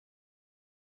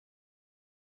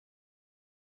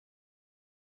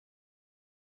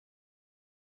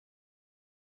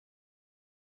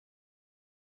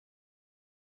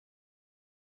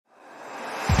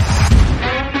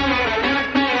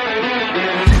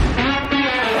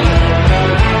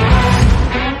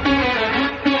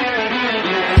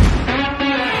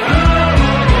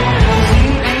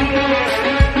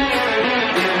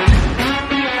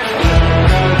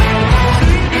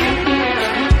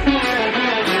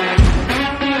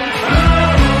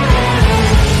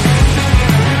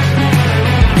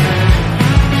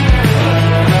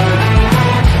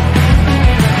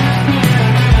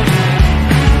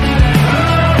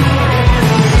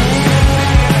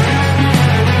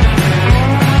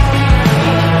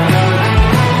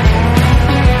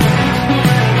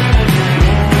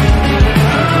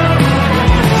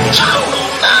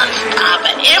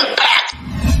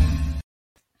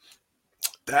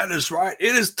That is right.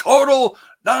 It is total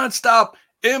nonstop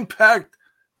impact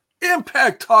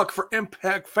talk for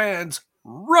Impact fans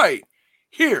right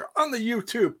here on the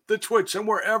YouTube, the Twitch, and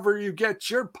wherever you get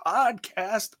your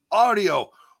podcast audio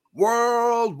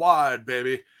worldwide,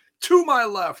 baby. To my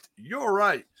left, your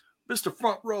right, Mr.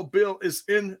 Front Row Bill is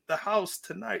in the house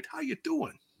tonight. How you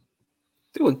doing?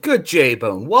 Doing good,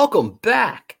 J-Bone. Welcome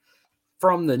back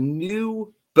from the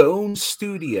new Bone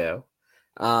Studio.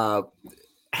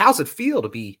 How's it feel to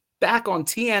be back on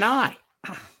TNI?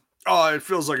 Oh, it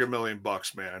feels like $1 million,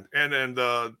 man. And then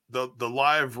the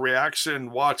live reaction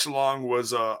watch along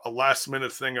was a last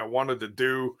minute thing I wanted to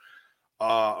do.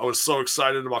 I was so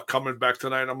excited about coming back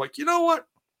tonight. I'm like, you know what?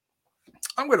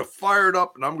 I'm gonna fire it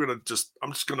up and I'm just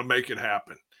gonna make it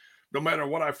happen. No matter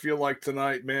what I feel like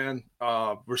tonight, man.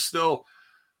 We're still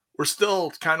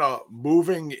kind of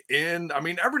moving in. I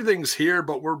mean, everything's here,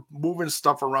 but we're moving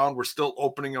stuff around. We're still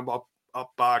opening them up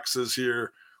boxes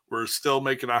here. We're still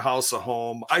making a house a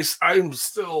home. I'm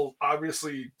still,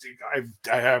 obviously,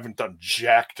 I haven't done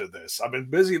jack to this. I've been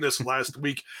busy this last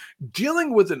week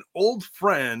dealing with an old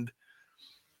friend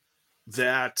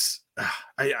that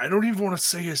I don't even want to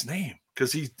say his name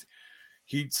because he's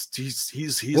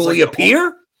Will like he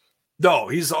appear? No,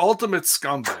 he's the ultimate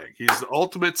scumbag. He's the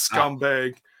ultimate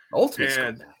scumbag.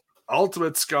 Ultimate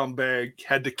scumbag.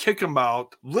 Had to kick him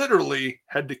out. Literally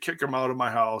had to kick him out of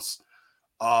my house.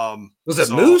 Was it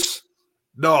Moose?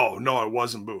 No, it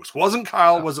wasn't Moose. Wasn't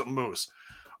Kyle, wasn't Moose.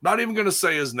 Not even gonna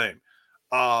say his name.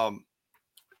 And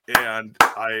I'm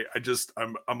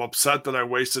upset that I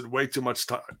wasted way too much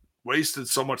time, wasted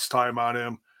so much time on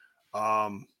him.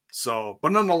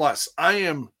 But nonetheless, I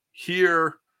am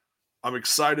here. I'm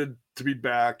excited to be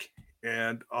back.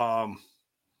 And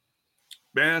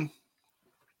man,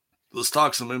 let's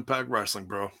talk some Impact Wrestling,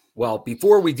 bro. Well,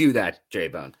 before we do that,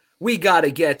 J-Bone, we got to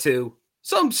get to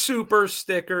some super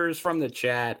stickers from the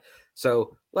chat.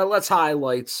 So let's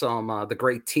highlight some the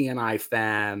great TNI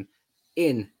fam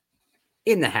in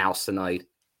the house tonight.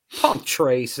 Punk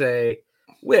Tracy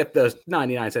with the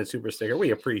 99-cent super sticker.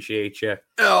 We appreciate you.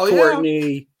 Hell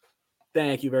Courtney,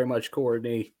 thank you very much,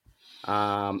 Courtney.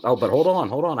 But hold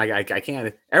on. I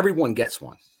can't. Everyone gets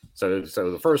one. So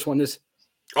the first one is.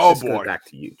 Oh boy. Go back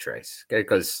to you, Trace,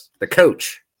 because the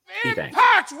coach.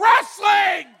 Impact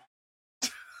Wrestling.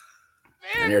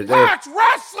 And Impact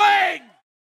Wrestling.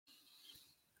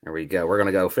 There we go. We're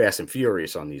gonna go fast and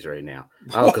furious on these right now.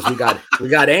 Oh, because we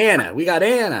got Anna. We got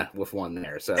Anna with one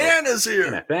there. So Anna's here.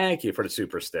 Anna, thank you for the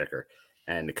super sticker,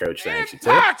 and the coach thanks you too.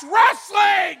 Impact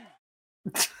Wrestling.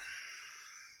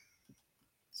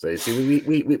 So you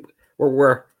see,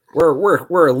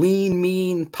 we're a lean,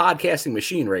 mean podcasting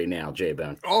machine right now,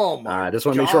 J-Bone. Oh my! I just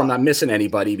want to make sure I'm not missing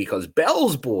anybody because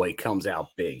Bell's Boy comes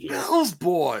out big here. Bell's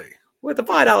Boy with the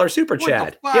 $5 super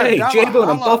chat. Yay, J-Bone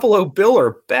and Buffalo Bill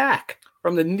are back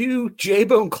from the new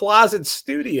J-Bone Closet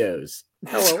Studios.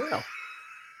 LOL.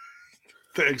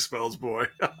 Thanks, Bell's Boy.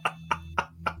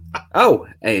 Oh,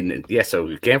 and yeah, so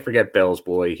we can't forget Bell's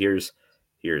Boy. Here's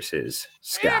his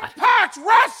Scott. Impact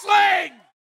Wrestling.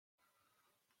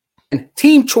 And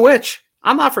Team Twitch,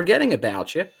 I'm not forgetting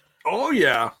about you. Oh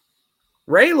yeah,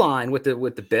 Rayline with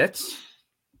the bits,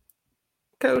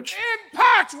 Coach.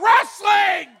 Impact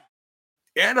Wrestling.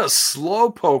 And a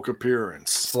Slowpoke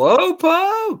appearance.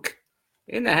 Slowpoke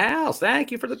in the house. Thank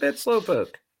you for the bit,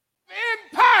 Slowpoke.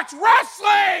 Impact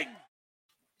Wrestling.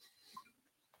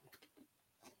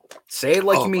 Say it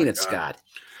like you mean it, Scott.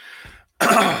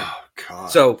 Oh God.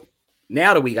 So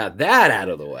now that we got that out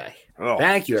of the way,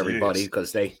 thank you everybody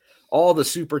because all the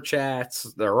super chats,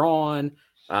 they're on.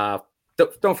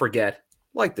 Don't forget,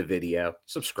 like the video,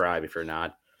 subscribe if you're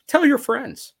not. Tell your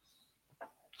friends.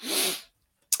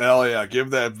 Hell yeah, give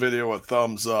that video a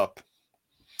thumbs up.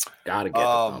 Gotta get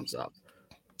the thumbs up.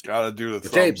 Gotta do the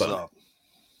thumbs up.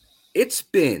 It's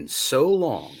been so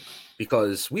long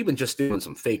because we've been just doing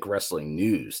some fake wrestling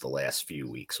news the last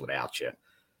few weeks without you.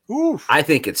 Oof. I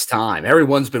think it's time.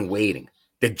 Everyone's been waiting.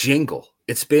 The jingle.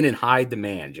 It's been in high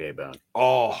demand, J-Bone.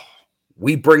 Oh.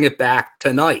 We bring it back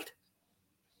tonight.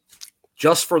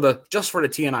 Just for the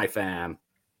TNI fam.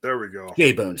 There we go.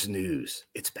 J-Bone's news.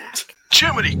 It's back.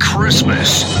 Jiminy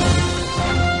Christmas.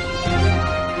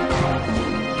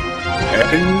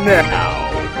 And now,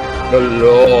 the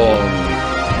long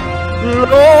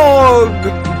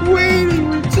waiting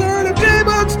return of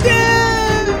J-Bone's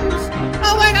news.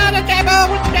 Oh my God, the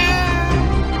J-Bone news.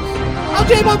 Oh,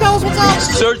 J-Bone knows what's up.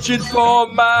 Searching for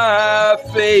my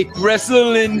fake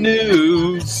wrestling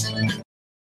news.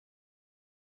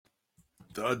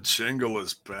 The jingle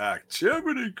is back.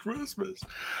 Jiminy Christmas.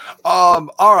 All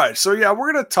right. So yeah,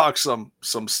 we're gonna talk some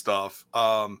stuff.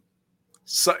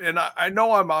 So, and I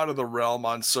know I'm out of the realm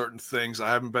on certain things. I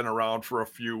haven't been around for a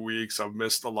few weeks. I've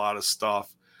missed a lot of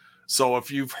stuff. So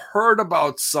if you've heard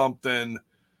about something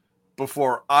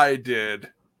before I did,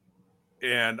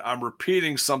 and I'm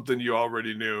repeating something you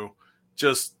already knew,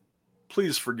 just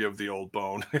please forgive the old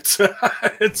bone. It's been,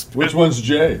 Which one's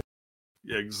Jay?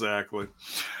 yeah, exactly.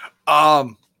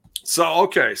 So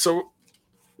okay, so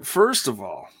first of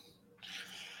all,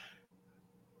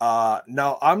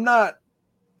 now I'm not.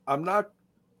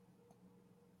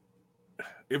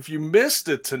 If you missed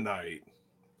it tonight,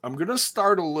 I'm gonna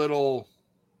start a little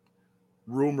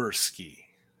rumor ski,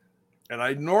 and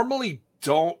I normally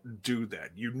don't do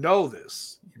that. You know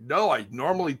this. You know I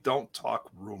normally don't talk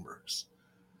rumors,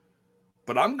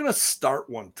 but I'm gonna start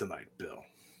one tonight, Bill.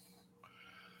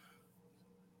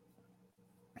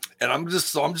 And I'm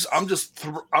just throwing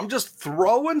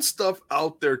stuff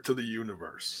out there to the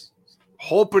universe,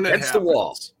 hoping it Against happens. the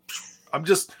wall. I'm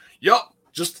just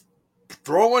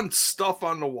throwing stuff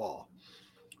on the wall.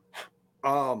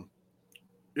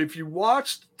 If you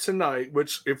watched tonight,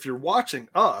 which if you're watching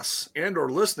us and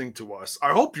or listening to us,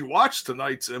 I hope you watched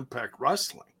tonight's Impact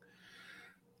Wrestling.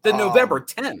 The November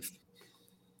 10th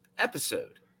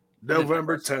episode.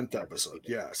 November 10th episode.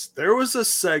 Yes. There was a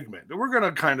segment, and we're going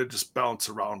to kind of just bounce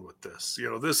around with this. You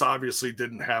know, this obviously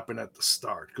didn't happen at the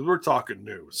start because we're talking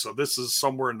news. So this is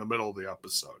somewhere in the middle of the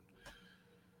episode.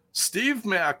 Steve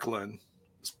Maclin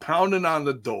is pounding on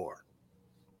the door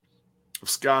of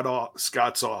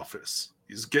Scott's office.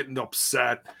 He's getting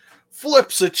upset,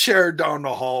 flips a chair down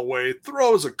the hallway,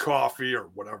 throws a coffee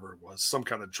or whatever it was, some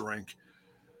kind of drink.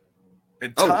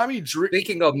 And Tommy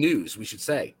Speaking of news, we should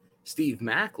say Steve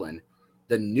Maclin,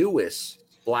 the newest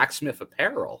Blacksmith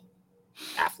Apparel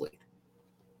athlete.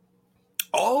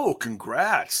 Oh,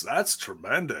 congrats. That's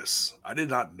tremendous. I did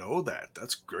not know that.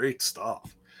 That's great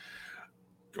stuff.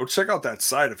 Go check out that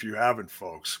site if you haven't,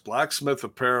 folks. Blacksmith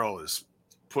Apparel is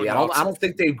putting out I don't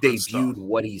think they've debuted stuff.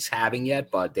 what he's having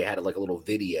yet, but they had like a little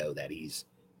video that he's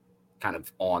kind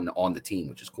of on the team,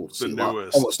 which is cool to see.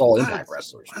 Newest. Almost all Impact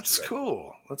wrestlers. That's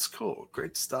cool. That's cool.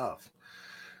 Great stuff.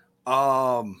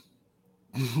 Michael,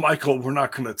 we're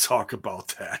not going to talk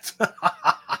about that.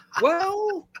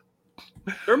 Well,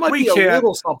 there might be a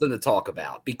little something to talk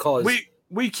about because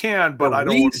we can, but I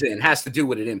don't. Reason has to do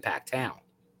with an Impact Town.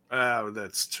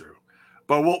 That's true,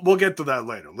 but we'll get to that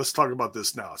later. Let's talk about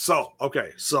this now. So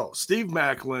Steve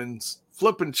Maclin's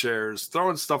flipping chairs,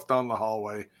 throwing stuff down the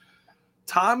hallway.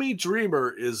 Tommy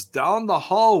Dreamer is down the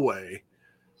hallway,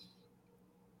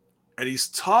 and he's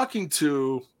talking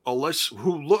to Alicia,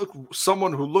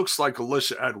 someone who looks like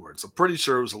Alicia Edwards. I'm pretty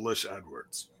sure it was Alicia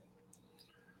Edwards.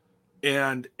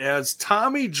 And as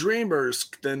Tommy Dreamer's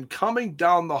then coming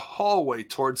down the hallway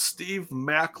towards Steve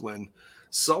Maclin,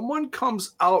 someone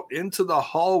comes out into the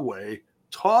hallway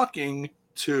talking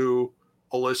to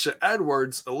Alicia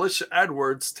Edwards. Alicia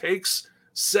Edwards takes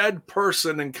said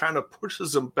person and kind of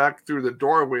pushes him back through the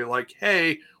doorway like,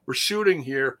 hey, we're shooting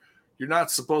here. You're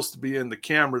not supposed to be in the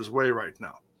camera's way right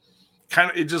now.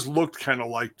 It just looked kind of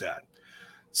like that.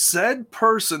 Said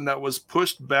person that was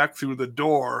pushed back through the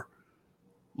door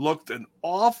looked an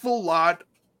awful lot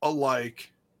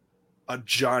alike a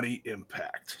Johnny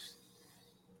Impact.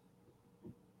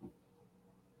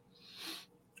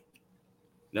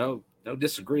 No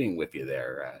disagreeing with you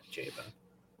there,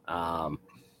 J-Bone.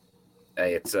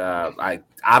 It's I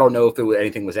don't know if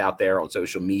anything was out there on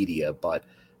social media, but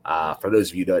for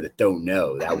those of you that don't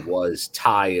know, that was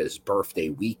Taya's birthday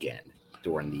weekend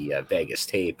during the Vegas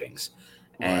tapings,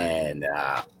 right. And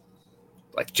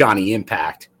like Johnny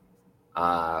Impact,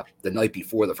 the night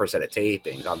before the first set of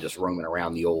tapings, I'm just roaming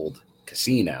around the old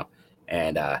casino,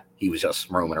 and he was just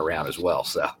roaming around as well.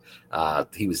 So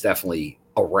he was definitely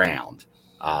around.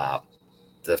 The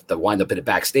wind up in a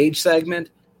backstage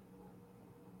segment.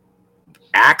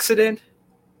 Accident,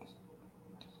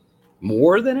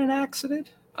 more than an accident,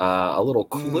 a little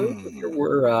clue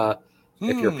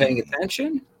if you're paying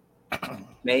attention,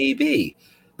 maybe.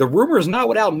 The rumor is not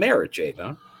without merit,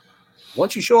 J-Bone.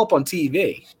 Once you show up on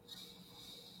TV,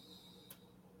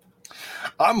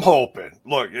 I'm hoping.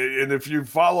 Look, and if you've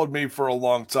followed me for a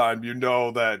long time, you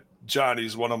know that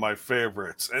Johnny's one of my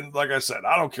favorites. And like I said,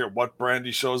 I don't care what brand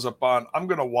he shows up on. I'm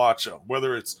going to watch him,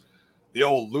 whether it's the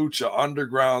old Lucha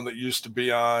Underground that used to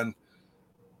be on.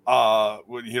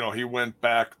 When, he went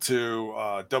back to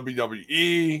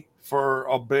WWE for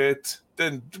a bit.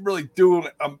 Didn't really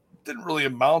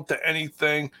amount to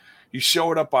anything. He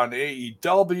showed up on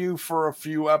AEW for a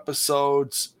few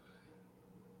episodes,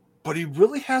 but he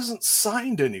really hasn't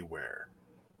signed anywhere.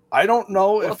 I don't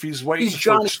know if he's waiting. He's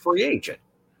Johnny's free agent.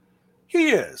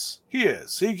 He is.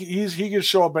 He can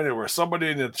show up anywhere. Somebody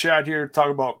in the chat here talk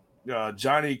about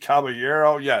Johnny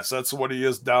Caballero. Yes, that's what he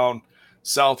is down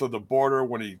south of the border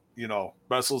when he,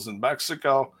 wrestles in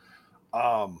Mexico.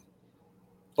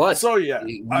 But so yeah,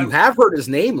 you have heard his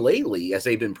name lately as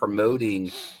they've been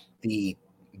promoting the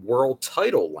world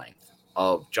title length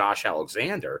of Josh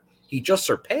Alexander. He just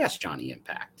surpassed Johnny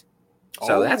Impact.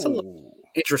 So that's a little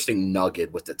interesting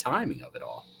nugget with the timing of it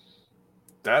all.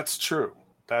 That's true.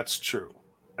 That's true.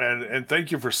 And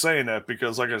thank you for saying that,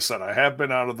 because like I said, I have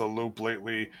been out of the loop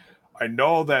lately. I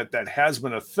know that has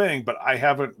been a thing, but I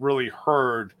haven't really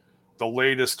heard the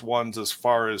latest ones as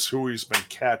far as who he's been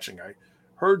catching. I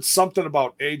heard something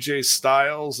about AJ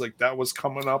Styles, like that was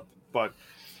coming up, but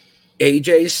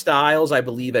AJ Styles, I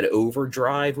believe, at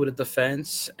Overdrive with a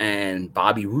defense, and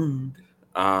Bobby Roode,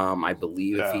 I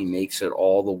believe, if he makes it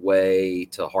all the way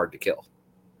to Hard to Kill.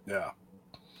 Yeah.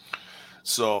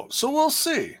 So we'll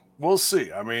see. We'll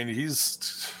see. I mean,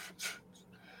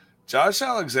 Josh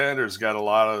Alexander's got a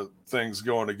lot of things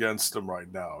going against him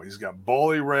right now. He's got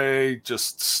Bully Ray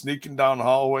just sneaking down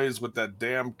hallways with that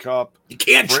damn cup. You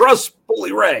can't trust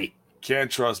Bully Ray.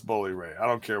 Can't trust Bully Ray. I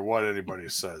don't care what anybody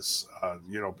says.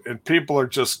 And people are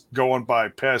just going by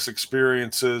past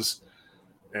experiences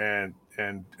and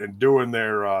doing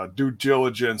their due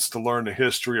diligence to learn the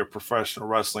history of professional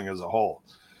wrestling as a whole.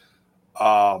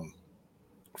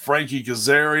 Frankie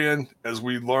Kazarian, as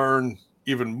we learn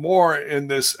even more in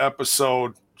this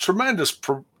episode, tremendous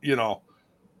promo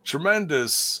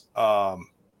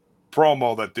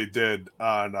that they did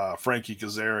on Frankie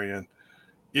Kazarian.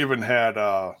 Even had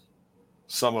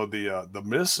some of the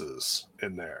misses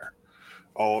in there.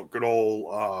 Oh, good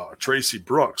old Tracy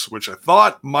Brooks, which I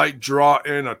thought might draw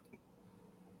in a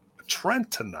trend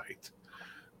tonight,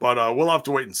 but we'll have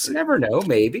to wait and see. You never know,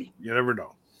 maybe. You never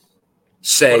know.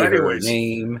 Say her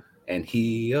name and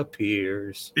he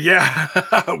appears. Yeah,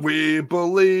 we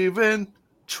believe in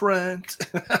Trent.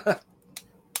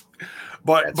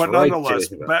 but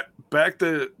nonetheless, back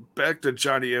to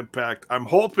Johnny Impact. I'm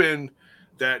hoping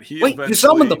that he you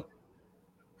summoned him.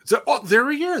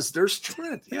 There he is. There's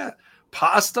Trent. Yeah,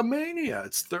 Pasta Mania.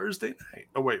 It's Thursday night.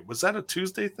 Oh wait, was that a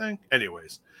Tuesday thing?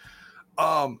 Anyways,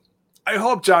 I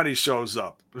hope Johnny shows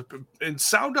up. And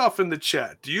sound off in the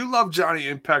chat. Do you love Johnny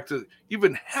Impact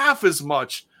even half as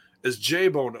much as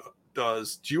J-Bone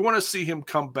does? Do you want to see him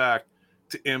come back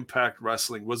to Impact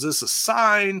Wrestling? Was this a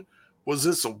sign? Was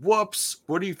this a whoops?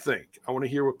 What do you think? I want to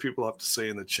hear what people have to say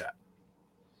in the chat.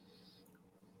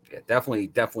 Yeah,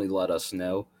 definitely let us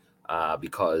know,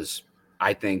 because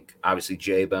I think obviously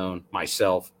J-Bone,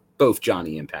 myself, both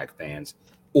Johnny Impact fans,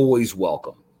 always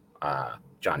welcome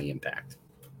Johnny Impact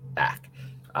back.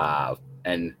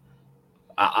 And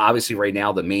obviously right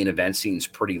now the main event scene's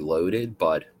pretty loaded,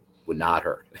 but would not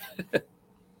hurt.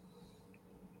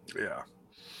 Yeah.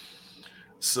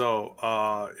 So,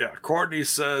 Courtney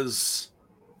says,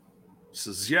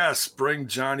 yes, bring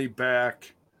Johnny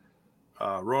back.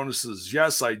 Rona says,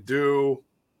 yes, I do.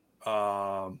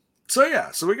 So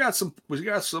we got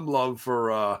some love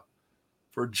for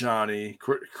Johnny.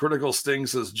 Critical Sting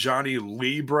says Johnny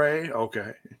Libre.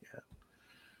 Okay. Yeah.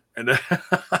 And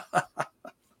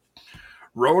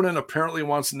Ronan apparently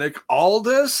wants Nick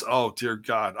Aldis. Oh dear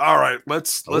God! All right,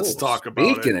 let's talk about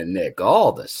it. Speaking of Nick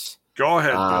Aldis, go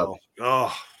ahead,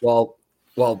 Bill.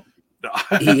 Well,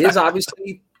 he is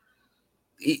obviously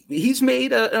he's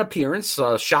made an appearance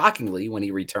shockingly when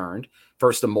he returned.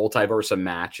 First the Multiverse of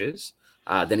Matches,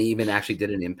 then he even actually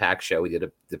did an Impact show. He did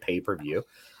the pay-per-view,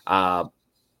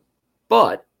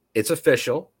 but it's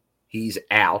official. He's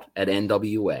out at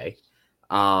NWA.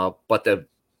 But the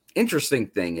interesting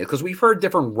thing is, because we've heard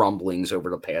different rumblings over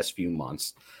the past few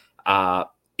months,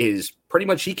 is pretty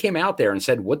much he came out there and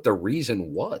said what the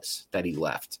reason was that he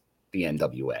left the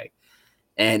NWA.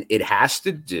 And it has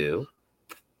to do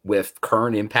with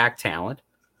current Impact talent,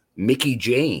 Mickie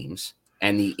James,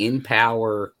 and the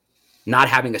Empower not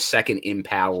having a second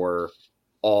Empower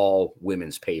all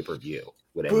women's pay-per-view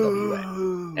with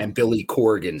NWA. And Billy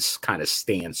Corgan's kind of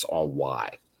stance on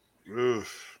why.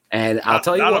 Oof. And I'll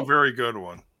tell you not what, a very good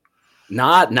one.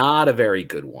 Not a very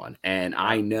good one. And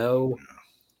I know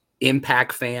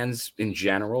Impact fans in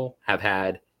general have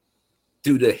had,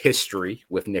 due to history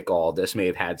with Nick Aldis, may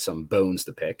have had some bones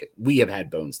to pick. We have had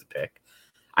bones to pick.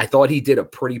 I thought he did a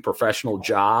pretty professional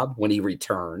job when he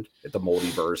returned at the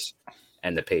Multiverse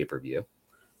and the pay-per-view.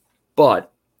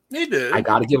 But he did. I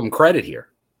got to give him credit here.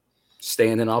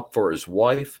 Standing up for his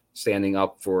wife, standing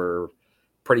up for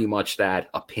pretty much that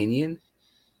opinion.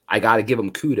 I got to give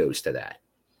him kudos to that.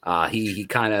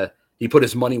 He put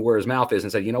his money where his mouth is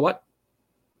and said, you know what?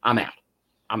 I'm out.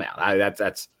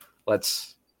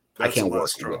 Let's I That's a can't lot work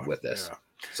strong. with this. Yeah.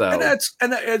 So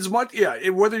And as much,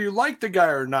 whether you like the guy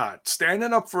or not,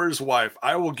 standing up for his wife,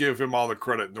 I will give him all the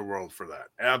credit in the world for that.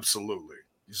 Absolutely.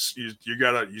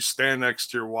 You stand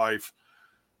next to your wife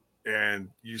and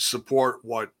you support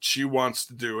what she wants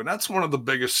to do. And that's one of the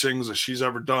biggest things that she's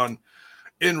ever done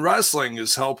in wrestling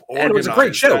is help organize and it was a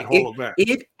great show. that whole event.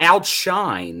 It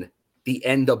outshined the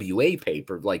NWA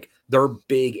paper, like their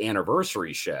big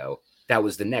anniversary show. That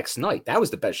was the next night. That was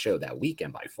the best show that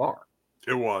weekend by far.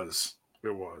 It was.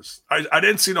 I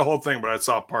didn't see the whole thing, but I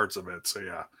saw parts of it. So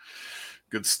yeah,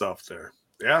 good stuff there.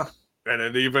 Yeah. And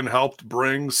it even helped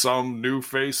bring some new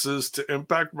faces to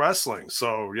Impact Wrestling.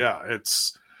 So yeah,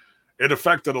 it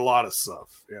affected a lot of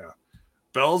stuff. Yeah.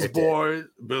 Bell's Boy.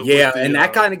 And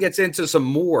that kind of gets into some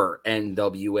more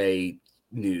NWA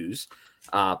news.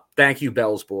 Thank you,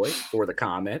 Bell's Boy, for the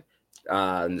comment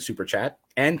in the super chat.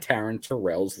 And Taryn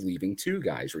Terrell's leaving 2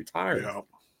 guys retired. Yeah.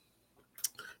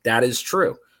 That is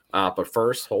true. But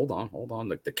first, hold on.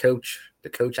 The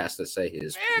coach has to say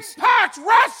his piece. Impact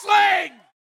Wrestling!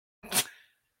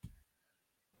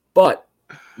 But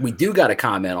we do got to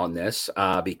comment on this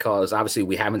because obviously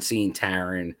we haven't seen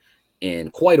Taryn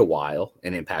in quite a while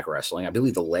in Impact Wrestling. I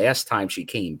believe the last time she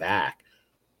came back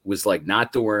was like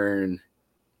not during,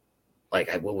 like,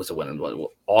 what was it when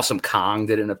Awesome Kong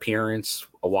did an appearance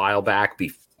a while back,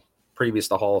 previous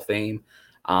to Hall of Fame.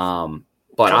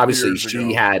 But obviously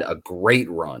she had a great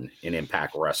run in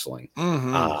Impact Wrestling.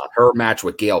 Mm-hmm. Her match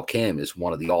with Gail Kim is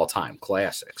one of the all-time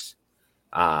classics.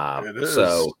 It is.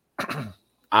 So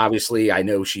obviously I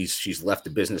know she's left the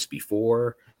business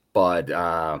before, but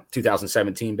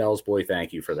 2017 Bell's Boy,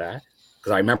 thank you for that.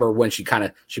 Because I remember when she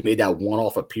made that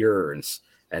one-off appearance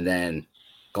and then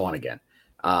gone again.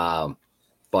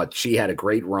 But she had a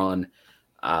great run.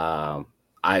 I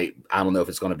don't know if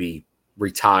it's going to be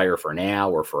retire for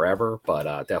now or forever,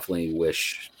 but definitely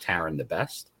wish Taryn the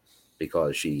best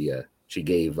because she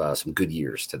gave some good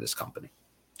years to this company.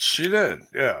 She did,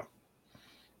 yeah.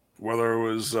 Whether it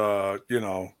was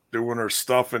doing her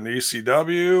stuff in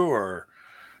ECW or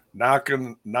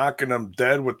knocking them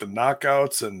dead with the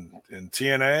knockouts in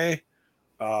TNA,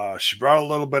 she brought a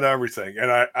little bit of everything.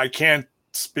 And I can't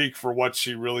speak for what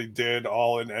she really did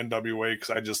all in NWA because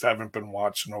I just haven't been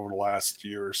watching over the last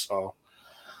year or so.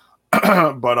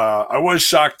 But I was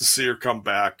shocked to see her come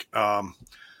back.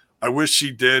 I wish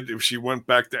she did. If she went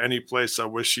back to any place, I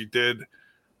wish she did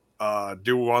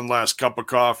do one last cup of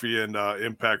coffee and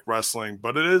Impact Wrestling.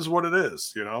 But it is what it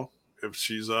is, If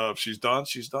she's done,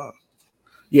 she's done.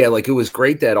 Yeah, like it was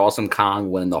great that Awesome Kong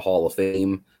went in the Hall of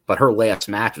Fame, but her last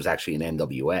match was actually in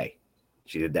NWA.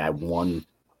 She did that one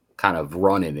kind of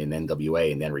run in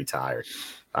NWA and then retired.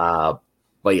 But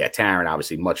yeah, Taryn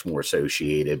obviously much more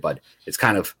associated, but it's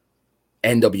kind of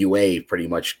NWA pretty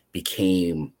much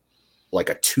became like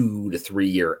a 2 to 3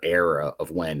 year era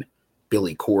of when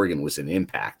Billy Corgan was in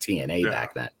Impact TNA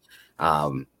back then.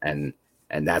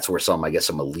 And that's where some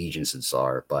allegiances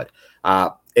are. But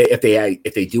if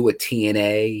they do a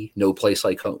TNA No Place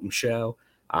Like Home show,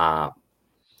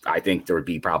 I think there would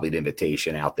be probably an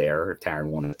invitation out there if Taryn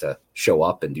wanted to show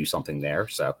up and do something there.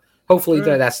 So hopefully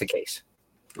that's the case.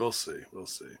 We'll see.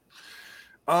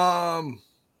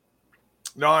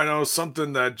 No, I know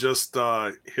something that just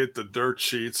hit the dirt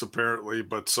sheets apparently,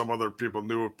 but some other people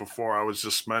knew it before. I was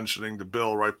just mentioning to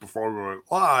Bill right before we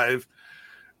went live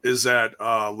is that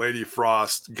Lady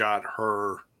Frost got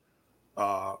her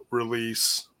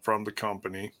release from the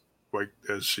company, like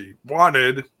as she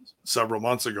wanted several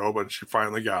months ago, but she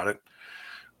finally got it.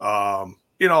 And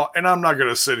I'm not going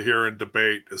to sit here and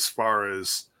debate as far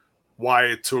as why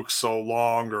it took so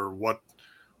long or what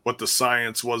the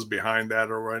science was behind that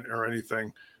or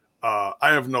anything. I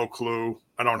have no clue.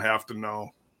 I don't have to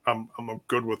know. I'm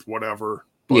good with whatever.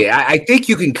 But yeah, I think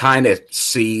you can kind of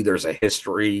see there's a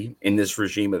history in this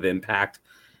regime of Impact.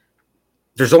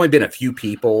 There's only been a few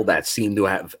people that seem to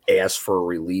have asked for a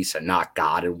release and not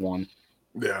gotten one.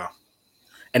 Yeah.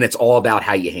 And it's all about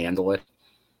how you handle it.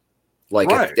 Like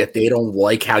right. if they don't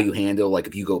like how you handle, like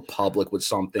if you go public with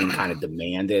something, kind of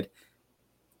demand it,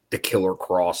 the Killer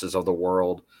Crosses of the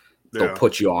world, they'll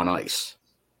put you on ice.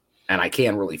 And I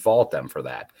can't really fault them for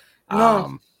that.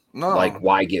 No. Like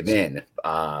why give in?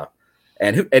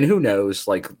 And who knows,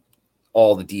 like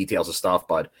all the details of stuff,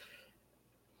 but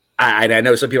I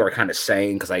know some people are kind of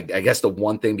saying, because I guess the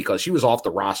one thing, because she was off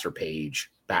the roster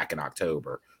page back in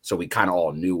October, so we kind of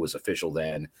all knew it was official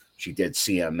then. She did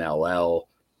CMLL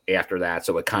after that,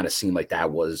 so it kind of seemed like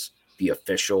that was the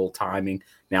official timing.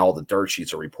 Now all the dirt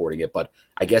sheets are reporting it, but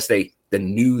I guess the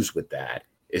news with that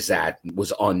is that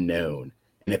was unknown,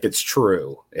 and if it's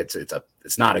true, it's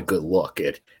not a good look.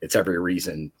 It's every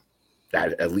reason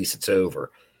that at least it's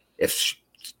over. If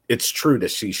it's true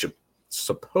that she should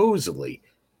supposedly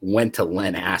went to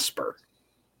Len Asper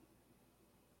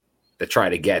to try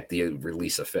to get the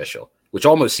release official, which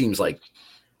almost seems like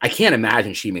I can't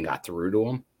imagine she even got through to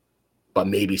him, but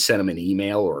maybe sent him an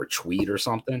email or a tweet or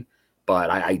something. But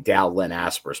I doubt Len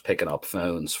Asper's picking up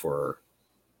phones for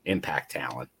Impact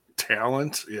talent.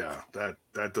 Talent? Yeah, that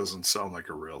doesn't sound like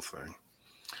a real thing.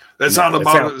 That's not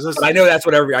about it. But I know that's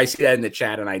what I see that in the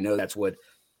chat, and I know that's what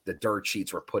the dirt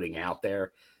sheets were putting out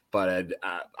there. But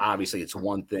obviously, it's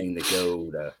one thing to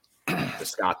go to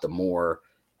Scott D'Amore.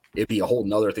 It'd be a whole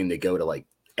nother thing to go to like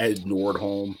Ed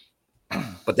Nordholm,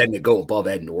 but then to go above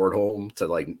Ed Nordholm to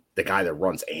like the guy that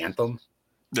runs Anthem.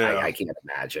 Yeah, I can't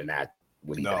imagine that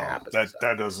would even happen.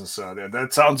 That doesn't sound. Yeah,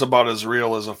 that sounds about as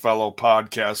real as a fellow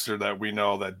podcaster that we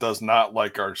know that does not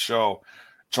like our show,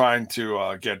 trying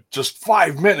to get just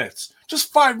 5 minutes,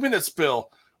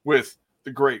 Bill, with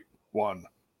the great one,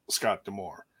 Scott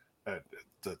D'Amore.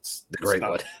 That's the great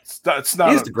one. It's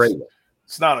not. He's the great one.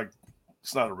 It's not a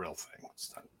real thing.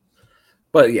 It's not.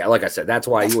 But yeah, like I said, that's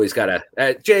why you always gotta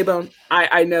J-Bone.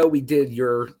 I know we did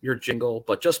your jingle,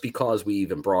 but just because we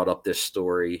even brought up this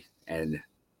story and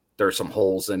there's some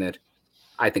holes in it,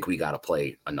 I think we gotta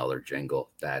play another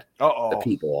jingle that the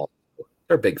people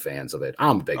they're big fans of it.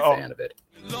 I'm a big fan of it.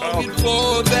 Looking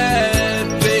for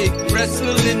that fake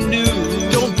wrestling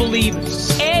news. Don't believe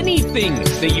anything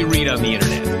that you read on the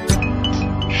internet.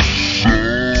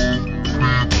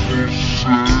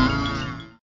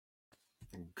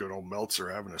 Good old Meltzer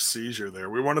having a seizure there.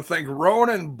 We want to thank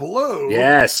Ronan Blue.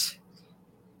 Yes.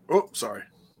 Oh, sorry.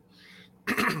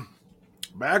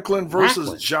 Macklin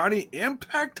versus Johnny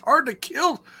Impact. Hard to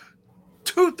Kill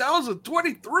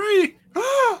 2023.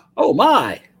 Oh,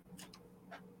 my.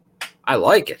 I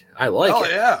like it. Oh,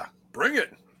 yeah. Bring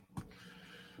it.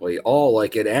 We all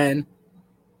like it. And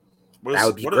that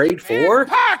would be great for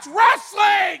Impact Wrestling.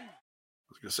 I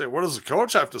was going to say, what does the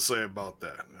coach have to say about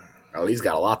that? Oh, he's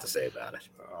got a lot to say about it.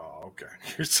 Oh, okay.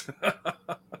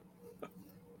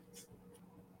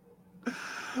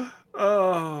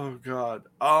 Oh, God.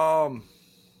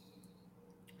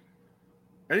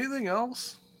 Anything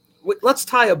else? Let's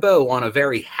tie a bow on a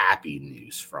very happy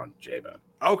news front, J-Bone.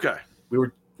 Okay. We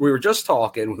were just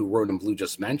talking, who Ronan Blue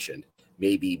just mentioned,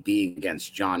 maybe being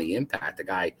against Johnny Impact, the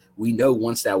guy we know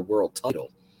wants that world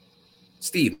title,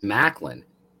 Steve Macklin.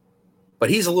 But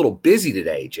he's a little busy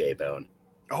today, J-Bone.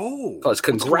 Oh. Because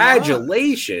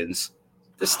congratulations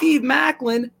to Steve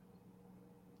Macklin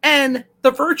and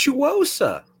the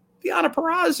Virtuosa, Deonna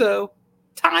Purrazzo,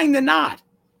 tying the knot.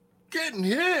 Getting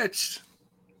hitched.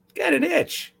 Get an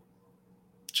itch.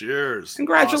 Cheers.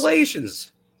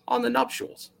 Congratulations on the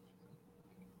nuptials.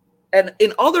 And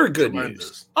in other good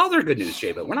news,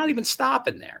 J-Bone, we're not even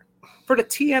stopping there. For the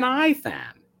TNI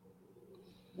fan,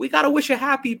 we got to wish a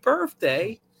happy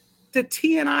birthday to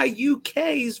TNI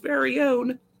UK's very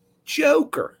own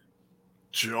Joker.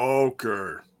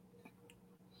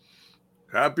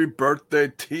 Happy birthday,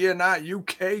 TNI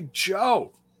UK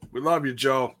Joe. We love you,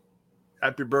 Joe.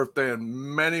 Happy birthday and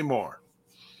many more.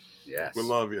 Yes. We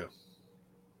love you.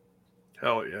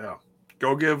 Hell yeah.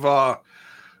 Go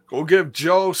give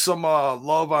Joe some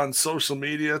love on social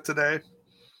media today.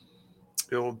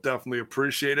 He'll definitely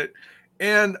appreciate it.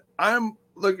 And I'm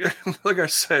like I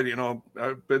said,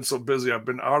 I've been so busy. I've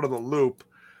been out of the loop.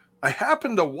 I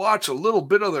happened to watch a little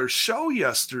bit of their show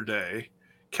yesterday,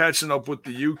 catching up with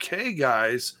the UK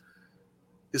guys.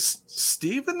 Is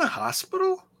Steve in the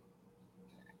hospital?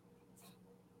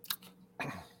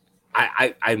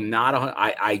 I'm not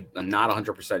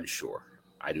 100% sure.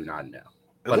 I do not know.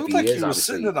 It looked like he was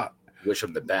sitting in a. Wish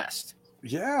him the best.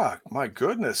 Yeah, my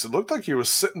goodness. It looked like he was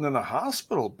sitting in a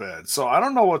hospital bed. So I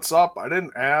don't know what's up. I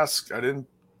didn't ask.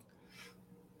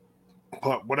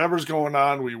 But whatever's going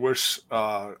on, we wish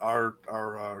our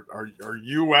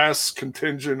U.S.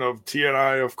 contingent of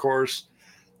TNI, of course.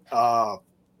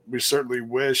 We certainly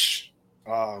wish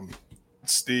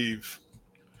Steve,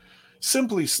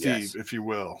 simply Steve, yes, if you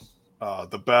will,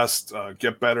 the best.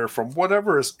 Get better from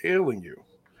whatever is ailing you.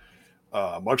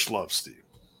 Much love, Steve.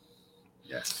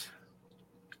 Yes.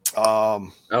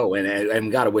 And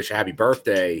got to wish a happy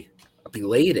birthday, a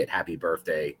belated happy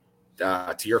birthday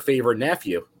to your favorite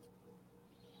nephew.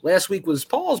 Last week was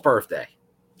Paul's birthday.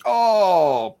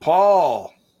 Oh,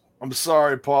 Paul. I'm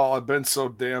sorry, Paul. I've been so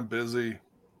damn busy.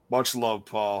 Much love,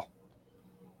 Paul.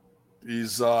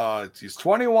 He's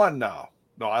 21 now.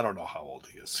 No, I don't know how old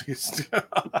he is. He's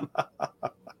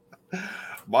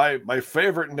my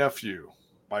favorite nephew.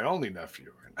 My only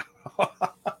nephew right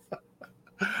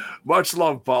now. Much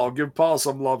love, Paul. Give Paul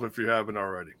some love if you haven't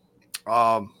already.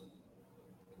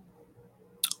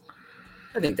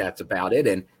 I think that's about it.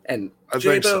 And I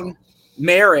think so. J-Bone,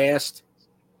 Mayor asked,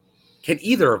 can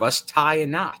either of us tie a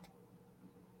knot?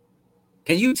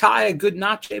 Can you tie a good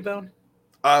knot, J-Bone?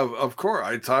 Of course,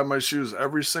 I tie my shoes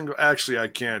every single. Actually, I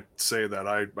can't say that.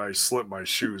 I slip my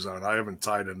shoes on. I haven't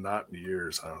tied a knot in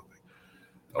years. I don't think.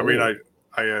 I mean,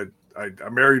 I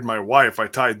married my wife. I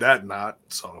tied that knot,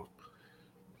 so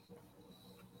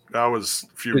that was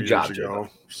a few years ago.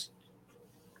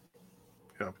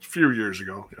 Yeah, a few years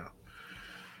ago. Yeah,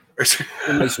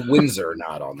 a nice Windsor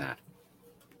knot on that.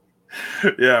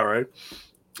 Yeah, right.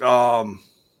 Oh.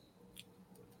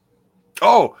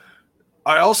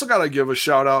 I also got to give a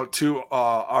shout out to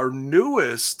our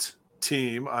newest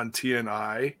team on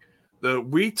TNI, the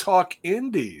We Talk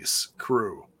Indies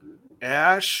crew.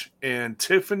 Ash and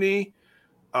Tiffany,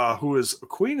 who is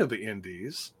Queen of the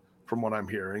Indies, from what I'm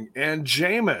hearing, and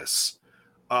Jameis.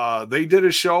 They did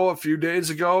a show a few days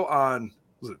ago on,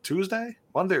 was it Tuesday?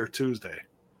 Monday or Tuesday?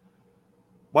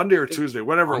 Monday or Tuesday,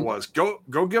 whatever it was. Go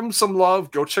give them some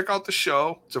love. Go check out the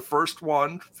show. It's the first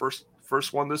one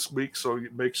this week, so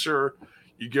make sure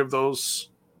you give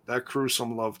that crew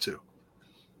some love too.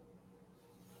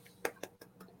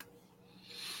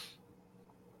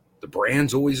 The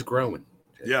brand's always growing.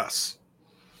 Yes.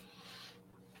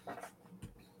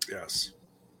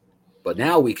 But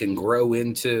now we can grow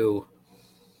into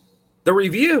the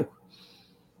review.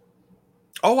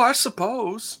 Oh, I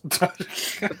suppose.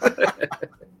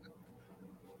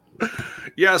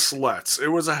 Yes, let's. It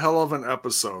was a hell of an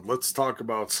episode. Let's talk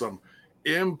about some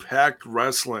Impact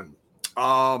Wrestling.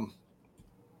 Boy,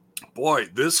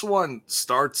 this one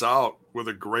starts out with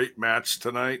a great match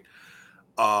tonight.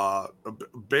 A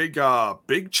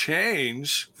big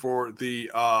change for the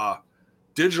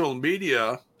Digital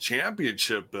Media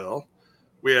Championship, Bill.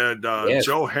 We had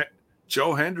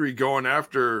Joe Hendry going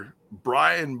after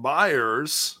Brian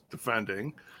Myers,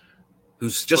 defending,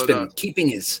 who's just been keeping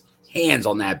his hands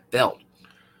on that belt.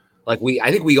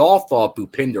 I think we all thought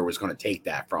Bhupinder was going to take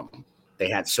that from him. They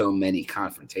had so many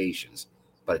confrontations,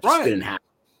 but it just didn't happen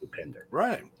with Bhupinder.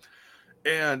 Right.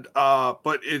 And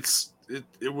but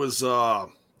it was the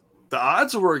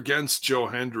odds were against Joe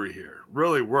Hendry here.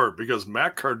 Really were, because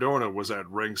Matt Cardona was at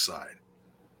ringside.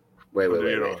 Wait.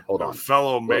 Hold on.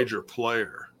 Fellow major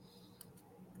player.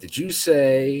 Did you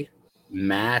say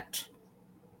Matt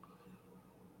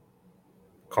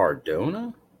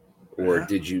Cardona? Or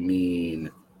did you mean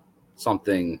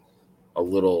something a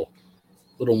little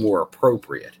more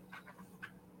appropriate?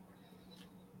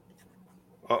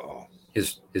 Uh-oh.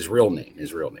 His real name.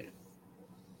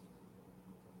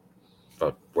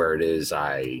 But where it is,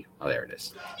 there it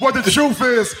is. What the truth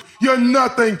is, you're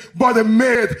nothing but a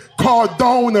mid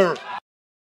Cardona.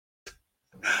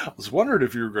 I was wondering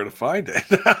if you were going to find it.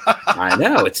 I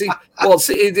know.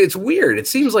 It's weird. It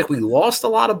seems like we lost a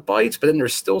lot of bites, but then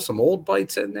there's still some old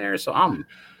bites in there. So I'm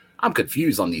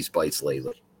confused on these bites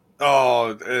lately.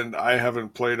 Oh, and I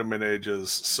haven't played them in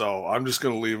ages, so I'm just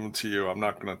going to leave them to you. I'm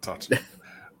not going to touch them.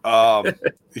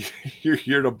 You're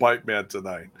here to bite man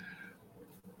tonight.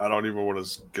 I don't even want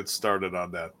to get started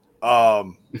on that.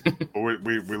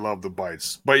 We love the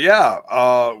bites. But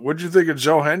yeah, what'd you think of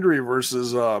Joe Hendry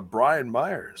versus Brian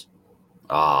Myers?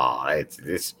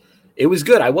 It was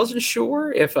good. I wasn't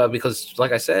sure if because,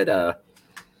 like I said,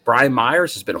 Brian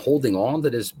Myers has been holding on to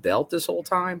this belt this whole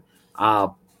time.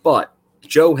 But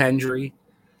Joe Hendry,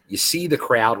 you see the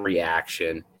crowd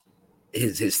reaction.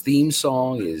 His theme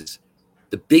song is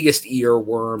the biggest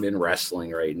earworm in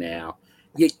wrestling right now.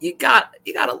 You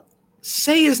gotta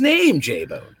say his name,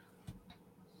 J-Bone.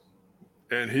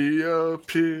 And he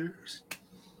appears.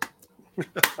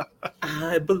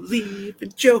 I believe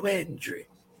in Joe Hendry.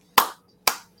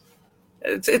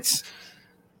 It's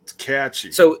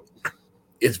catchy. So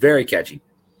it's very catchy.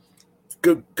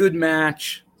 Good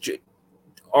match.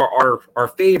 Our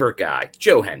favorite guy,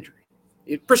 Joe Hendry.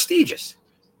 Prestigious.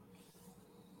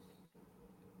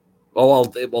 Well,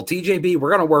 TJB,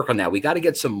 we're going to work on that. We got to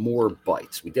get some more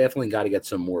bites. We definitely got to get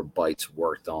some more bites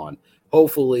worked on.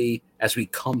 Hopefully, as we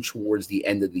come towards the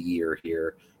end of the year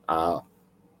here,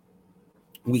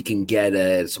 we can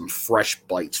get some fresh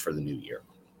bites for the new year.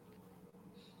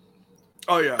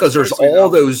 Oh, yeah. Because there's all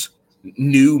those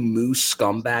new Moose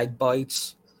scumbag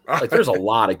bites. There's a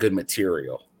lot of good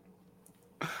material.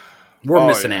 We're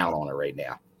missing out on it right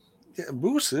now. Yeah,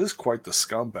 Moose is quite the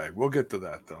scumbag. We'll get to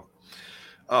that, though.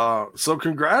 So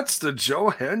congrats to Joe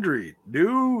Hendry,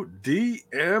 new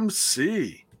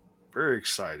DMC. Very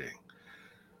exciting.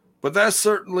 But that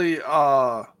certainly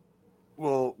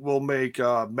will make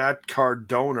Matt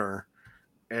Cardona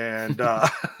and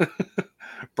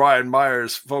Brian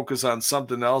Myers focus on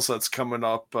something else that's coming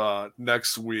up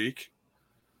next week.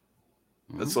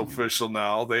 It's official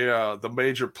now. They the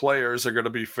major players are going to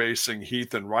be facing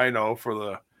Heath and Rhino for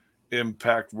the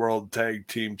Impact World Tag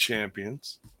Team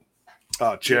Championship,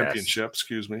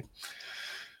 excuse me.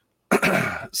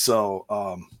 So,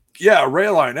 yeah,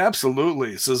 Rayline,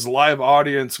 absolutely. Says live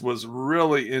audience was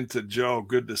really into Joe.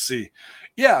 Good to see.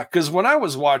 Yeah, because when I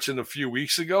was watching a few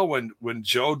weeks ago when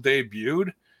Joe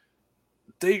debuted,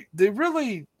 they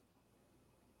really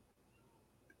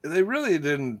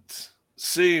didn't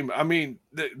seem. I mean,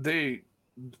 they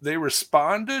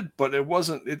responded, but it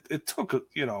wasn't. It took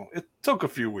a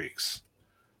few weeks.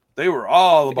 They were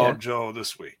all about Joe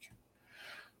this week.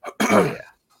 Oh yeah,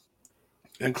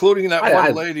 including that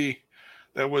one lady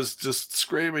that was just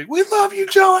screaming, "We love you,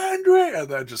 Joe Hendry," and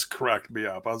that just cracked me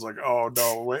up. I was like, "Oh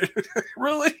no, wait,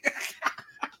 really?"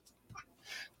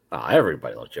 Oh,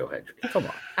 everybody loves Joe Hendry. Come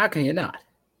on, how can you not?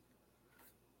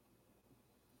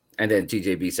 And then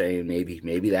TJB saying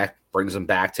maybe that brings him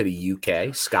back to the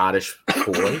UK, Scottish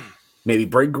boy. Maybe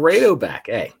bring Grado back.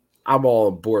 Hey, I'm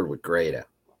all on board with Grado.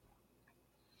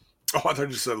 Oh, I thought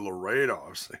you said Laredo. I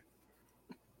was like,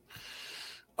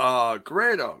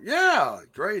 Grado, yeah,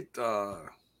 great guy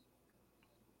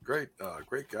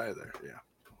there. Yeah.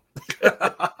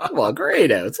 Well,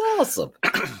 Grado, it's awesome.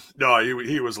 No,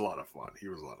 he was a lot of fun.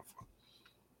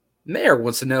 Mayor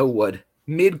wants to know what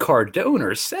mid-card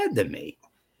donor said to me.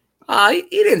 He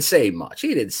didn't say much.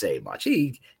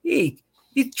 He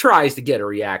tries to get a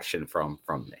reaction from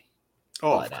me.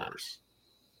 Oh, but, of course.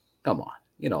 Come on,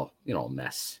 you don't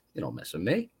mess with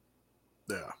me.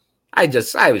 Yeah. I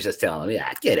was just telling him,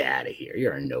 yeah, get out of here.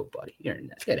 You're a nobody.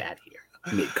 Get out of here.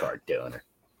 Mid-card donor.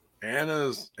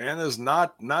 Anna's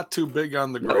not too big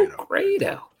on the Grado. No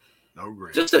Grado. No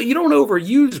Grado. Just so you don't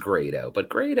overuse Grado, but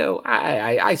Grado,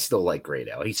 I still like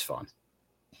Grado. He's fun.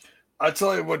 I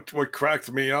tell you what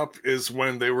cracked me up is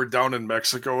when they were down in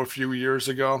Mexico a few years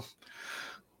ago,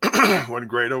 when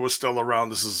Grado was still around.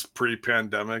 This is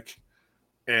pre-pandemic,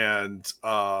 and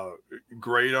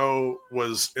Grado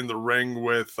was in the ring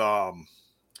with oh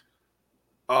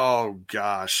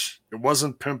gosh, it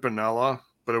wasn't Pimpinella,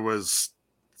 but it was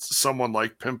someone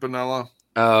like Pimpinella.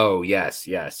 Oh yes.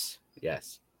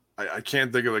 I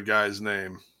can't think of the guy's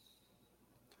name,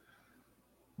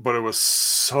 but it was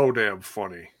so damn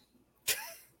funny.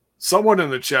 Someone in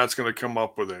the chat's going to come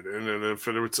up with it. And if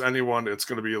it's anyone, it's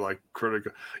going to be like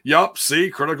Critical. Yup.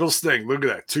 See? Critical Sting. Look at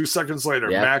that. 2 seconds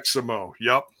later. Yep. Maximo.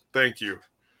 Yup. Thank you.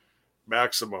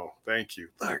 Maximo. Thank you.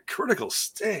 Critical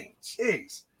Sting.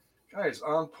 Jeez. Guys,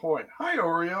 on point. Hi,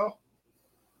 Oreo.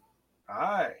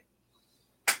 Hi.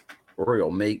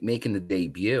 Oreo making the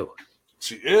debut.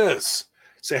 She is.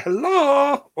 Say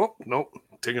hello. Oh, nope.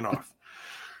 Taking off.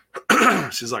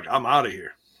 She's like, I'm out of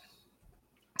here.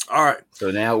 All right.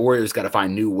 So now Warrior's got to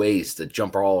find new ways to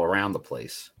jump all around the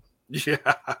place. Yeah,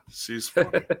 she's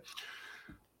funny.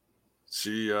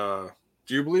 Do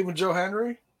you believe in Joe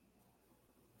Hendry?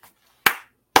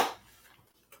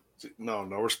 No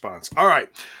response. All right.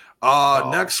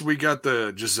 Next we got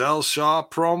the Giselle Shaw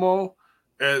promo.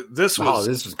 This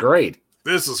was great.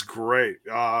 This is great.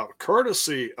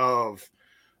 Courtesy of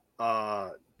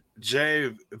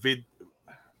Jay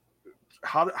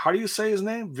How do you say his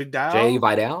name? Vidal? Jay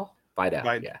Vidal?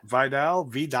 Yeah.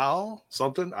 Vidal?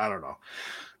 Something? I don't know.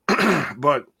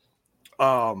 But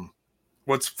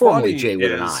what's formerly funny Jay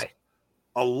with an I.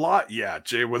 A lot, yeah,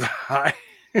 Jay with an I.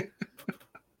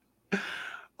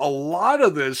 A lot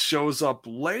of this shows up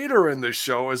later in the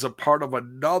show as a part of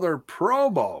another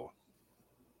promo.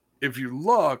 If you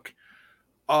look,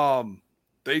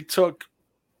 they took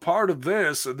part of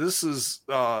this, and this is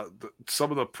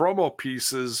some of the promo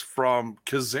pieces from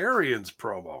Kazarian's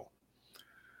promo,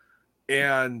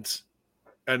 and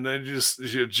then just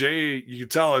Jay, you can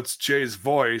tell it's Jay's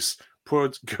voice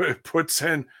puts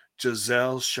in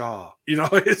Giselle Shaw.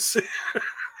 It's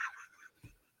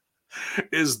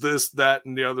is this, that,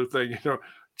 and the other thing.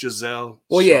 Giselle.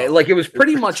 Well, Shaw. Yeah, like it was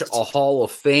pretty much a Hall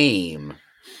of Fame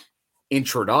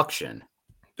introduction.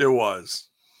 It was.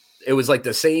 It was like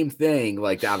the same thing,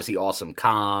 like obviously Awesome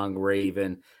Kong,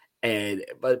 Raven,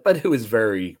 but it was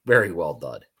very, very well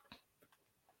done.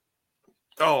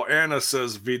 Oh, Anna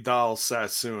says Vidal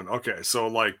Sassoon. Okay, so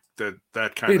like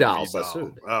that kind Vidal of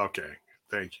Sassoon. Okay,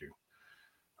 thank you.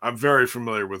 I'm very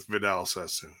familiar with Vidal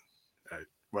Sassoon.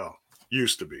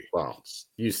 Used to be. Well,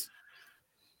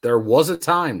 there was a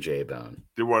time, J-Bone.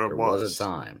 There was a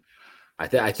time.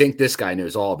 I think this guy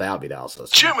knows all about Vidal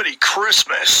Sassoon. Jiminy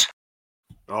Christmas.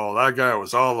 Oh, that guy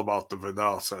was all about the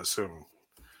Vidal Sassoon.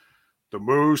 The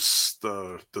moose,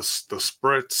 the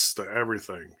spritz, the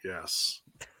everything. Yes.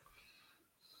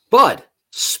 But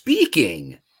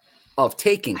speaking of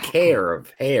taking care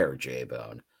of hair,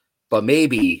 J-Bone, but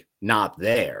maybe not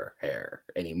their hair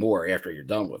anymore after you're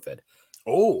done with it.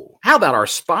 Oh, How about our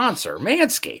sponsor,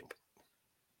 Manscaped,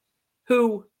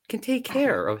 who can take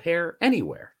care of hair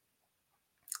anywhere,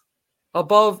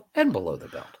 above and below the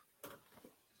belt.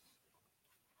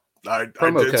 I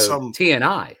Promo did code some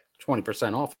TNI,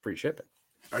 20% off free shipping.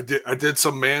 I did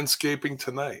some manscaping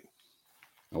tonight,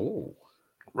 Oh,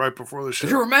 right before the show.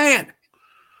 you're a man.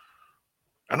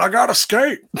 And I got a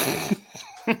skate.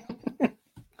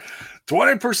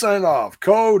 20% off.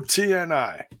 Code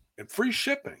TNI and free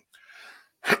shipping.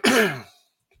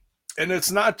 And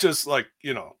it's not just like,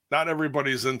 not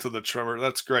everybody's into the trimmer.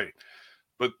 That's great.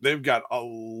 But they've got a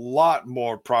lot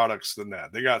more products than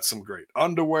that. They got some great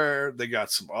underwear. They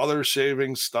got some other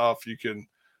shaving stuff you can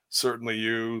certainly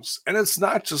use. And it's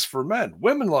not just for men.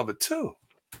 Women love it too.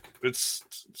 It's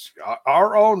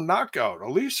our own knockout.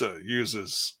 Alicia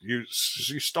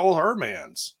she stole her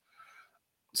man's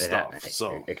stuff.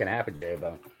 So it can happen,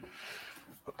 J-Bone.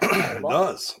 it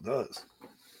does.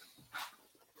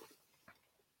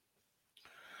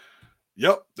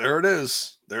 Yep, there it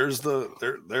is. There's the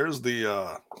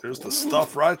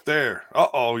stuff right there.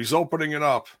 Uh-oh, he's opening it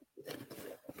up.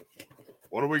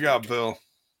 What do we got, Bill?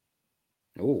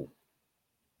 Ooh.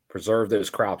 Preserve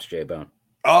those crops, J-Bone.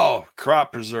 Oh,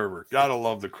 crop preserver. Gotta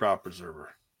love the crop preserver.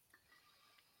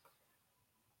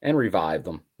 And revive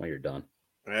them when you're done.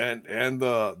 And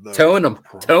the Tone them,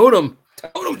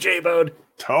 J-Bone.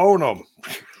 Tone them.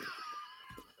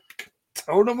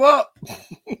 Tone them up.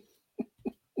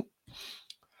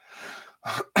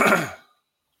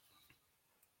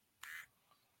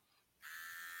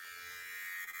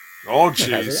 Oh,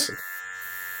 jeez.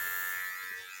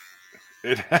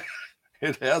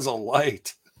 It has a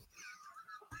light.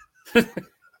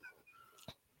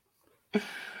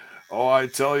 Oh, I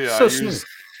tell you, So smooth.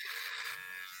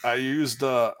 I used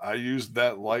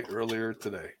that light earlier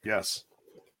today. Yes.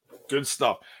 Good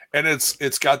stuff. And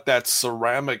it's got that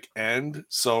ceramic end,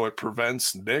 so it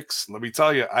prevents nicks. Let me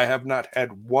tell you, I have not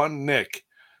had one nick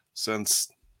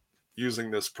since using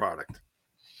this product.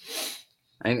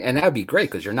 And that'd be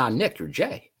great because you're not Nick, you're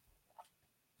Jay.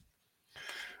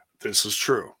 This is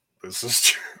true.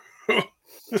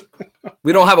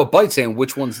 We don't have a bite saying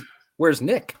where's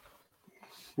Nick?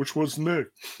 Which one's Nick?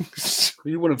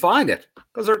 You wouldn't find it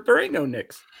because there ain't no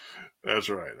Nicks. That's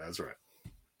right.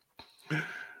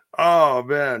 Oh,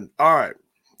 man. All right.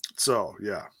 So,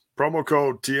 yeah. Promo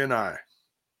code TNI.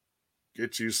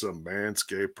 Get you some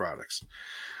Manscaped products.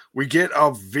 We get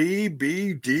a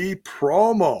VBD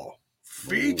promo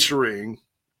featuring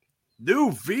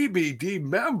new VBD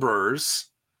members,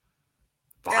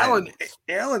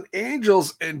 Alan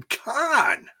Angels and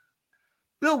Khan.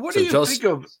 Bill, what do you think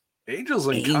of Angels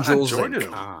and Khan joining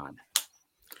them?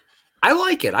 I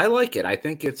like it. I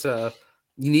think it's you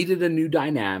needed a new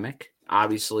dynamic.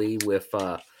 Obviously, with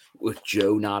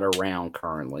Joe not around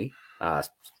currently,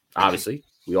 obviously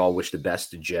we all wish the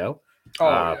best to Joe.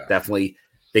 Yeah. Definitely,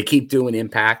 they keep doing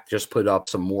Impact. Just put up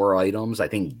some more items. I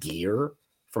think gear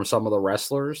from some of the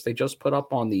wrestlers they just put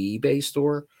up on the eBay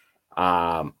store,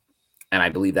 and I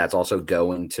believe that's also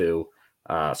going to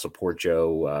support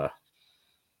Joe.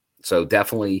 So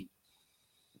definitely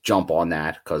jump on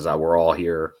that because we're all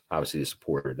here, obviously, to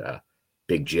support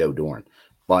Big Joe Dorn.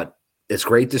 But it's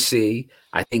great to see.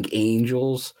 I think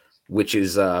Angels, which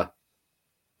is it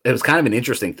was kind of an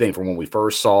interesting thing from when we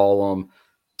first saw him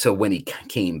to when he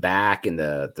came back in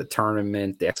the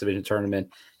tournament, the exhibition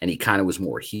tournament, and he kind of was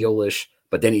more heelish.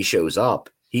 But then he shows up.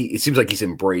 It seems like he's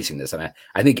embracing this, and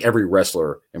I think every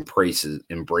wrestler embraces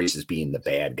being the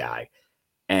bad guy.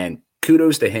 And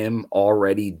kudos to him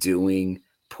already doing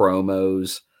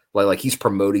promos. Like he's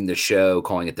promoting the show,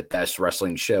 calling it the best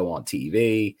wrestling show on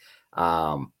TV.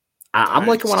 I'm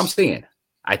liking what I'm seeing.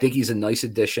 I think he's a nice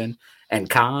addition. And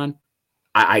Khan,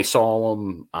 I saw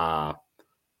him.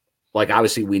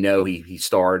 Obviously, we know he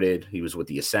started. He was with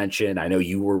the Ascension. I know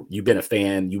you've been a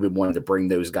fan. You've been wanting to bring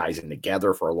those guys in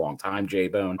together for a long time,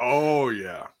 J-Bone. Oh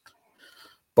yeah.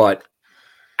 But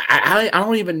I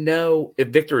don't even know if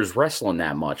Victor is wrestling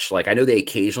that much. Like I know they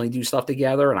occasionally do stuff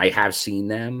together, and I have seen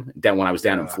them. Then when I was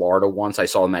down in Florida once, I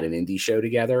saw them at an indie show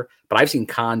together. But I've seen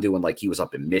Khan doing he was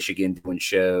up in Michigan doing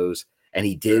shows, and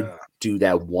he did do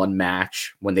that one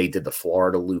match when they did the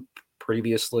Florida loop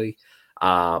previously.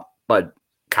 But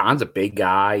Khan's a big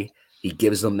guy. He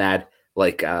gives them that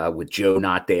with Joe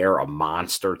not there, a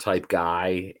monster type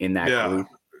guy in that group.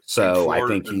 So I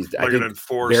think he's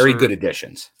very good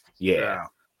additions. Yeah.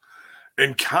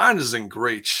 And Khan is in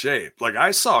great shape.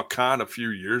 I saw Khan a few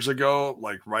years ago,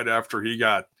 right after he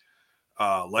got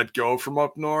let go from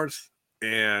up north,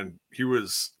 and he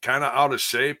was kind of out of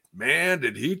shape. Man,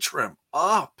 did he trim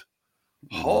up.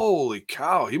 Holy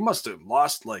cow. He must have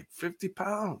lost like 50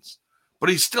 pounds. But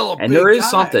he's still a And big there is guy.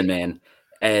 something, man.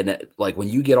 And like when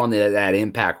you get on that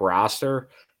Impact roster,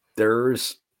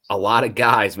 there's a lot of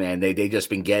guys, man. They just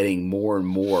been getting more and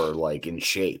more like in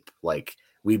shape. Like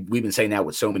we've been saying that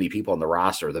with so many people on the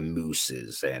roster, the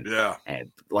Mooses and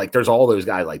like there's all those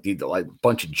guys like a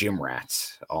bunch of gym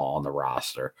rats on the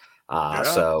roster.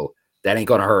 So that ain't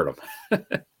gonna hurt them.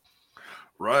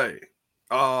 Right.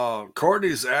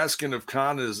 Courtney's asking if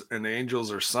Khan and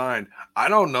Angels are signed. I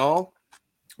don't know,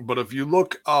 but if you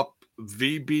look up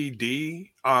VBD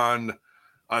on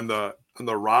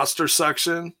the roster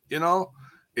section,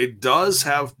 it does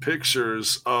have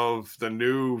pictures of the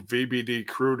new VBD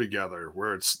crew together,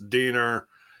 where it's Diener,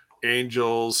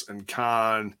 Angels, and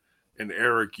Khan and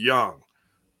Eric Young.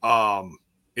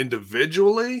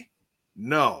 Individually,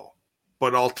 no,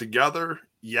 but all together,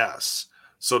 yes.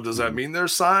 So does that mean they're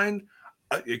signed?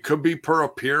 It could be per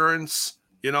appearance.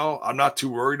 I'm not too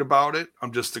worried about it.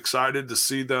 I'm just excited to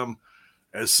see them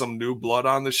as some new blood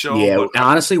on the show. Yeah, but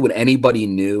honestly, when anybody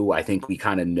new, I think we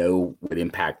kind of know what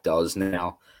Impact does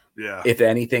now. Yeah. If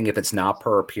anything, if it's not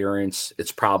per appearance,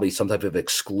 it's probably some type of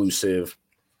exclusive,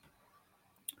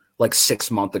 like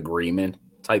 6-month agreement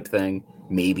type thing,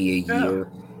 maybe a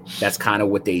year. That's kind of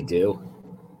what they do.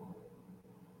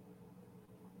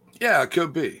 Yeah, it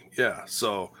could be. Yeah.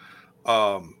 So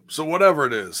whatever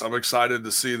it is, I'm excited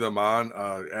to see them on.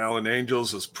 Alan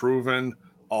Angels has proven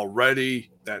already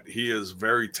that he is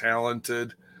very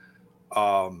talented.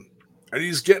 And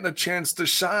he's getting a chance to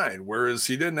shine, whereas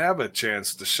he didn't have a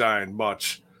chance to shine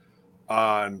much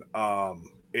on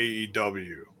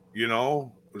AEW,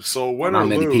 So when not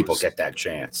many people get that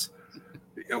chance.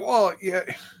 Well, yeah.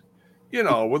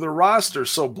 With a roster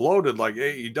so bloated like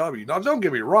AEW. Now, don't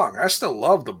get me wrong, I still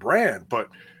love the brand, but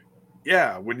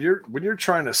yeah, when you're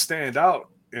trying to stand out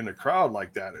in a crowd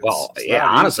like that,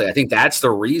 honestly, I think that's the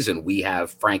reason we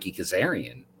have Frankie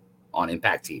Kazarian on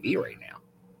Impact TV right now.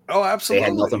 Oh, absolutely.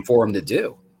 They had nothing for him to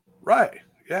do. Right.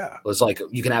 Yeah. It was like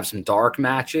you can have some dark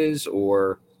matches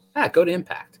or go to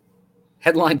Impact.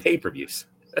 Headline pay-per-views.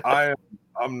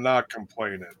 I'm not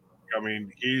complaining. I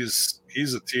mean, he's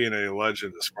a TNA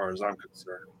legend as far as I'm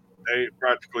concerned. They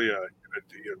practically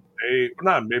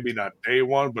maybe not day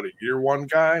one, but a year one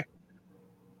guy.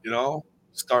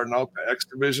 Starting out the X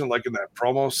Division like in that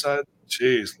promo set.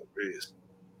 Jeez Louise.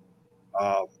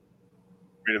 I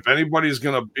mean, if anybody's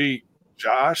gonna beat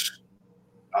Josh,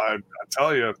 I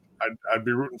tell you, I'd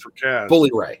be rooting for Kaz.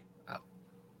 Bully Ray.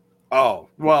 Oh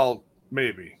well,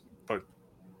 maybe, but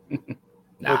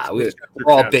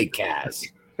we're all big Kaz.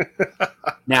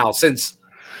 Now, since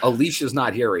Alicia's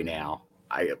not here right now,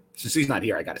 since he's not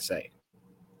here, I gotta say,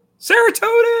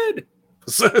 serotonin,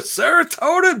 bitches.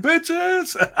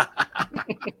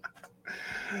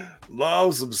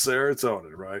 Love some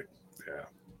serotonin, right?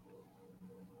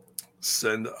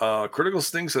 Yeah. Critical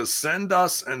Sting says send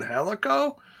us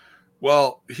Angelico.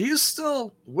 Well, he's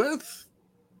still with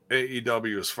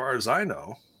AEW as far as I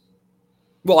know.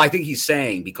 Well, I think he's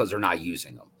saying because they're not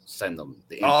using them, send them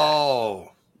the Impact.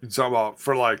 Oh. You're talking about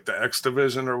for like the X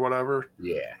Division or whatever?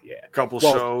 Yeah. A couple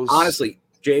shows. Honestly,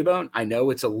 J-Bone, I know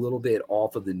it's a little bit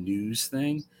off of the news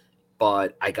thing,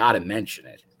 but I got to mention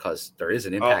it because there is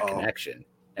an Impact connection.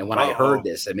 And when I heard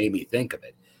this, it made me think of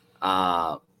it.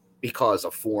 Because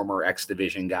a former X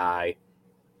Division guy,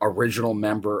 original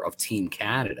member of Team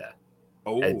Canada.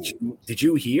 Oh. Did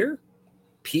you hear?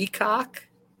 Peacock,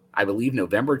 I believe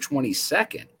November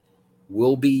 22nd,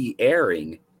 will be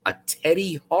airing a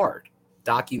Teddy Hart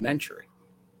documentary.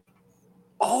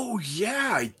 Oh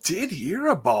yeah, I did hear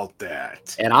about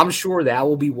that. And I'm sure that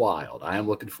will be wild. I am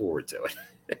looking forward to it.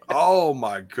 Oh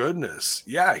my goodness.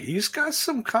 Yeah, he's got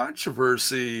some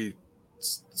controversy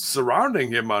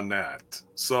surrounding him on that.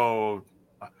 So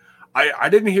I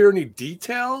didn't hear any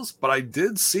details, but I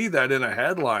did see that in a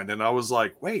headline and I was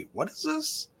like, wait, what is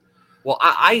this? Well,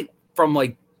 I from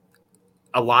like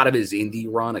a lot of his indie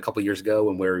run a couple years ago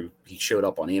and where he showed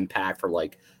up on Impact for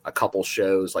like a couple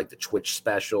shows like the Twitch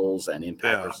specials and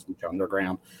Impact versus Lucha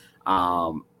Underground.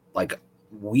 Like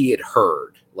we had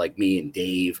heard, like me and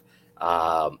Dave,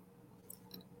 like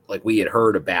we had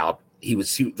heard about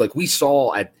we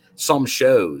saw at some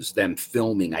shows them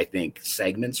filming, I think,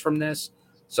 segments from this.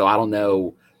 So I don't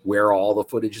know where all the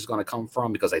footage is going to come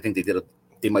from because I think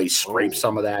they might scrape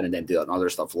some of that and then do other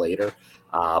stuff later.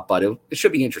 But it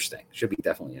should be interesting. It should be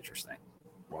definitely interesting.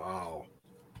 Wow.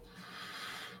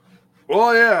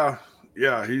 Well,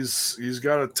 yeah, he's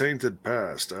got a tainted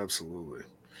past, absolutely.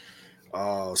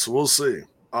 So we'll see.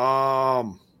 Where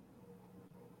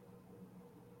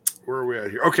are we at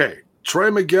here? Okay, Trey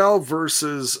Miguel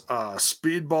versus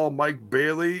Speedball Mike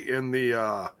Bailey in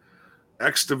the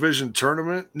X Division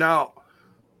tournament. Now,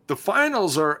 the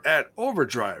finals are at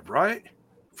Overdrive, right?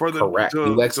 For the Correct.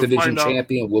 New X to Division find out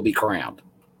champion will be crowned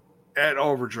at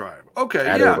Overdrive. Okay,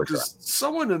 at yeah, Overdrive. because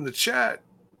someone in the chat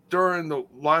during the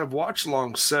live watch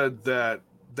along said that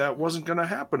wasn't going to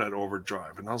happen at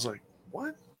Overdrive, and I was like,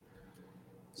 what?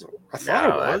 So I thought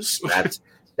it was.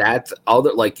 That's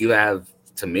other, like, you have,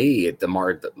 to me,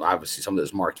 obviously some of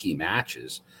those marquee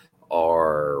matches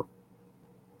are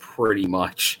pretty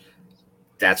much,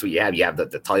 that's what you have. You have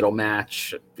the title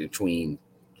match between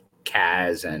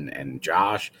Kaz and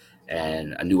Josh,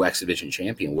 and a new X Division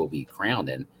champion will be crowned.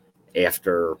 And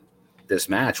after this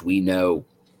match, we know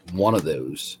one of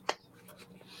those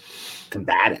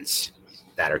combatants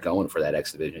that are going for that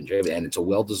X Division champion, and it's a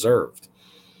well-deserved.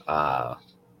 Well,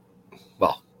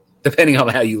 depending on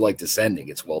how you like descending,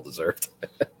 it's well-deserved.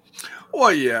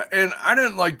 Well, yeah, and I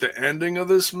didn't like the ending of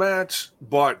this match,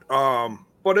 but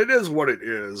it is what it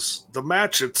is. The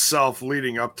match itself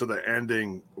leading up to the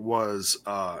ending was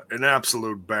an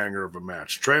absolute banger of a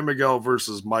match. Trey Miguel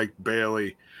versus Mike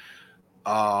Bailey.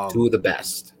 Two of the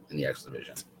best in the X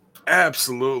Division.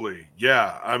 Absolutely.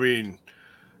 Yeah. I mean,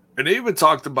 and they even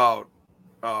talked about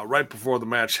right before the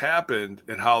match happened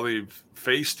and how they've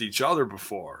faced each other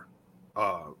before.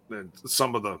 And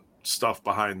some of the stuff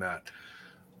behind that.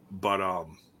 But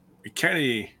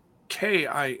Kenny,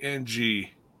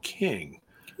 K-I-N-G, King.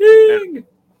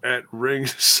 At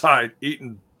ringside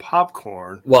eating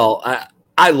popcorn. Well,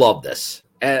 I love this,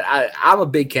 and I'm a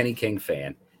big Kenny King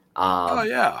fan. Oh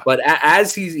yeah! But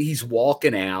as he's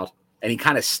walking out, and he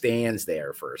kind of stands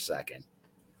there for a second,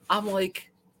 I'm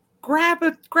like, grab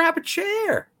a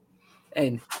chair,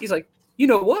 and he's like, you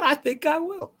know what? I think I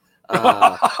will.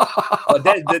 But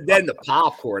then the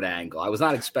popcorn angle. I was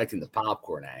not expecting the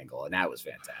popcorn angle, and that was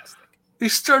fantastic. He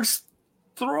starts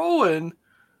throwing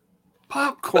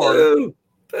popcorn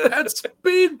at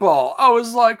Speedball. I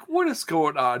was like, what is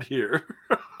going on here?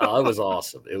 Oh, it was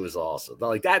awesome. It was awesome.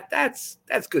 Like that's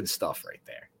good stuff right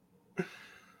there.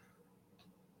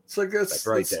 It's like it's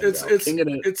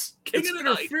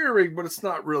interfering, but it's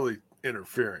not really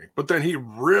interfering. But then he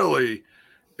really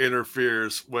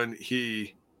interferes when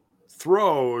he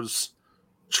throws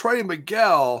Trey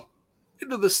Miguel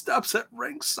into the steps at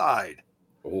ringside.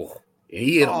 Oh,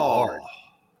 he hit him hard.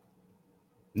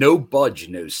 No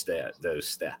budge, those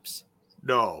steps.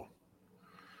 No.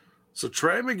 So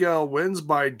Trey Miguel wins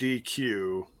by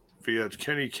DQ via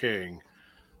Kenny King.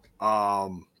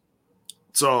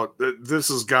 So this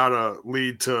has got to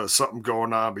lead to something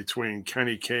going on between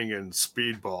Kenny King and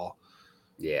Speedball.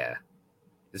 Yeah.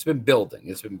 It's been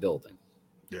building.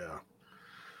 Yeah.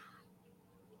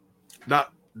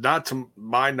 Not to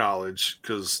my knowledge,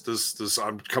 because this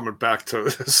I'm coming back to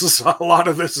this is a lot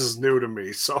of this is new to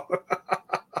me. So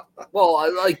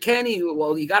well, like Kenny,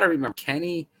 well, you got to remember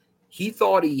Kenny, he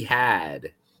thought he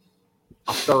had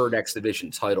a third X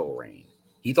Division title reign.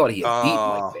 He thought he had beat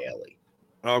Mike Bailey.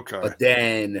 Okay. But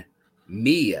then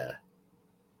Mia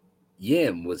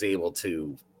Yim was able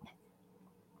to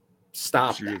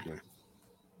stop that.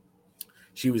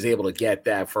 She was able to get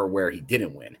that for where he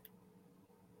didn't win.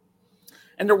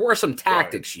 And there were some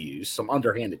tactics used, some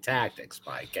underhanded tactics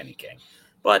by Kenny King.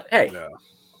 But hey,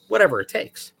 whatever it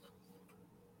takes.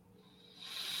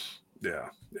 Yeah.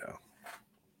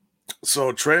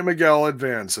 So Trey Miguel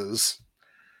advances,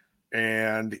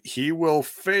 and he will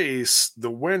face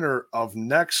the winner of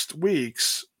next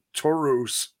week's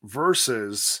Taurus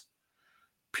versus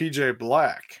PJ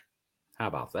Black. How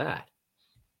about that?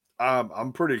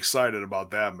 I'm pretty excited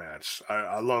about that match.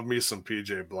 I love me some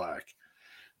PJ Black.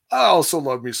 I also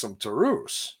love me some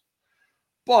Taurus.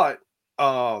 But,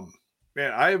 man,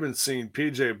 I haven't seen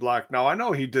PJ Black. Now, I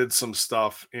know he did some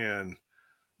stuff in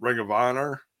Ring of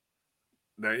Honor.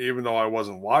 Now, even though I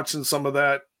wasn't watching some of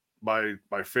that, my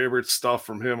favorite stuff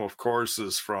from him, of course,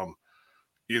 is from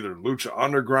either Lucha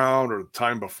Underground or the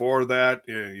time before that,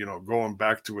 going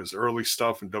back to his early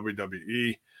stuff in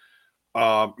WWE.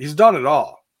 He's done it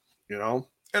all,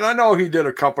 And I know he did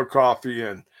a cup of coffee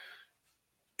and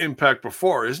Impact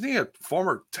before. Isn't he a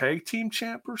former tag team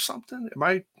champ or something? Am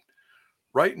I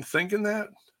right in thinking that?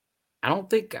 I don't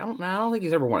think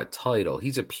he's ever won a title.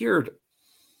 He's appeared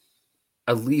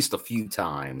at least a few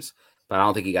times, but I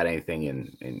don't think he got anything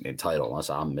in title,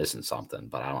 unless I'm missing something.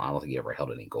 But I don't think he ever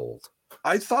held any gold.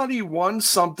 I thought he won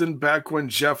something back when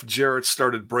Jeff Jarrett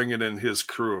started bringing in his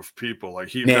crew of people.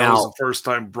 Like that was the first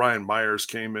time Brian Myers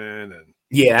came in, and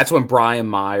that's when Brian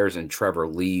Myers and Trevor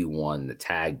Lee won the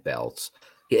tag belts.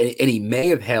 And he may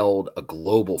have held a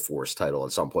Global Force title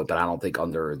at some point, but I don't think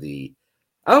under the.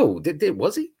 Oh,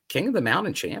 was he? King of the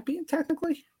Mountain champion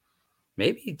technically?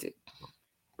 Maybe he did.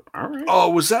 All right. Oh,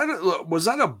 was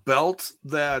that a belt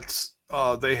that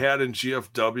they had in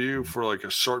GFW for like a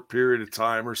short period of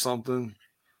time or something?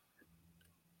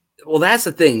 Well, that's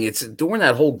the thing. It's during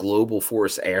that whole Global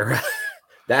Force era.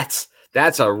 That's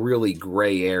a really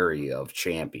gray area of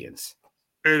champions.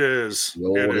 It is. The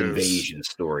old Invasion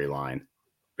storyline.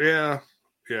 Yeah.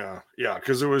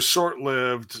 Because it was short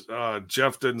lived.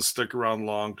 Jeff didn't stick around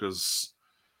long because,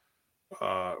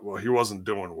 he wasn't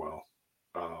doing well.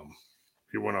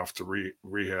 He went off to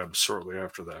rehab shortly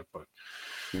after that. But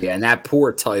yeah, and that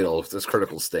poor title, as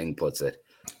Critical Sting puts it,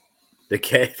 the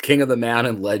King of the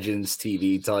Mountain Legends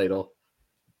TV title.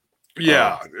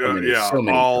 Yeah, so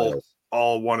many titles.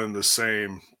 all one and the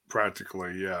same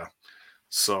practically. Yeah.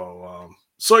 So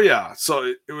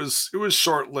it was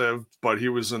short lived, but he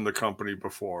was in the company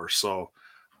before. So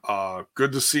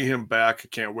good to see him back. I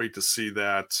can't wait to see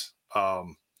that.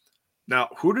 Now,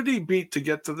 who did he beat to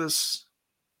get to this?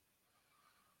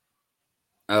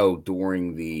 Oh,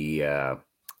 during the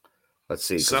let's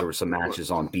see, because there were some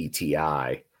matches on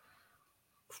BTI.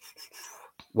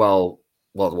 Well,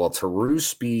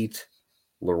 Tarus beat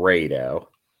Laredo.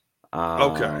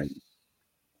 Okay.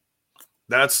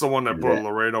 That's the one that put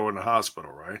Laredo in the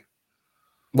hospital, right?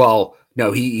 Well,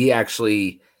 no, he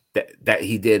actually that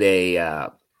he did a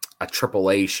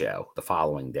AAA show the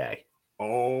following day.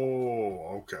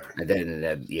 Oh, okay. And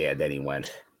then he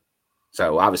went.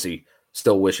 So obviously,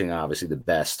 still wishing the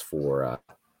best for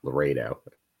Laredo.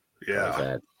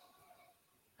 Yeah,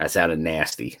 that sounded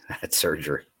nasty. That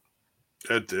surgery.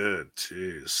 It did.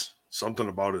 Jeez, something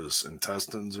about his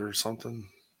intestines or something.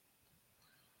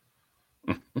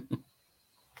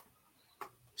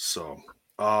 So,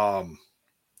 but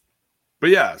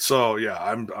yeah,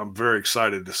 I'm very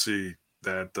excited to see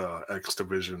that X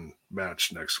Division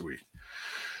match next week.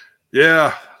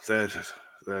 Yeah, that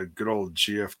good old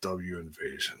GFW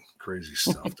invasion, crazy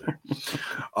stuff there.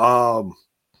 All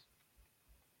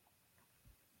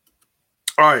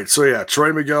right, so yeah,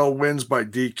 Trey Miguel wins by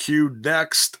DQ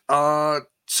next.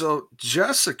 So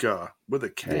Jessica with a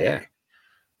K, yeah.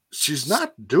 She's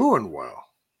not doing well.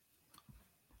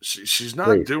 She's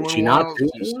not doing well. She's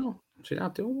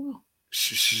not doing well.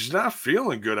 She's not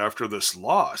feeling good after this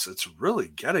loss. It's really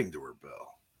getting to her, Bill.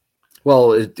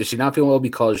 Well, is she not feeling well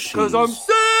because I'm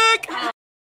sick?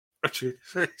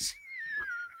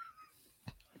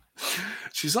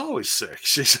 She's always sick.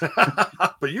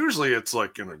 But usually it's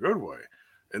like in a good way.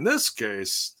 In this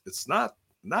case, it's not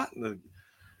in a,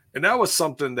 and that was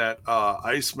something that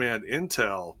Iceman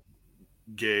Intel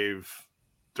gave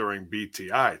during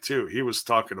BTI too. He was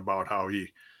talking about how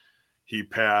he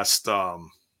passed her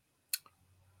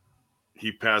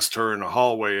in the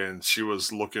hallway and she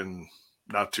was looking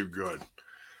not too good.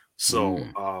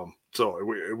 So so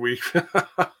we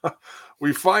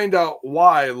we find out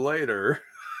why later.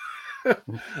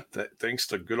 Thanks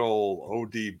to good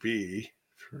old ODB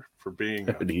for being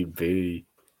ODB.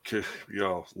 Good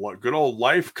old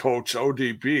life coach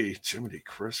ODB. Jiminy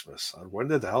Christmas. When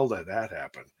did the hell did that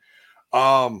happen?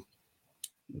 But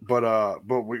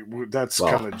we that's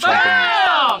kind of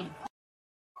jumping.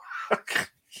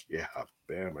 Yeah,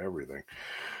 bam, everything.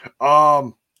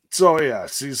 So yeah,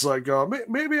 she's like,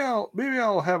 maybe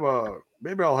I'll have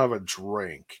a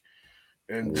drink.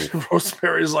 And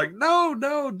Rosemary's like, no,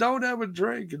 don't have a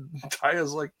drink. And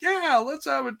Taya's like, yeah, let's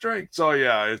have a drink. So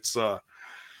yeah, it's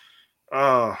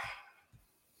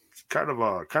kind of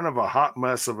a hot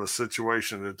mess of a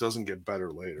situation that doesn't get better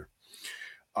later.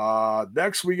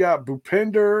 Next we got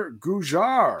Bhupinder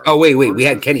Gujar. Oh wait, we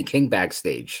had Kenny King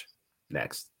backstage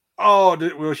next. Oh,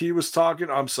 he was talking.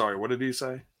 I'm sorry, what did he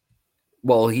say?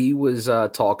 Well, he was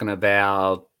talking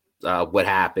about what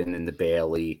happened in the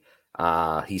Bailey.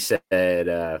 He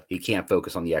said he can't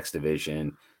focus on the X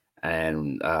Division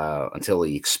and until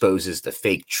he exposes the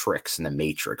fake tricks in the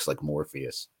Matrix, like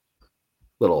Morpheus.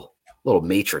 Little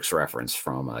Matrix reference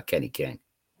from Kenny King.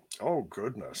 Oh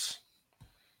goodness,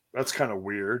 that's kind of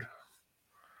weird.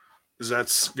 Is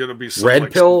that's gonna be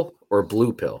red pill or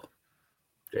blue pill,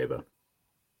 Jabo?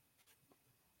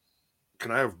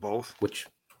 Can I have both? Which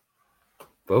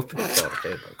both? Oh,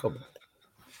 Jabo, come on.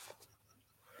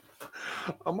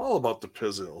 I'm all about the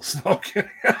pizzles. Okay.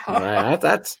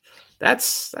 That's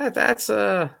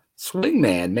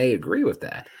Swingman may agree with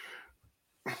that.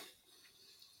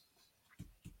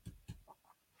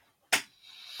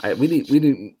 We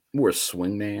need more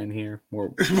Swingman here.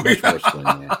 More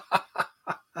Swingman.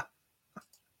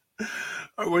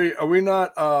 Are we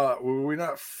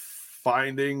not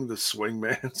finding the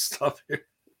Swingman stuff here?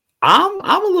 I'm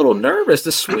a little nervous.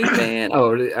 The Sweet Man. Oh,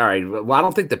 all right. Well, I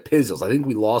don't think the Pizzles. I think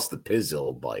we lost the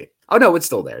Pizzle bite. Oh no, it's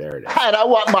still there. There it is. And I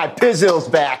want my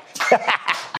Pizzles back.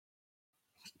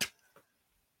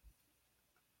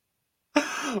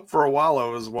 For a while, I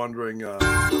was wondering.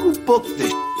 Who booked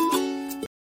this?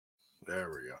 There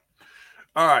we go.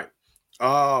 All right.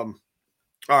 All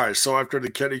right. So after the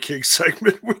Kenny King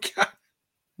segment, we got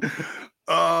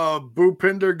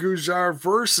Bhupinder Gujjar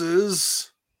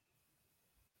versus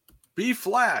B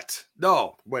Flat.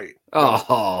 No, wait.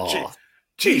 Oh,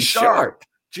 G Sharp.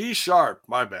 G Sharp.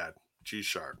 My bad. G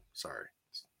Sharp. Sorry.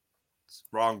 It's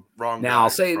wrong. Now guy. I'll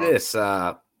say Wrong. this: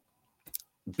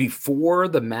 before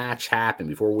the match happened,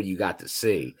 before what you got to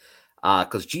see,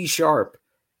 because G Sharp,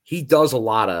 he does a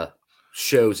lot of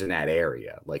shows in that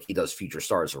area. Like he does Future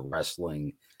Stars of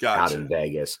Wrestling out in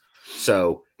Vegas.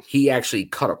 So he actually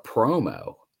cut a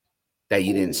promo that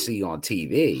you didn't see on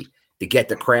TV to get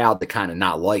the crowd to kind of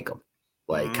not like him,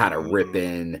 like kind of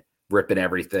ripping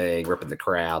everything, ripping the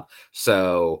crowd.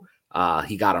 So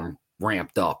he got him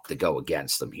ramped up to go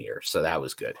against them here. So that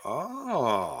was good.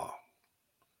 Oh,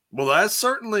 well, that's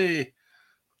certainly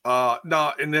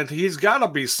no, and then he's got to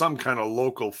be some kind of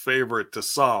local favorite to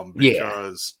some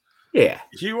because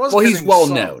he was. Well, he's well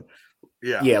known.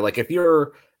 Yeah. Like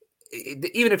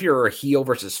even if you're a heel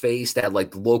versus face, that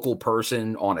like local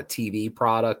person on a TV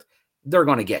product, they're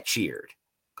going to get cheered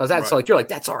because that's like, you're like,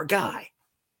 that's our guy.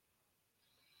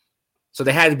 So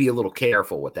they had to be a little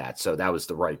careful with that. So that was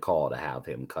the right call to have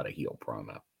him cut a heel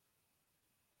promo.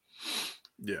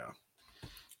 Yeah.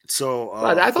 So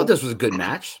I thought this was a good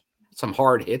match. Some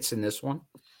hard hits in this one.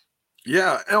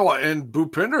 Yeah. Oh, and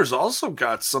Bhupinder's also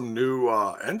got some new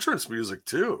entrance music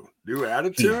too. New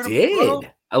attitude. He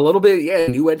did. A little bit, yeah.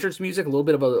 New entrance music, a little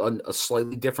bit of a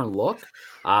slightly different look.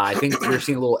 I think you're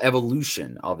seeing a little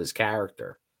evolution of his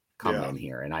character come in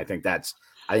here, and I think that's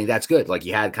good. Like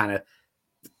you had kind of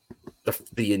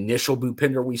the initial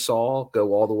Bhupinder we saw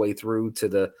go all the way through to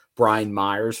the Brian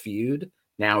Myers feud.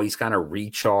 Now he's kind of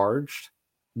recharged,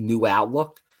 new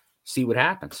outlook. See what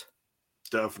happens.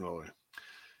 Definitely.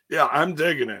 Yeah, I'm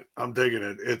digging it.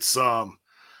 It's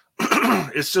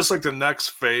it's just like the next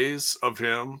phase of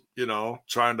him,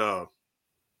 trying to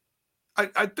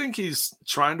I think he's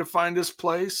trying to find his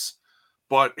place,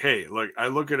 but hey, like I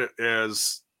look at it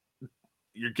as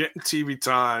you're getting TV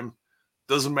time.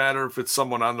 Doesn't matter if it's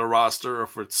someone on the roster or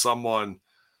if it's someone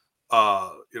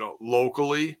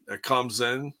locally that comes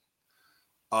in.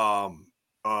 A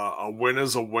win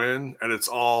is a win, and it's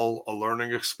all a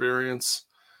learning experience.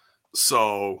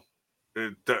 So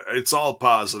it's all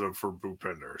positive for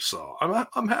Bhupinder. So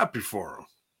I'm happy for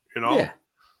him. Yeah.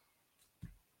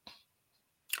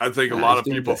 I think a lot of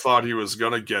people thought he was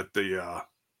gonna get the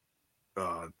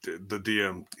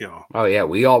DM. Oh yeah,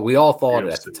 we all thought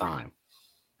it at the time.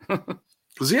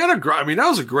 Because he had that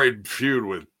was a great feud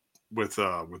with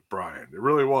Brian. It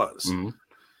really was. Mm-hmm.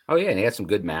 Oh yeah, and he had some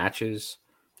good matches.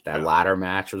 That ladder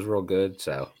match was real good.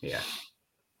 So yeah.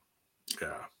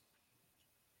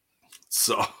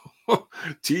 So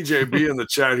TJB in the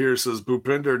chat here says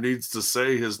Bhupinder needs to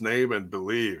say his name and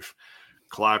believe.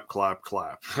 Clap, clap,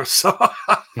 clap. So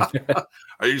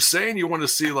are you saying you want to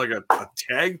see like a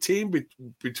tag team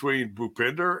between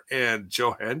Bhupinder and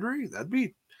Joe Hendry?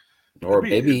 Or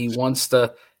maybe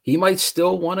he might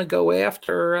still want to go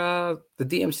after the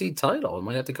DMC title. He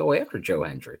might have to go after Joe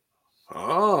Hendry.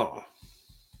 Oh,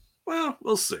 well,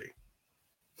 we'll see.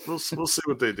 We'll see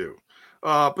what they do.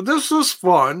 But this was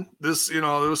fun. This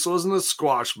wasn't a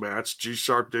squash match. G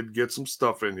Sharp did get some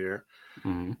stuff in here.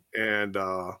 Mm-hmm. And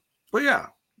but yeah,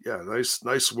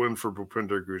 nice win for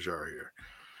Bhupinder Gujjar here.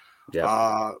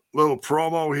 Yeah. Little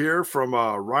promo here from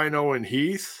Rhino and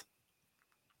Heath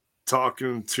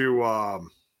talking to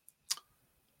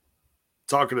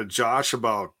Josh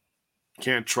about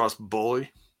can't trust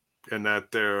Bully, and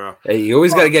that they're hey, you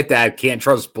always got to get that can't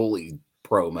trust Bully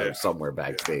promo somewhere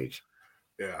backstage.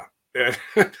 Yeah.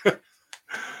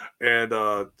 And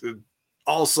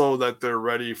also that they're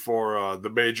ready for the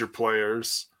major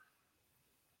players,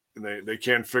 and they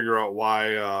can't figure out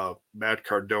why Matt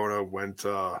Cardona went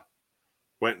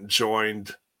and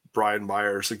joined Brian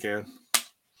Myers again.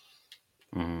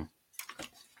 Mm-hmm.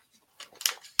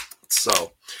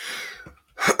 So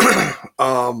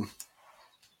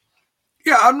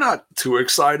yeah, I'm not too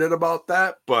excited about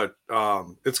that, but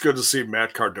it's good to see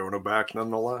Matt Cardona back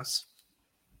nonetheless.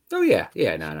 Oh yeah,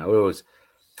 no. It was.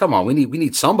 Come on, we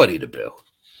need somebody to boo.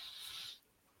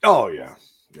 Oh yeah.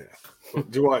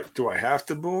 Do I have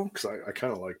to boo him? Because I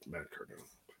kind of like Matt Cardona.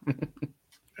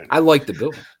 I like the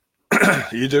boo.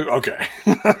 You do? Okay.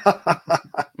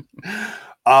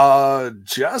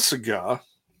 Jessica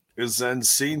is then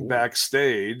seen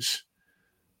backstage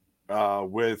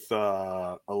with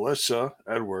Alicia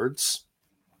Edwards.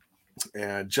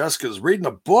 And Jessica's reading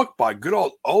a book by good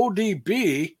old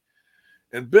ODB.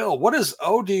 And Bill, what is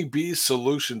ODB's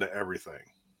solution to everything?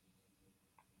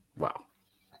 Well,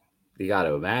 you got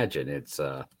to imagine it's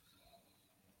a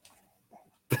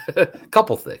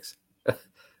couple things.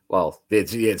 Well,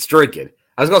 it's drinking.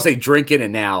 I was going to say drinking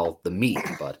and now the meat,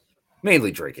 but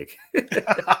mainly drinking.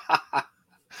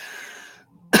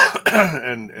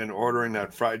 and ordering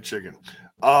that fried chicken.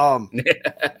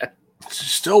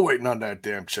 Still waiting on that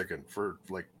damn chicken for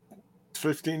like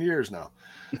 15 years now.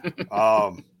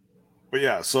 But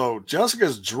yeah, so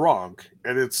Jessica's drunk,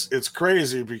 and it's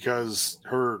crazy because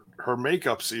her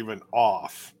makeup's even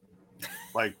off,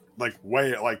 like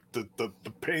way like the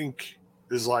pink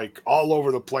is like all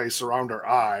over the place around her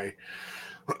eye.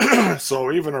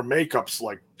 So even her makeup's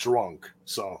like drunk.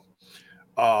 So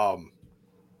I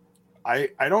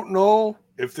don't know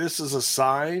if this is a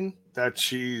sign that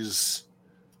she's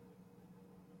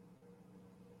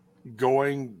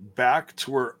going back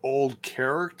to her old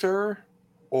character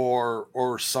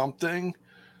or something.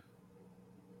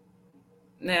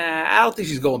 Nah, I don't think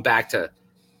she's going back to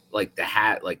like the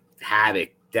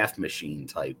Havoc Death Machine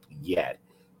type yet.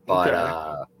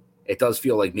 But it does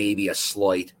feel like maybe a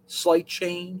slight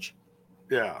change.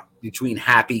 Yeah. Between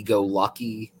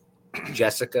happy-go-lucky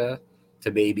Jessica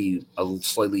to maybe a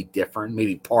slightly different,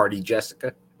 maybe party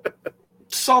Jessica.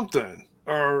 Something.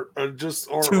 Or just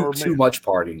too much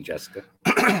partying Jessica.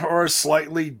 Or a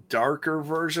slightly darker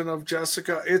version of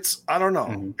Jessica. It's I don't know.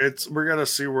 Mm-hmm. We're gonna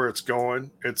see where it's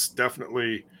going. It's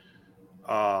definitely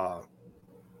I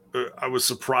was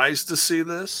surprised to see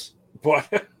this, but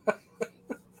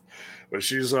but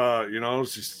she's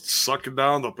she's sucking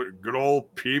down the good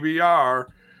old PBR.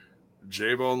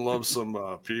 J-Bone loves some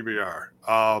PBR.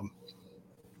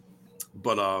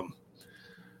 But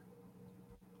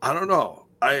I don't know.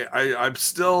 I'm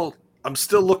still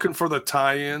looking for the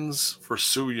tie-ins for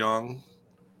Su Yung,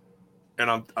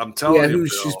 and I'm telling you, Bill,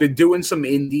 she's been doing some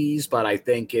indies, but I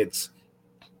think it's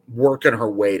working her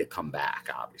way to come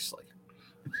back. Obviously,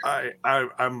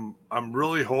 I'm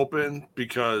really hoping,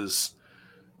 because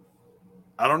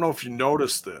I don't know if you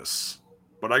noticed this,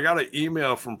 but I got an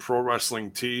email from Pro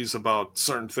Wrestling Tees about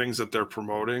certain things that they're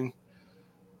promoting,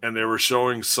 and they were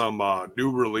showing some new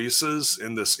releases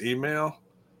in this email.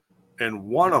 And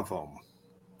one of them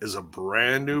is a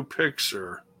brand new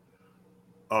picture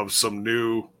of some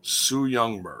new Su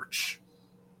Yung merch.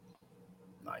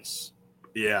 Nice.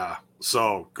 Yeah.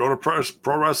 So go to Pro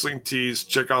Wrestling Tees,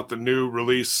 check out the new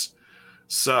release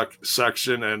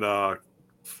section, and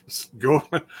go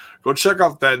check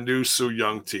out that new Su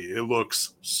Yung tee. It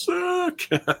looks sick.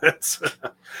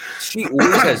 She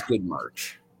always has good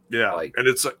merch. Yeah, and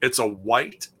it's a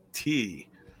white tee.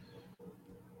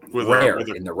 Rare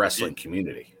in the wrestling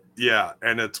community. Yeah,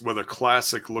 and it's with a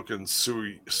classic looking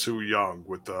Su Yung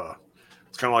with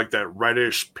it's kind of like that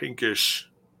reddish pinkish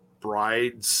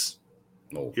brides,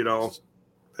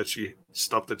 that she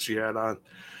had on.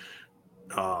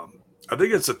 I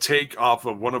think it's a take off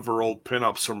of one of her old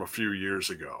pinups from a few years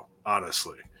ago,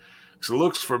 honestly, because it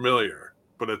looks familiar,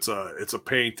 but it's a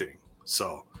painting.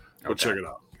 So go check it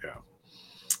out. Yeah.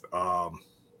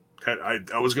 I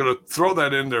was going to throw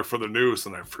that in there for the news,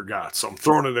 and I forgot. So I'm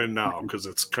throwing it in now because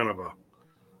it's kind of a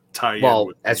tie-in. Well,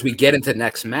 as we get into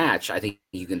next match, I think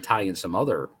you can tie in some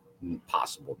other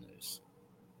possible news.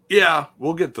 Yeah,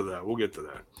 we'll get to that.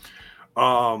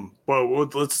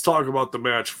 But let's talk about the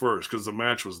match first, because the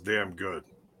match was damn good.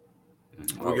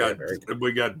 We got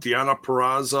Deonna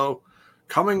Purrazzo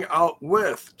coming out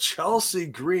with Chelsea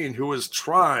Green, who is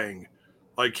trying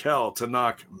like hell to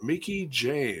knock Mickie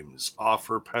James off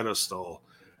her pedestal.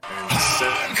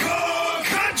 Hardcore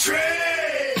Country!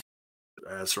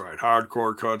 That's right,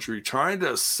 Hardcore Country, trying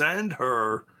to send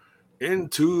her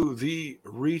into the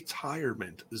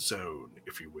retirement zone,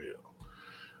 if you will.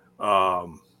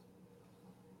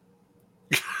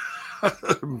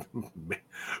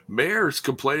 Mayor's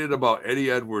complaining about Eddie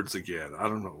Edwards again. I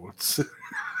don't know.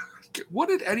 What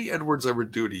did Eddie Edwards ever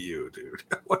do to you, dude?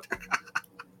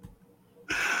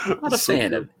 I'm not a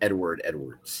fan of Edward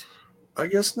Edwards. I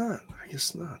guess not.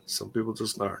 Some people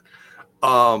just aren't.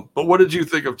 But what did you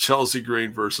think of Chelsea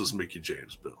Green versus Mickie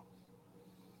James, Bill?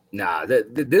 Nah,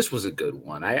 this was a good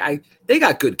one. They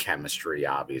got good chemistry,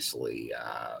 obviously.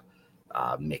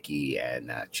 Mickie and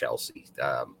Chelsea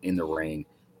in the ring.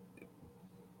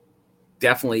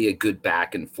 Definitely a good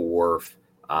back and forth.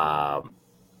 Like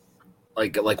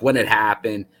when it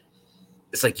happened,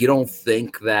 it's like you don't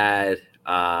think that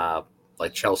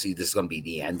like Chelsea, this is going to be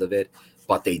the end of it,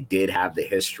 but they did have the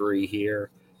history here.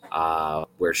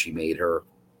 where she made her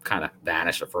kind of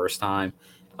vanish the first time.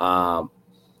 But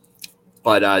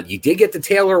you did get the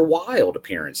Taylor Wilde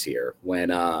appearance here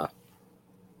when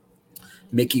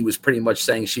Mickey was pretty much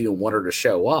saying she didn't want her to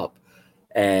show up.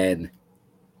 And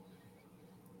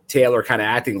Taylor kind of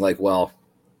acting like, well,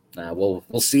 we'll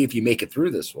see if you make it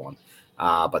through this one.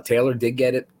 But Taylor did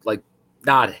get it, like,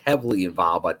 not heavily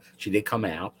involved, but she did come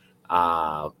out.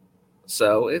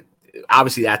 So it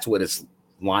obviously that's what it's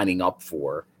lining up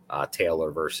for,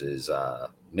 Taylor versus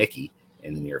Mickey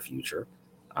in the near future.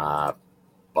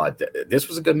 But this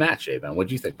was a good match, J-Man. What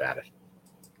do you think about it?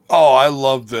 Oh, I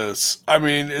love this. I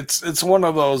mean, it's one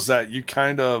of those that you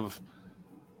kind of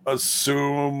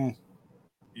assume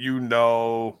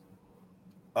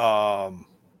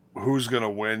who's gonna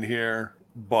win here,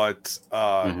 but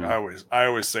I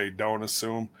always say don't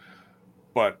assume.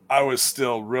 But I was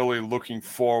still really looking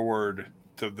forward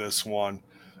to this one,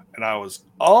 and I was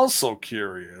also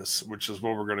curious, which is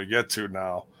what we're gonna get to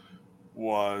now,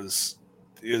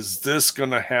 is this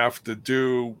gonna have to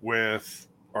do with,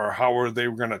 or how are they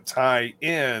going to tie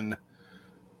in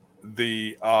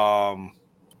the,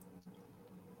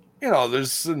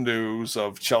 there's the news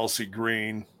of Chelsea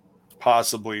Green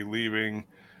possibly leaving.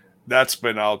 That's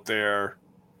been out there.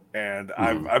 And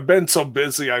I've been so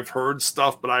busy. I've heard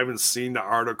stuff, but I haven't seen the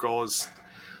articles.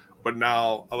 But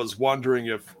now I was wondering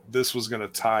if this was going to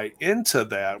tie into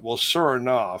that. Well, sure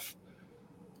enough,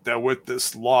 that with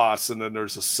this loss, and then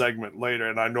there's a segment later,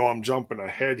 and I know I'm jumping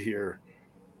ahead here,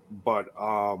 but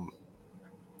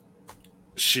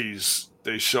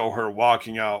they show her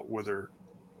walking out with her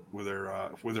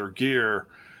gear,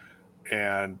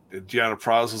 and Deanna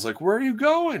Prazo's like, "Where are you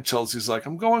going?" Chelsea's like,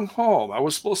 "I'm going home. I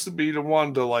was supposed to be the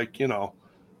one to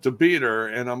to beat her,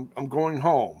 and I'm going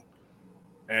home."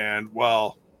 And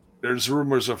well, there's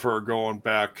rumors of her going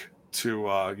back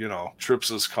to Trips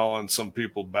is calling some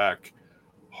people back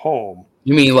home.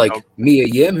 You mean like Mia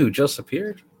Yim, who just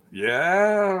appeared?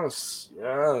 Yes,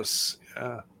 yeah.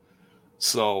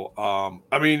 So,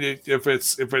 I mean, if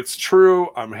it's true,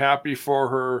 I'm happy for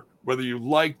her. Whether you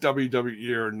like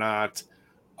WWE or not,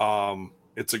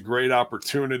 it's a great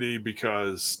opportunity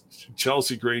because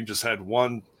Chelsea Green just had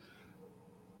one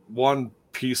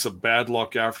piece of bad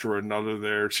luck after another.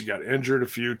 There, she got injured a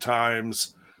few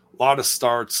times, a lot of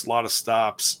starts, a lot of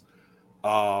stops.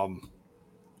 And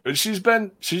she's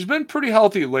been pretty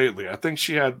healthy lately. I think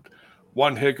she had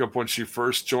one hiccup when she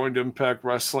first joined Impact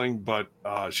Wrestling, but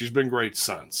she's been great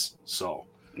since. So,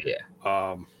 yeah.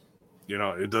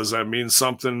 Does that mean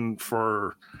something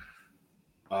for,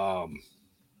 her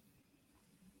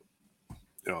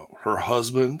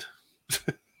husband,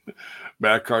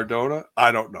 Matt Cardona?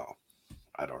 I don't know.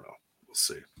 We'll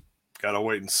see. Gotta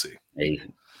wait and see. Yeah,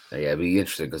 it'd be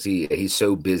interesting because he's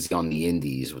so busy on the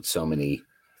indies with so many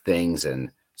things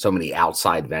and so many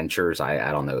outside ventures. I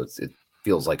don't know. It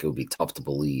feels like it would be tough to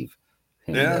believe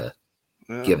him to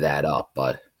give that up,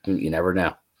 but you never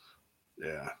know.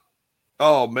 Yeah.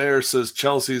 Oh, Mayor says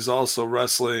Chelsea's also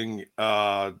wrestling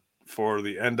for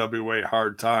the NWA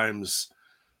Hard Times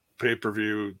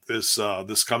pay-per-view this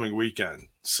coming weekend.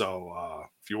 So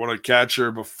if you want to catch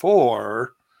her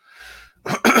before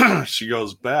she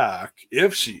goes back,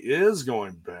 if she is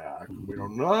going back, we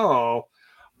don't know.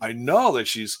 I know that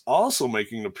she's also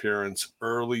making an appearance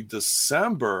early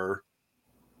December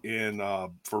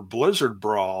for Blizzard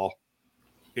Brawl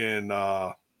in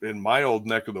my old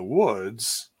neck of the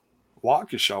woods,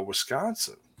 Waukesha,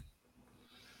 Wisconsin.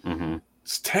 Mm-hmm.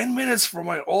 It's 10 minutes from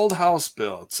my old house,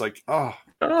 Bill. It's like, oh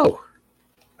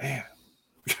man.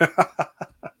 You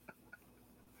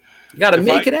got to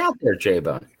make it out there,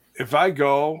 J-Bone. If I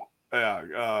go,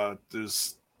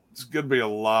 there's going to be a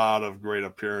lot of great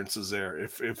appearances there.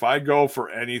 If I go for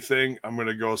anything, I'm going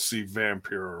to go see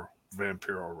Vampiro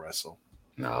wrestle.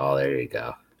 Oh, there you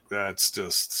go. That's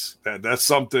just that's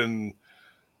something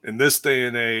in this day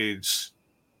and age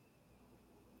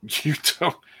you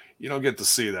don't get to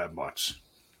see that much.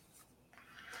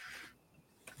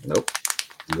 Nope.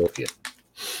 I'm with you.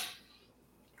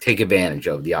 Take advantage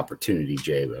of the opportunity,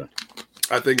 J-Bone.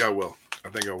 I think I will.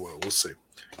 We'll see.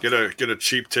 Get a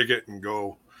cheap ticket and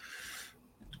go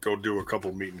do a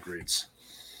couple meet and greets.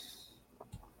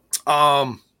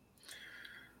 But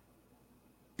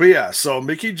yeah, so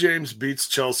Mickie James beats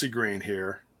Chelsea Green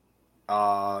here.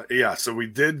 So we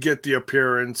did get the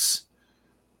appearance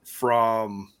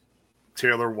from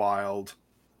Taylor Wilde,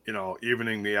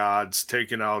 evening the odds,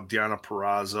 taking out Deanna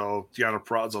Purrazzo. Deanna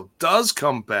Purrazzo does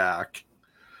come back.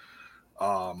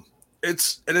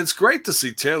 It's great to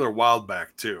see Taylor Wilde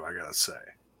back too, I gotta say.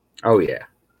 Oh yeah.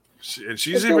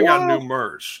 She's even got new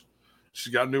merch.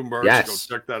 She's got new merch. Yes.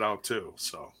 Go check that out too.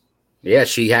 So Yeah,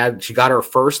 she got her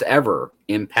first ever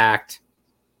Impact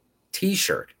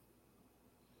T-shirt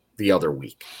the other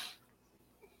week.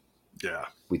 Yeah.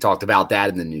 We talked about that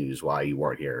in the news while you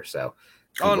weren't here. So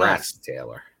congrats,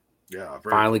 Taylor. Yeah.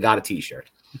 Finally got a T-shirt.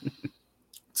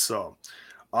 So,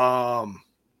 all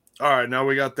right, now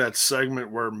we got that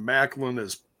segment where Macklin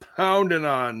is pounding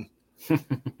on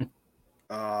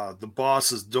the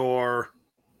boss's door.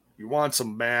 He wants a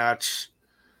match.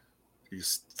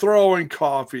 He's throwing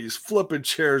coffees, flipping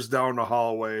chairs down the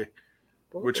hallway,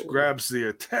 which grabs the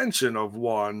attention of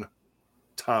one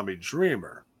Tommy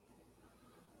Dreamer.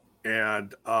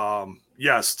 And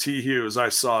yes, T. Hughes, I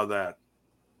saw that.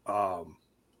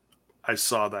 I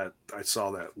saw that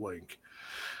link.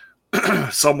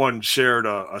 Someone shared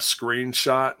a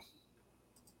screenshot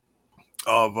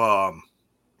of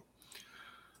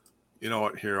you know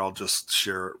what, here, I'll just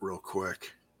share it real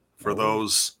quick for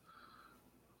those.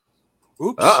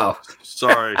 Oops. Uh-oh.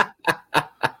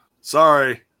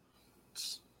 Sorry.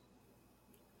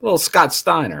 Little Scott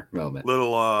Steiner moment.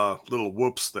 Little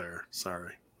whoops there.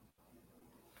 Sorry.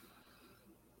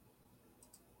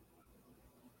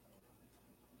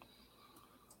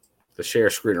 The share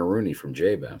screener Rooney from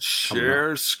J-Bone.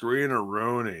 Share screener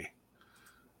Rooney.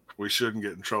 We shouldn't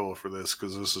get in trouble for this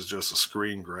because this is just a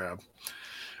screen grab.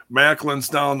 Macklin's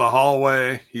down the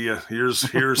hallway.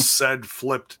 Here's said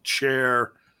flipped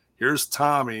chair. Here's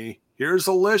Tommy. Here's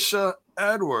Alicia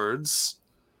Edwards.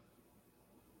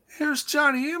 Here's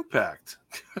Johnny Impact.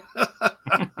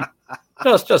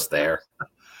 just there.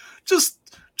 Just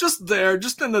there,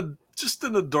 just in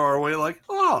the doorway, like,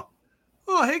 oh,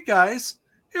 hey guys.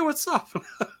 Hey, what's up?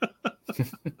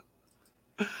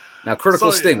 Now,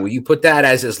 Critical Sting, will you put that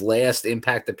as his last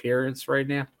Impact appearance right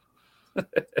now?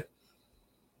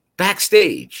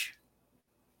 Backstage.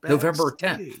 November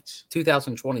 10th,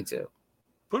 2022.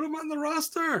 Put him on the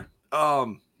roster.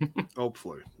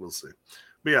 Hopefully, we'll see.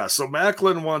 But yeah, so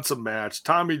Macklin wants a match.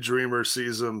 Tommy Dreamer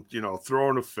sees him,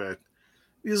 throwing a fit.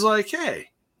 He's like, hey,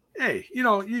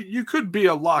 you could be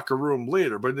a locker room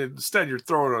leader, but instead you're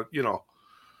throwing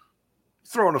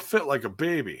a fit like a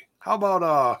baby. How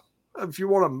about if you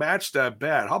want a match that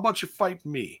bad, how about you fight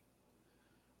me?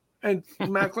 And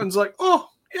Macklin's like, oh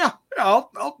yeah,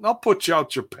 I'll put you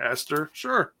out your pastor.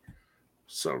 Sure.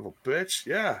 Son of a bitch.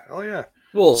 Yeah, hell yeah.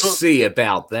 We'll see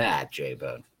about that,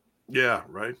 J-Bone. Yeah,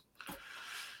 right.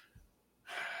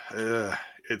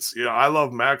 It's I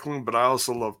love Macklin, but I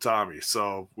also love Tommy.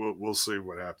 So we'll see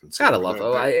what happens. Gotta love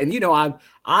him.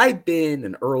 I've been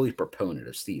an early proponent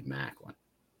of Steve Macklin.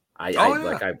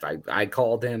 I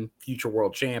called him future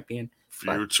world champion.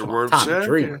 Future world champion.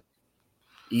 Dreamer.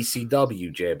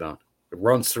 ECW, J-Bone. It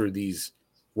runs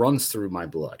through my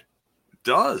blood. It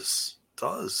does.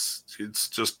 It's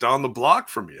just down the block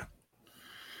from you.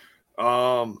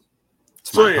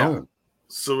 It's my home.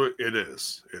 So it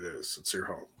is. It's your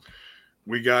home.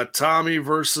 We got Tommy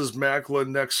versus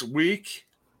Macklin next week.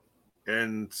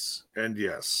 And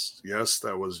yes,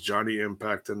 that was Johnny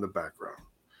Impact in the background.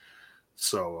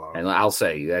 So and I'll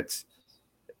say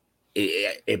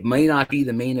it may not be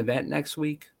the main event next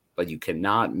week, but you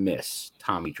cannot miss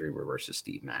Tommy Dreamer versus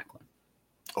Steve Macklin.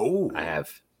 Oh, I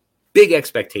have big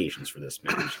expectations for this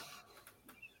match.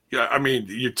 Yeah, I mean,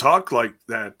 you talk like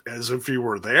that as if you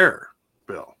were there,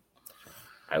 Bill.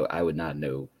 I would not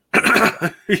know.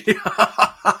 Yeah.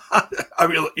 I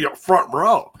mean, front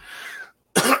row.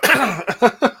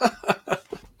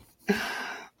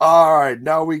 All right,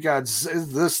 now we got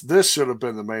this. This should have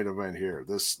been the main event here.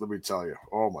 Let me tell you.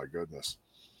 Oh my goodness,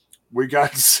 we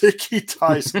got Zicky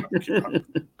Dice.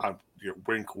 I'm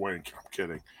wink, wink. I'm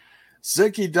kidding.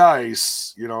 Zicky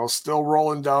Dice, still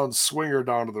rolling down Swinger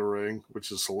down to the ring,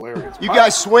 which is hilarious. You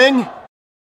guys swing?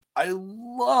 I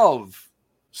love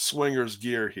Swinger's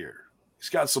gear here. He's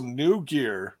got some new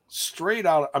gear straight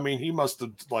out. I mean, he must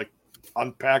have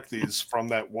unpacked these from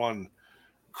that one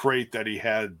crate that he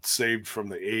had saved from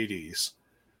the 80s.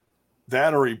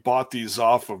 That or he bought these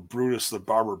off of Brutus the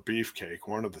Barber Beefcake,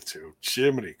 one of the two.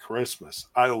 Jiminy Christmas.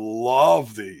 I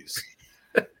love these.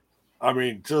 I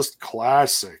mean, just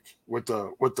classic with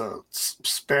the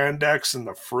spandex and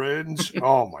the fringe.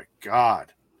 Oh my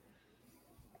God.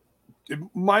 It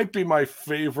might be my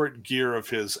favorite gear of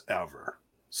his ever.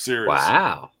 Seriously.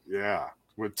 Wow. Yeah.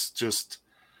 It's just,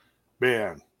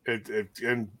 man.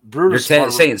 And Brutus. You're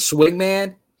saying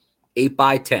Swingman,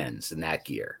 8x10s in that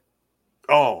gear.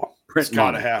 Oh, Print it's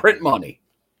gotta happen. Print money.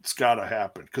 It's gotta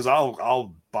happen. Because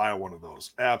I'll buy one of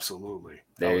those. Absolutely.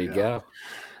 There you go.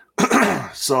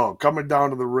 So coming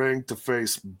down to the ring to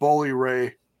face Bully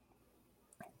Ray.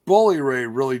 Bully Ray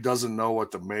really doesn't know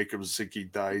what to make of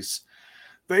Zicky Dice.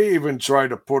 They even tried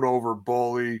to put over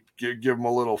Bully, give him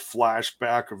a little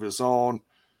flashback of his own.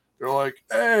 They're like,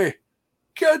 hey,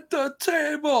 get the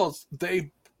tables.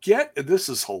 They get, this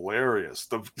is hilarious.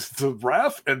 The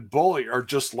ref and Bully are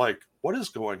just like, what is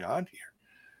going on here?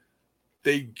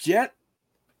 They get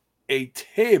a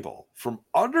table from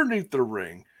underneath the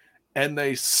ring and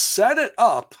they set it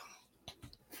up.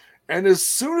 And as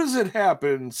soon as it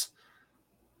happens,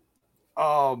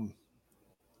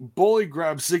 Bully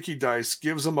grabs Zicky Dice,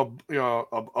 gives him a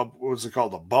what's it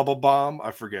called? A bubble bomb?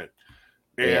 I forget.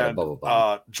 And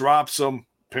drops him,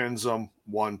 pins him,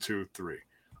 1, 2, 3.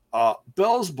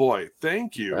 Bell's Boy,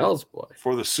 thank you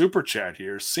for the super chat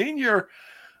here. Senior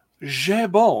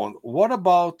Jabon, what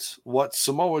about what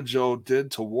Samoa Joe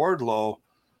did to Wardlow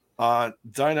on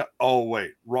Oh,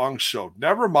 wait, wrong show.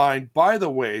 Never mind. By the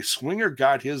way, Swinger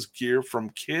got his gear from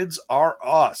Kids R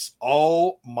Us.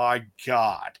 Oh, my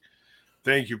God.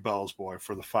 Thank you, Bell's Boy,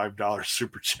 for the $5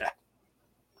 super chat.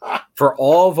 For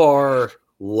all of our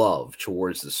love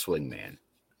towards the Swingman.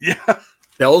 Yeah.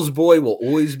 Bell's Boy will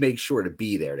always make sure to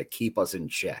be there to keep us in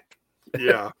check.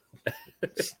 Yeah.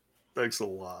 Thanks a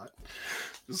lot.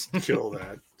 Just kill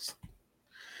that.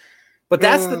 But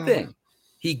that's the thing.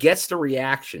 He gets the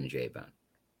reaction, J-Bone.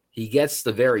 He gets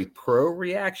the very pro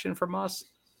reaction from us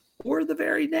or the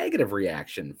very negative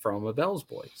reaction from a Bell's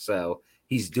Boy. So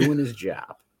he's doing his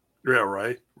job. Yeah,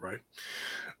 right.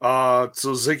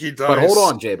 So Zicky Dice. But hold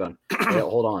on, J-Bone.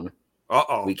 Hold on.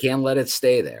 Uh-oh. We can't let it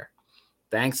stay there.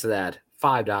 Thanks to that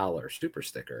 $5 super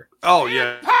sticker. Oh,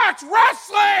 yeah. Impact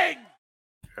Wrestling!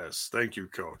 Yes, thank you,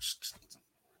 Coach.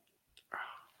 Oh,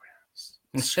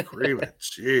 man. Screaming.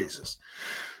 Jesus.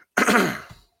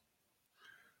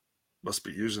 Must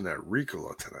be using that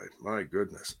Ricola tonight. My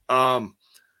goodness. But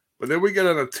then we get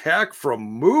an attack from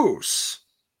Moose.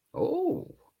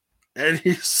 Oh. And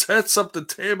he sets up the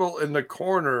table in the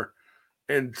corner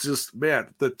and just,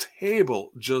 man, the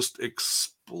table just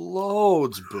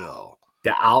explodes, Bill.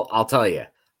 I'll tell you,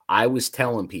 I was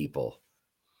telling people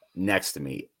next to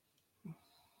me,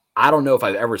 I don't know if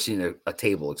I've ever seen a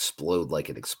table explode like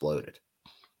it exploded.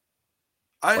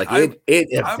 It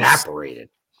evaporated.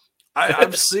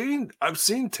 I've seen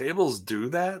tables do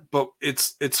that, but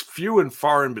it's few and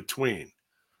far in between.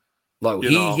 Like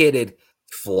he hit it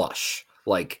flush.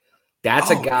 Like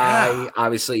that's a guy,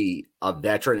 obviously a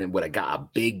veteran and a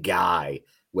big guy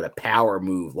with a power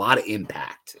move, a lot of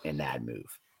impact in that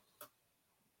move.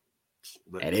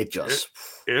 And it just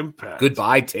impact.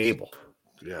 Goodbye table.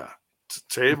 Yeah.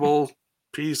 Table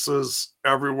pieces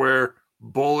everywhere.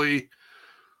 Bully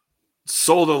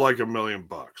sold it like $1 million.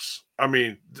 I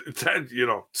mean,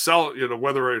 that,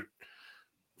 whether it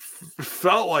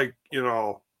felt like,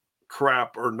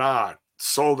 crap or not,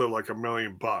 sold it like $1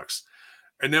 million.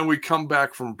 And then we come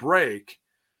back from break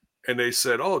and they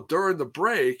said, oh, during the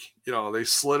break, they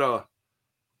slid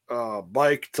a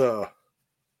bike to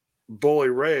Bully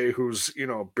Ray, who's,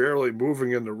 barely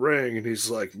moving in the ring. And he's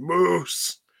like,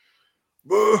 Moose,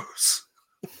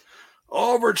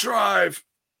 overdrive,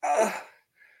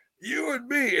 you and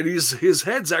me. And his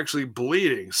head's actually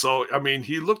bleeding. So, I mean,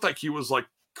 he looked like he was like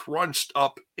crunched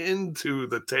up into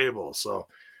the table. So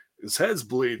his head's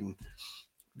bleeding.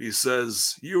 He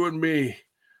says, you and me,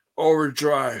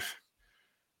 overdrive,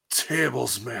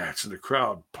 tables match. And the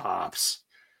crowd pops.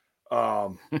 I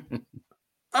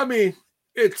mean,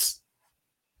 you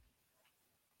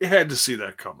had to see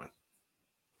that coming.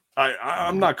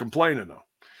 I'm not complaining though.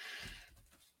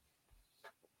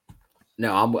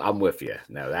 No, I'm with you.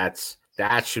 No,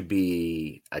 that should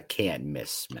be a can't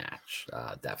miss match.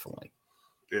 Definitely.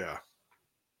 Yeah.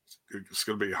 It's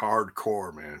gonna be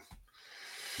hardcore, man.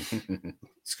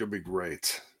 It's gonna be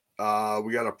great.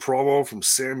 We got a promo from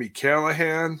Sami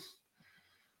Callihan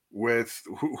with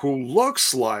who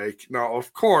looks like, now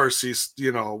of course he's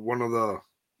one of the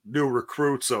new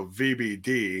recruits of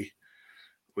VBD.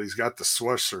 Well, he's got the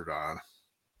sweatshirt on,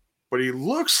 but he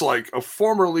looks like a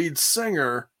former lead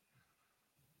singer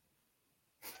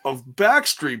of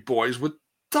Backstreet Boys with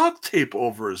duct tape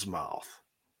over his mouth.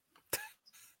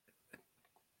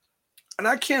 And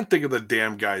I can't think of the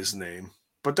damn guy's name,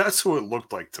 but that's who it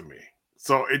looked like to me.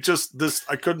 So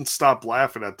I couldn't stop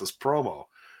laughing at this promo.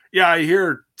 Yeah, I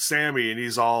hear Sammy and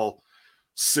he's all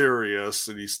serious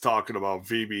and he's talking about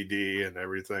VBD and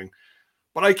everything.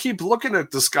 But I keep looking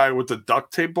at this guy with the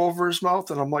duct tape over his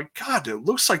mouth and I'm like, God, it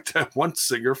looks like that one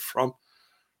singer from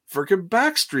freaking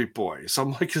Backstreet Boys.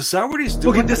 I'm like, is that what he's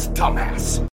doing? Look at this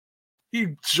dumbass.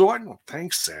 He joined. Well,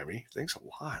 thanks, Sammy. Thanks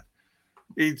a lot.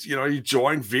 He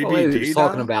joined VBD. Well, he was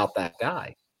talking about that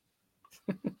guy.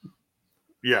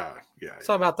 Yeah.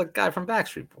 Talking about the guy from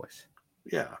Backstreet Boys.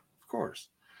 Yeah, of course.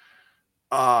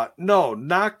 No,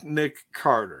 not Nick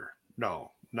Carter.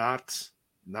 No, not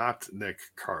Nick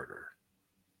Carter.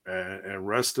 And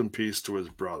rest in peace to his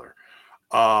brother.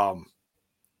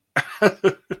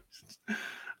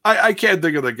 I can't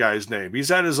think of the guy's name. He's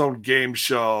had his own game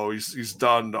show. He's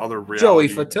done other reality. Joey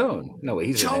Fatone. No, wait,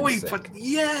 he's Joey in NSYNC.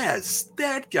 Yes,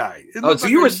 that guy. It Oh, looked so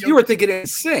like you were thinking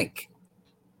NSYNC,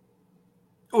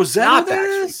 was that not who that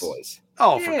Backstreet is? Boys.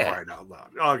 Oh, for Yeah. crying out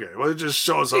loud. Okay, well, it just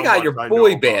shows You how got much your I boy know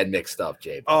about- band mixed up,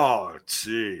 Jay. Oh,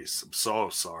 jeez. I'm so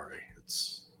sorry.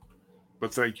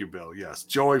 But thank you, Bill. Yes,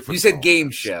 Joey Fatone. You said game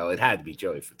show. It had to be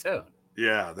Joey Fatone.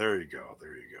 Yeah, there you go.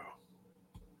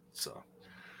 So,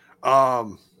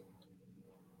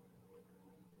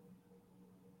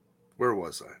 where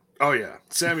was I? Oh yeah,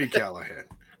 Sammy Callahan.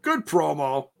 Good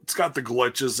promo. It's got the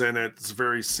glitches in it. It's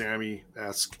very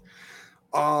Sammy-esque.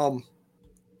 One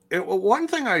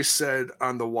thing I said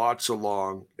on the watch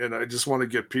along, and I just want to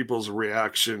get people's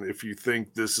reaction if you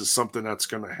think this is something that's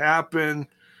going to happen.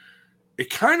 It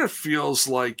kind of feels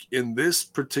like in this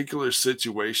particular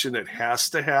situation, it has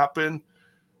to happen.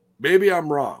 Maybe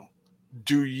I'm wrong.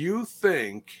 Do you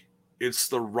think it's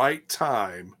the right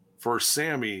time for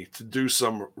Sammy to do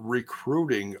some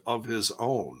recruiting of his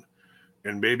own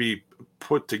and maybe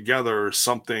put together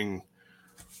something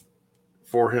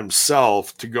for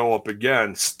himself to go up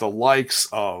against the likes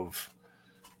of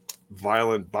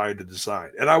Violent by the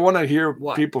Design? And I want to hear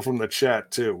people from the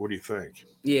chat too. What do you think?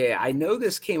 Yeah, I know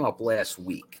this came up last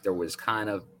week. There was kind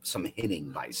of some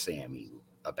hinting by Sammy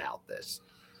about this.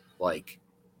 Like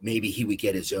maybe he would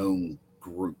get his own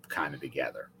group kind of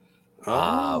together.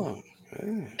 And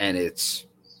it's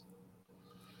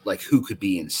like who could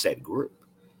be in said group?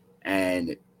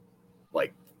 And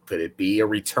like, could it be a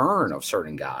return of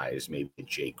certain guys? Maybe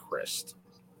Jay Christ,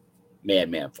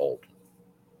 Madman Fulton.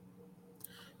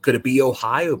 Could it be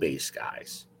Ohio-based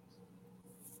guys?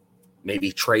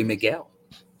 Maybe Trey Miguel.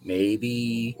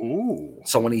 Maybe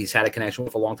someone he's had a connection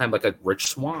with for a long time, like a Rich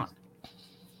Swann.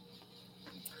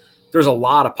 There's a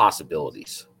lot of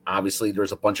possibilities. Obviously,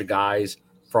 there's a bunch of guys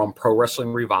from Pro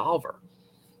Wrestling Revolver.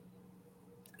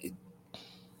 A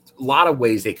lot of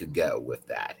ways they could go with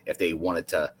that if they wanted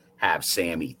to have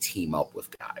Sammy team up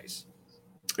with guys.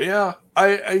 Yeah,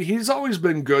 he's always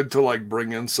been good to like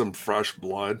bring in some fresh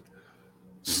blood.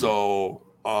 So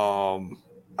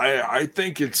I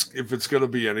think if it's gonna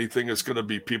be anything, it's gonna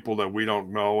be people that we don't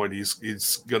know, and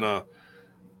he's gonna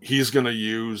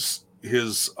use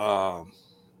his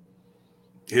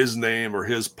name or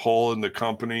his pull in the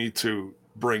company to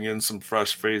bring in some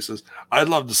fresh faces. I'd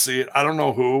love to see it. I don't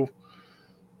know who,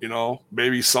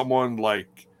 maybe someone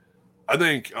like, I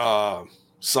think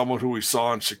someone who we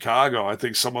saw in Chicago, I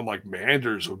think someone like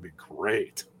Manders would be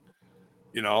great.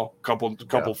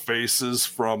 Couple faces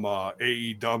from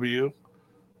AEW,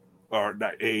 or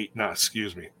not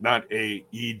AEW,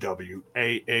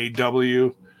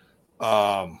 AAW.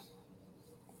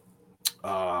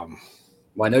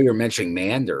 Well, I know you're mentioning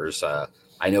Manders.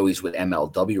 I know he's with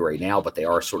MLW right now, but they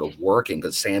are sort of working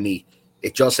because Sammy,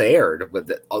 it just aired with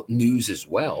the news as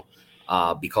well,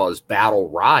 because Battle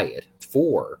Riot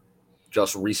 4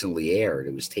 just recently aired.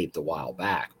 It was taped a while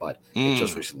back, but it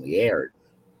just recently aired.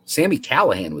 Sammy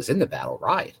Callahan was in the Battle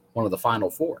Riot, one of the final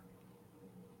 4.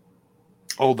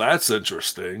 Oh, that's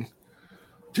interesting.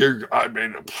 Are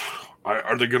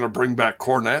they going to bring back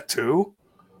Cornette too?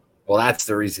 Well, that's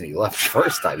the reason he left the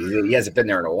first time. He hasn't been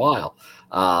there in a while.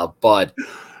 But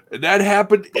that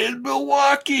happened in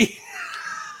Milwaukee.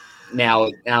 Now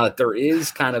that there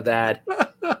is kind of that.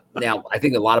 Now, I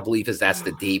think a lot of belief is that's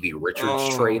the Davey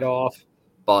Richards trade-off.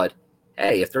 But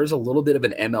hey, if there's a little bit of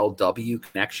an MLW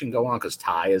connection going on, because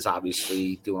Ty is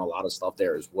obviously doing a lot of stuff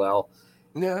there as well.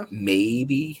 Yeah,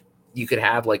 maybe you could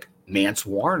have like Mance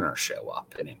Warner show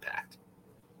up in Impact.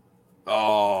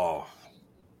 Oh.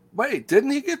 Wait,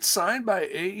 didn't he get signed by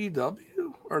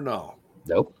AEW or no?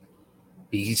 Nope.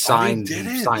 He signed.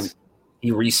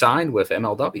 He re-signed with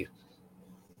MLW.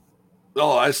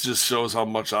 Oh, that just shows how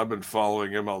much I've been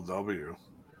following MLW.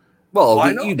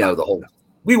 Well, you know the whole.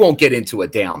 We won't get into a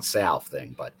down south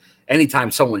thing, but anytime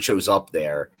someone shows up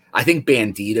there, I think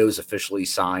Bandito's officially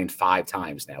signed 5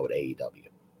 times now at AEW.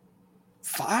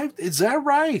 5? Is that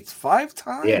right? 5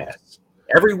 times? Yeah.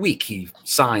 Every week he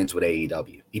signs with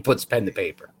AEW. He puts pen to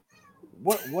paper.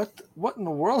 What in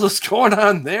the world is going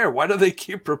on there? Why do they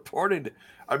keep reporting?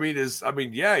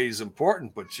 Yeah, he's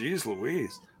important, but geez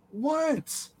Louise.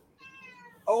 What?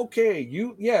 Okay,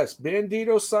 yes,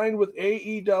 Bandito signed with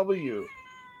AEW.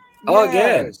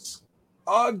 Yes.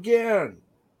 Again.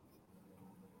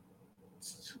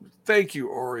 Thank you,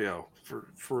 Oreo,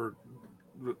 for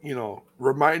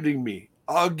reminding me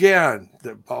again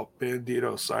about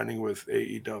Bandito signing with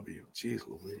AEW. Jeez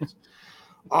Louise.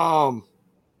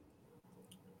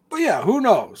 But yeah, who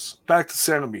knows? Back to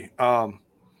Sanami.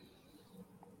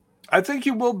 I think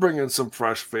he will bring in some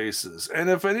fresh faces. And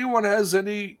if anyone has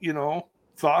any,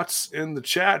 thoughts in the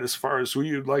chat as far as who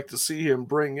you'd like to see him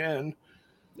bring in,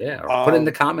 or put in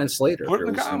the comments later. Put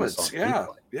in the comments. Yeah.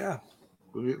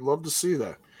 We'd love to see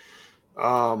that.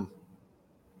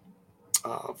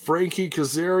 Frankie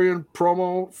Kazarian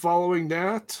promo following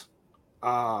that.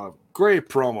 Great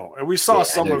promo. And we saw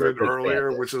some of it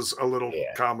earlier, which is a little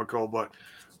comical, but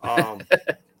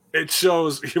it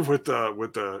shows with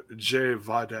the Jay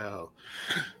Vidal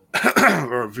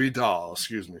or Vidal,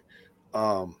 excuse me.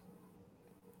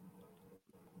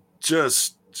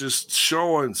 Just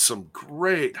showing some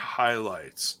great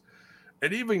highlights,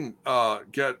 and even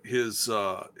get his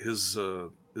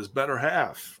better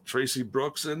half, Tracy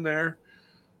Brooks, in there.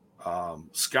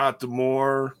 Scott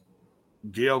D'Amore,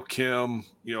 Gail Kim.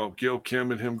 Gail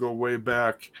Kim and him go way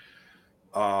back.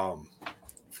 Of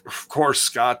course,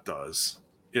 Scott does.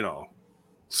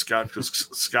 Scott, because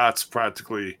Scott's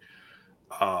practically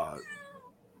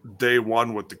day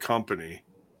one with the company,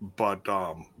 but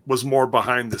was more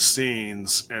behind the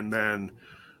scenes, and then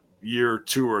year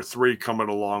 2 or 3 coming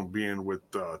along being with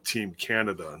Team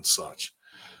Canada and such.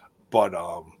 But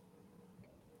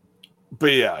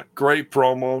yeah, great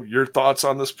promo. Your thoughts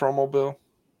on this promo, Bill?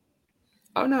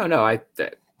 Oh no, I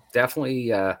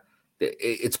definitely.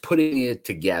 It's putting it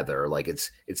together, like it's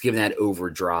giving that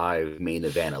Overdrive main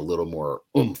event a little more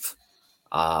oomph.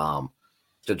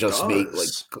 To just make, like,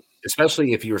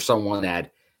 especially if you're someone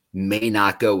that may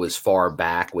not go as far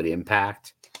back with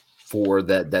Impact for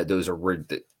those are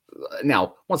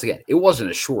now, once again, it wasn't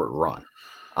a short run.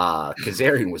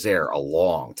 Kazarian was there a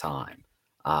long time.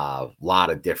 A lot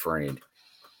of different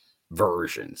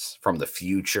versions from the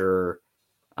future,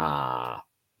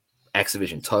 X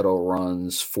Division title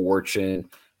runs, Fortune.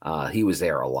 He was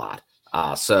there a lot.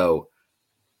 So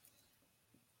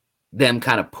them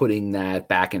kind of putting that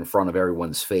back in front of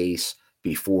everyone's face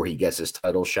before he gets his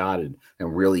title shot and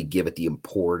really give it the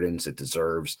importance it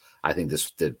deserves. I think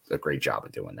this did a great job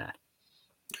of doing that.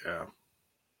 Yeah.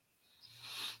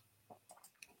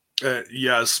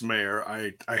 Yes, Mayor.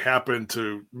 I happened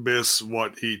to miss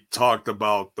what he talked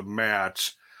about the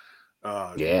match.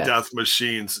 Death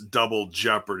Machine's Double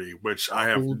Jeopardy, which I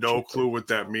have no clue what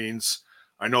that means.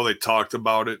 I know they talked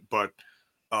about it, but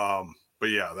yeah,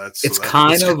 it's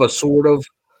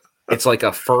like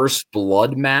a First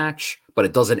Blood match, but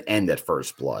it doesn't end at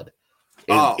First Blood.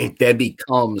 It then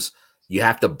becomes you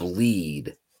have to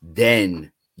bleed,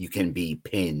 then you can be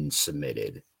pinned,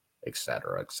 submitted,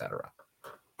 etc., etc.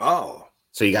 Oh,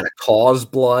 so you got to cause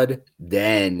blood,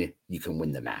 then you can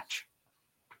win the match.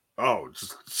 Oh,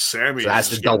 Sammy. So that's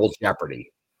the Double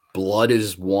Jeopardy. Blood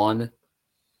is 1,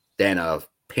 then a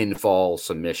pinfall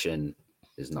submission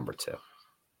is number 2.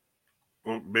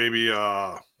 Well,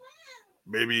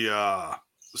 maybe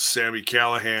Sammy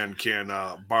Callahan can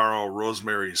borrow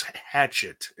Rosemary's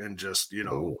hatchet and just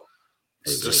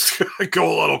just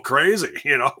go a little crazy.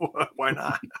 Why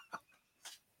not?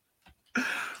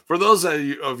 For those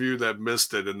of you that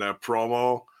missed it in that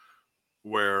promo,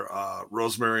 where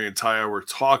Rosemary and Taya were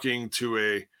talking to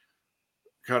a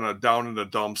kind of down in the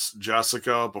dumps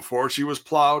Jessica before she was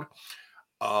plowed.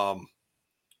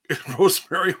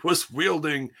 Rosemary was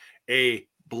wielding a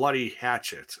bloody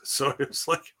hatchet. So it's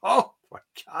like, oh my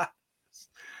God.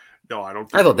 No, I don't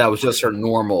think I thought that was just her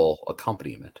normal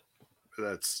accompaniment.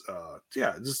 That's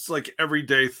just like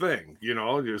everyday thing.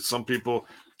 Some people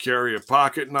carry a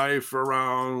pocket knife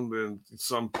around, and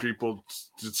some people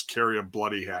just carry a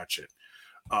bloody hatchet.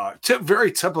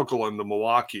 Very typical in the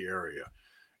Milwaukee area,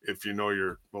 if you know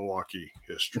your Milwaukee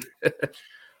history.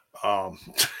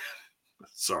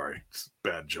 Sorry, it's a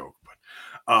bad joke,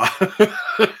 but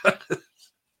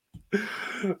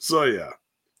so yeah.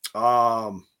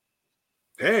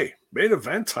 Hey, main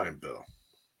event time, Bill.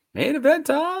 Main event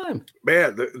time.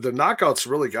 Man, the knockouts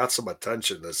really got some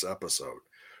attention this episode.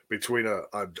 Between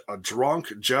a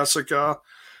drunk Jessica,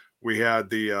 we had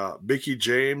the Mickie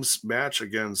James match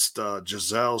against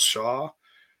Giselle Shaw.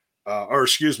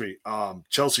 Chelsea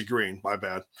Green, my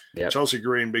bad. Yep. Chelsea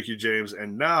Green, Mickie James,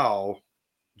 and now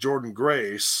Jordynne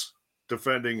Grace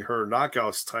defending her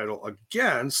knockouts title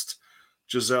against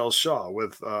Giselle Shaw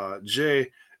with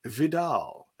Jay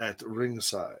Vidal at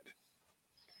ringside.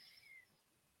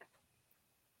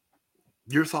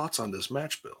 Your thoughts on this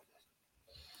match, Bill?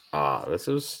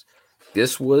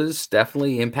 This was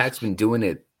definitely Impact's been doing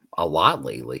it a lot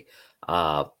lately.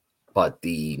 But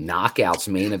the knockouts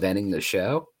main eventing the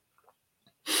show,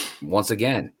 once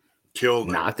again, Killed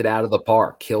it. Knocked it out of the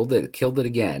park. Killed it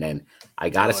again. And I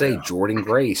gotta say, yeah. Jordan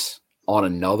Grace on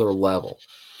another level.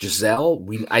 Giselle,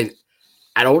 I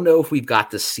don't know if we've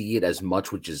got to see it as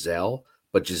much with Giselle,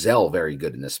 but Giselle very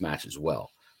good in this match as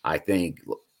well. I think,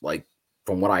 like,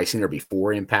 from what I've seen her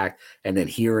before Impact, and then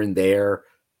here and there,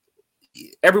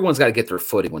 everyone's got to get their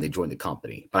footing when they join the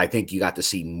company. But I think you got to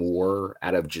see more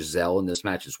out of Giselle in this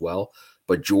match as well.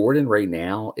 But Jordan right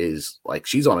now is like,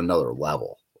 she's on another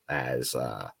level as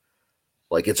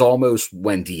like, it's almost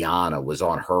when Deanna was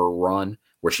on her run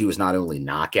where she was not only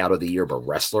knockout of the year, but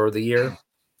wrestler of the year.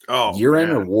 Oh,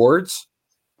 year-end awards.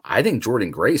 I think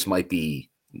Jordan Grace might be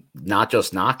not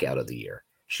just knockout of the year.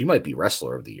 She might be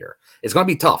wrestler of the year. It's going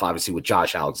to be tough, obviously, with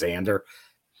Josh Alexander.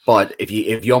 But if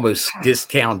you almost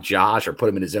discount Josh or put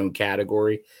him in his own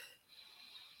category,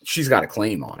 she's got a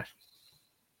claim on it.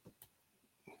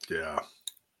 Yeah.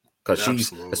 Because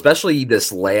she's, especially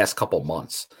this last couple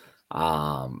months.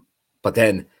 But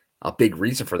then a big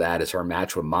reason for that is her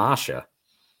match with Masha,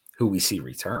 who we see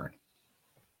return.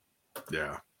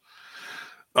 Yeah.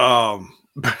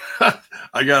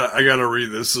 I gotta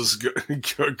read this. This is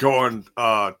going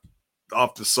off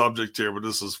the subject here, but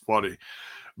this is funny.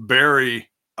 Barry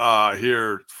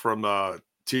here from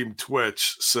Team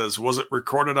Twitch says, was it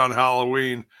recorded on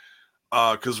Halloween?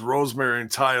 Because Rosemary and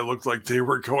Taya looked like they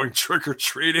were going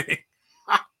trick-or-treating.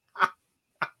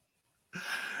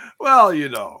 Well, you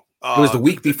know. It was the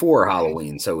week before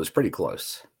Halloween, so it was pretty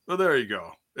close. Well, there you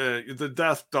go. The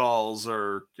death dolls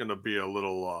are going to be a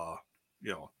little,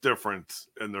 different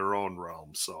in their own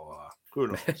realm. So who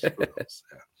knows? Who knows?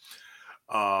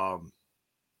 Yeah.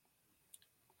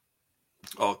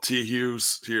 T.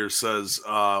 Hughes here says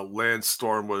Lance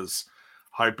Storm was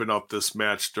hyping up this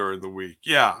match during the week.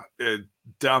 Yeah, it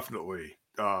definitely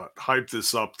hyped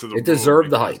this up to the. It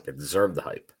deserved the hype. It deserved the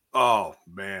hype. Oh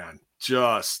man,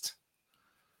 just.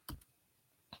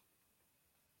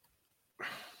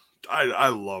 I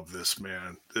love this,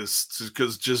 man. This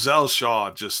because Giselle Shaw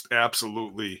just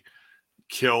absolutely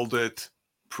killed it,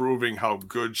 proving how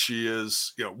good she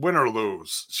is. You know, win or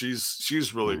lose,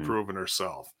 she's really proven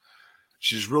herself.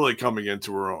 She's really coming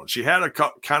into her own. She had a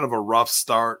kind of a rough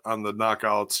start on the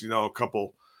knockouts. You know, a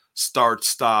couple start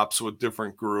stops with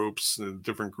different groups and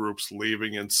different groups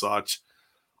leaving and such.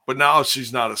 But now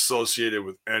she's not associated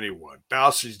with anyone.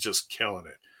 Now she's just killing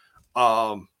it.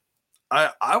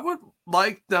 I would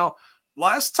like now.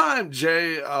 Last time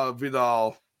Jay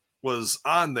Vidal was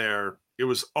on there, it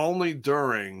was only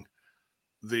during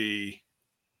the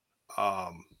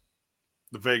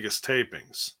Vegas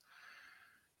tapings,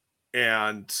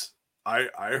 and I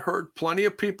heard plenty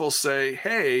of people say,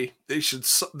 "Hey, they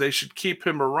should keep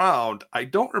him around." I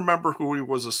don't remember who he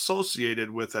was associated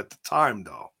with at the time,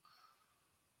 though.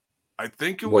 I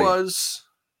think it was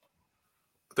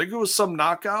some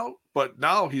knockout, but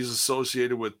now he's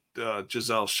associated with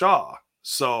Giselle Shaw.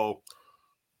 So,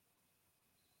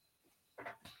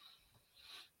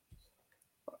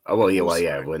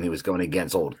 yeah. When he was going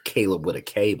against old Caleb with a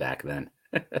K back then.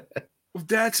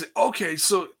 That's it. Okay.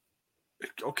 So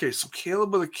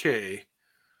Caleb with a K,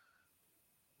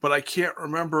 but I can't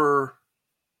remember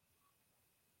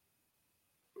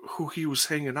who he was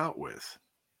hanging out with.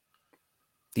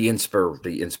 The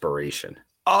inspiration.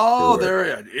 Oh,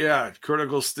 there. Yeah.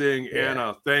 Critical Sting. Yeah.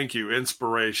 Anna. Thank you.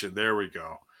 Inspiration. There we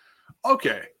go.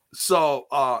 Okay. So,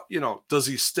 does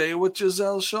he stay with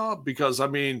Giselle Shaw? Because, I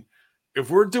mean, if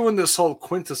we're doing this whole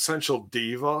quintessential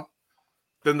diva,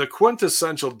 then the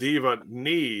quintessential diva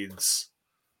needs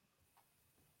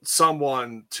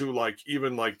someone to,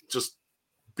 just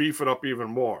beef it up even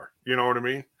more. You know what I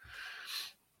mean?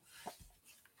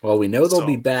 Well, we know they'll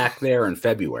be back there in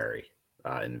February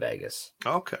in Vegas.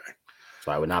 Okay.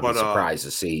 So I would not be surprised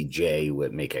to see Jay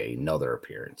would make another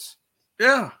appearance.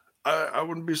 Yeah, I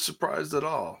wouldn't be surprised at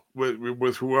all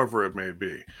with whoever it may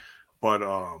be, but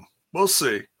we'll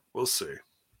see. We'll see.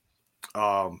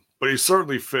 But he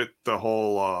certainly fit the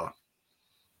whole.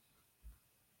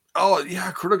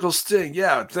 Critical Sting.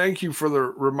 Yeah, thank you for the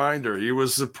reminder. He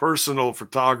was the personal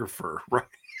photographer, right?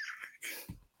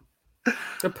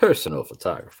 A personal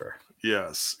photographer.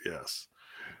 Yes.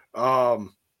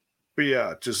 But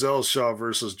yeah, Giselle Shaw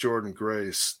versus Jordan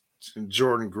Grace. And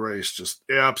Jordan Grace just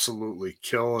absolutely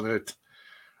killing it.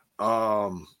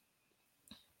 Of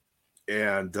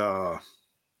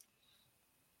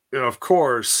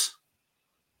course,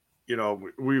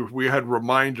 we had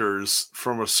reminders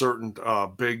from a certain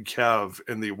Big Kev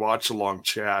in the watch along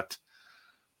chat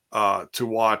to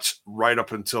watch right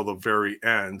up until the very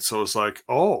end. So it's like,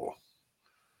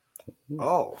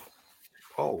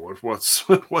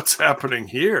 what's happening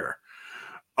here?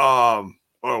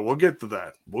 Oh, we'll get to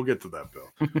that.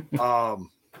 Bill.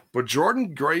 But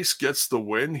Jordynne Grace gets the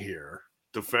win here,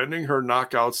 defending her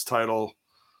Knockouts title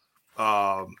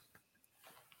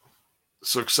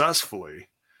successfully,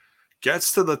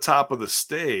 gets to the top of the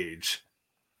stage,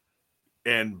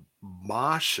 and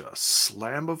Masha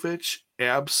Slamovich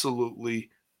absolutely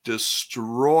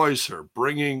destroys her,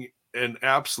 bringing an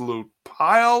absolute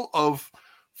pile of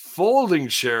folding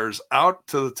chairs out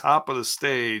to the top of the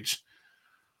stage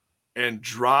and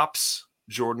drops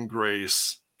Jordynne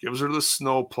Grace, gives her the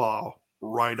snowplow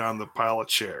right on the pile of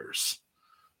chairs.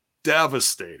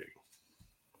 Devastating.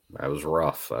 That was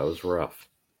rough.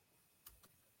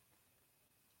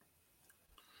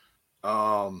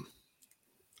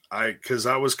 Because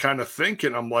I was kind of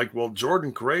thinking, I'm like, well,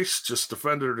 Jordynne Grace just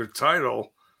defended her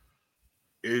title.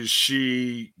 Is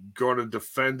she going to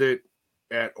defend it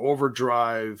at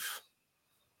Overdrive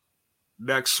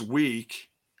next week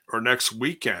or next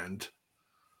weekend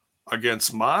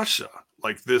against Masha,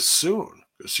 like this soon?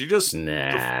 Because she just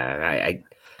that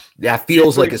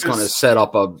feels like it's going to set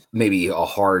up maybe a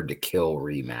hard to kill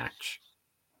rematch.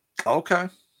 Okay.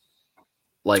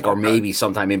 Or maybe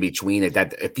sometime in between it.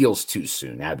 That it feels too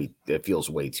soon. It feels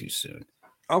way too soon.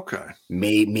 Okay.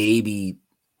 Maybe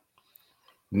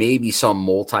some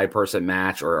multi-person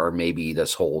match, or maybe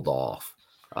just hold off.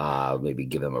 Maybe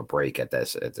give them a break at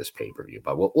this pay-per-view,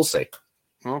 but we'll see.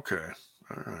 Okay.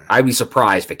 All right. I'd be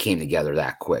surprised if it came together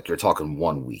that quick. You're talking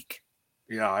 1 week.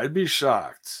 Yeah, I'd be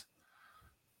shocked.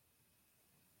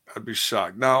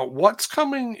 Now, what's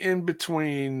coming in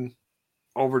between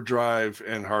Overdrive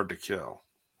and Hard to Kill?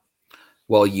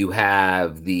 Well, you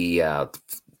have the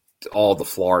all the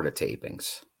Florida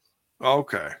tapings.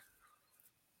 Okay.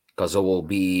 Because it will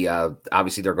be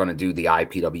obviously they're going to do the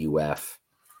IPWF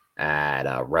at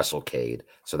WrestleCade,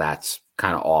 so that's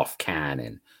kind of off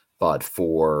canon. But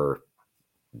for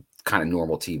kind of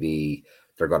normal TV,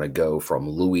 they're going to go from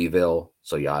Louisville,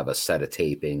 so you have a set of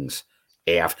tapings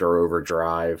after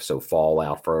Overdrive, so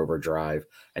Fallout for Overdrive,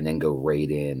 and then go right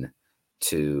in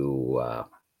to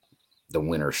the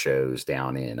winter shows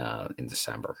down in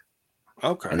December.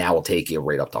 Okay. And that will take you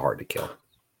right up to Hard to Kill.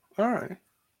 All right.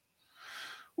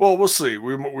 Well, we'll see.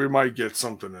 We might get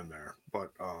something in there,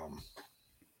 but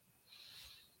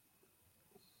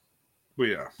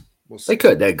yeah, we'll see. They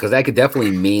could, because that could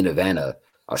definitely main event a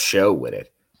show with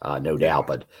it, no doubt.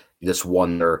 But you just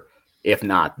wonder if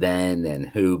not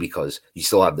then who, because you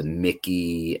still have the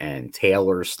Mickey and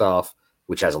Taylor stuff,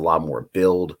 which has a lot more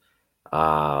build.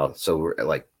 So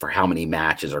like for how many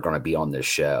matches are going to be on this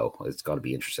show, it's going to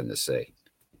be interesting to see.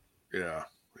 Yeah,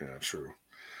 true.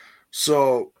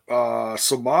 So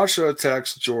Masha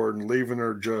attacks Jordynne, leaving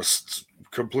her just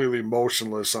completely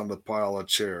motionless on the pile of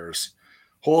chairs.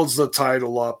 Holds the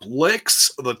title up,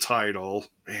 licks the title.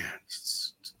 Man,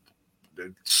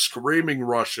 screaming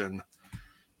Russian.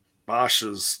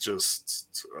 Masha's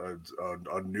just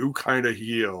a new kind of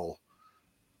heel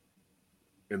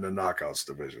in the Knockouts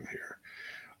division here.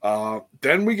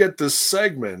 Then we get this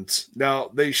segment.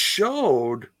 Now, they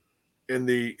showed in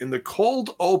the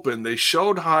cold open, they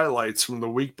showed highlights from the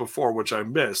week before, which I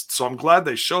missed. So I'm glad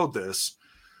they showed this.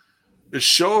 It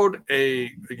showed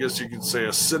I guess you could say,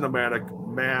 a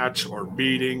cinematic match or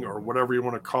meeting or whatever you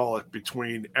want to call it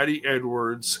between Eddie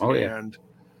Edwards and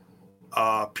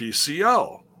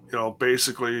PCO. You know,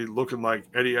 basically looking like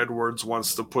Eddie Edwards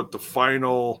wants to put the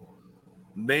final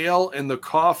nail in the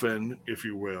coffin, if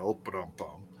you will.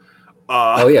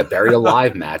 Buried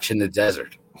alive match in the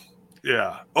desert.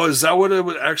 Yeah. Oh, is that what it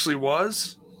actually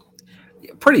was?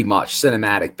 Yeah, pretty much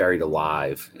cinematic buried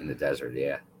alive in the desert.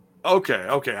 Yeah. Okay.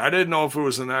 I didn't know if it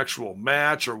was an actual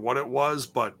match or what it was,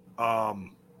 but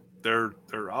they're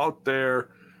out there,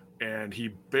 and he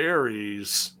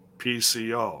buries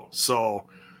PCO. So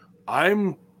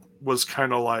was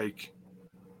kind of like,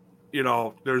 you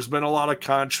know, there's been a lot of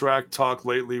contract talk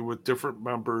lately with different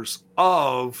members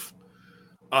of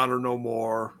Honor No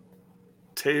More.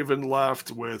 Taven left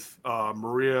with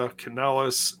Maria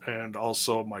Kanellis and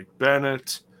also Mike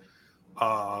Bennett.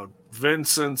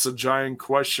 Vincent's a giant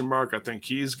question mark. I think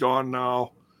he's gone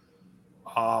now.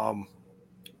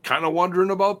 Kind of wondering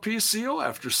about PCO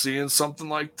after seeing something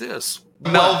like this.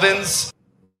 Melvin's.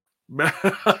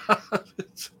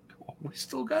 We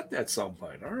still got that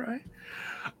soundbite. All right.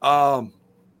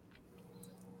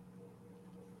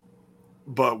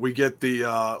 But we get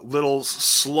the little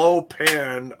slow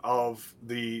pan of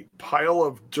the pile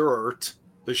of dirt,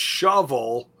 the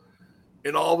shovel,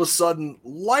 and all of a sudden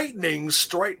lightning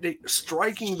striking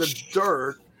the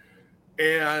dirt,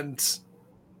 and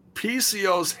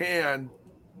PCO's hand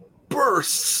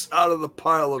bursts out of the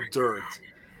pile of dirt.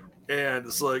 And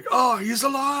it's like, oh, he's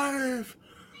alive.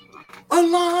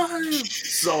 alive.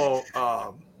 So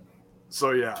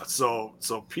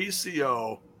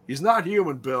PCO, he's not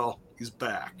human, Bill. He's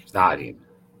back. It's not even.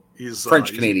 He's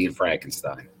French Canadian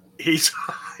Frankenstein. He's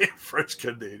French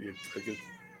Canadian.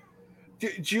 Do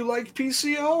you like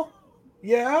PCO?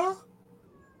 Yeah.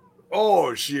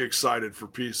 Oh, is she excited for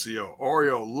PCO?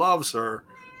 Oreo loves her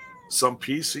some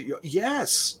PCO.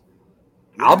 Yes.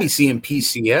 I'll be seeing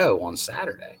PCO on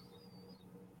Saturday.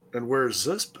 And where's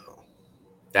this, Bill?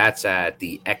 That's at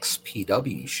the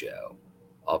XPW show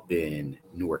up in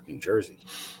Newark, New Jersey.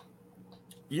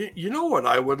 You know what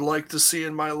I would like to see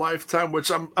in my lifetime,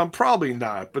 which I'm probably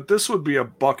not, but this would be a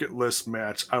bucket list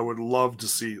match I would love to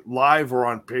see live or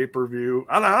on pay-per-view.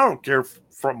 And I don't care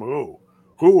from who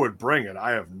would bring it.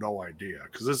 I have no idea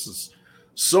because this is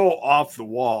so off the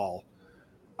wall.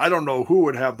 I don't know who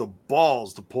would have the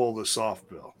balls to pull this off,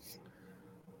 Bill.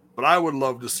 But I would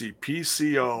love to see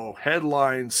PCO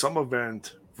headline some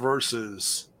event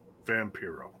versus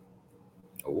Vampiro.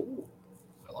 Oh,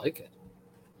 I like it.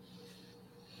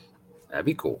 That'd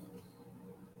be cool.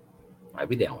 I'd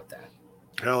be down with that.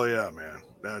 Hell yeah, man.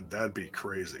 That'd be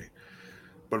crazy.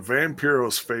 But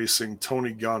Vampiro's facing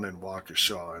Tony Gunn and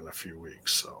Waukesha in a few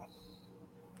weeks, so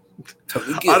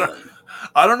Tony Gunn.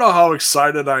 I don't know how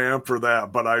excited I am for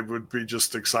that, but I would be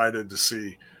just excited to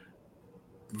see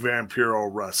Vampiro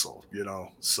wrestle, you know.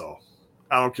 So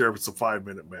I don't care if it's a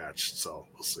 5-minute match, so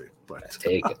we'll see. But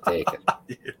take it.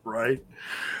 yeah, right.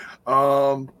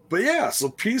 But yeah, so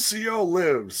PCO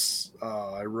lives.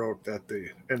 I wrote at the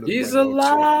end of He's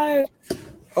alive.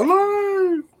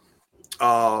 Alive.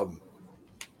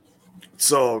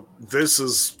 So this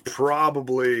is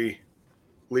probably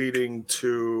leading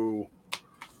to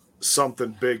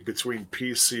something big between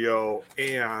PCO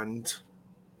and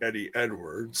Eddie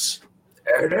Edwards.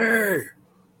 Eddie.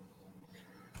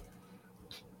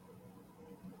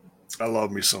 I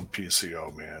love me some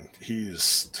PCO, man.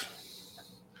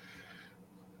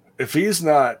 If he's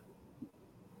not,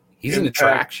 he's an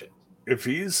attraction.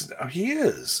 He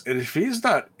is. And if he's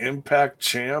not Impact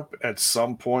champ at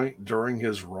some point during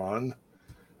his run,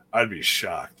 I'd be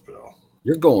shocked, Bill.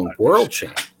 You're going world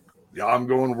champ. Yeah, I'm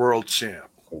going world champ.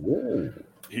 Ooh,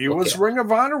 he was Ring of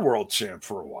Honor world champ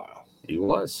for a while. He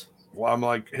was. Well, I'm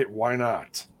like, hey, why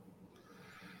not?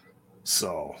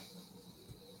 So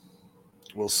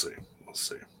we'll see.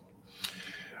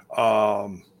 But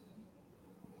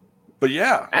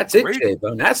yeah, that's it,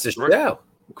 J-Bone. That's the show.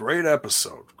 Great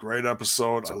episode.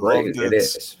 I loved it. It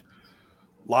is.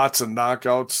 Lots of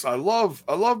knockouts. I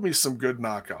love me some good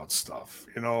knockout stuff.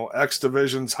 You know, X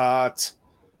Division's hot.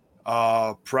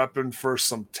 Prepping for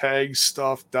some tag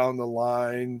stuff down the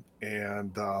line,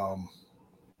 and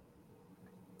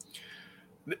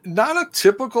not a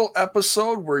typical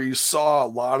episode where you saw a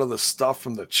lot of the stuff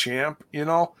from the champ. You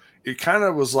know, it kind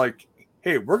of was like,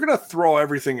 hey, we're gonna throw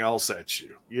everything else at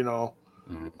you. You know,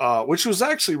 which was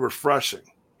actually refreshing.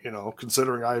 You know,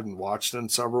 considering I haven't watched in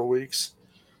several weeks.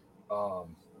 It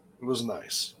was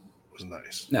nice.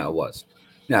 No, it was.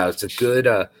 No, it's a good.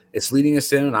 It's leading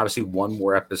us in, and obviously one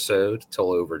more episode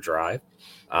till Overdrive.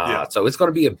 So it's going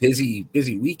to be a busy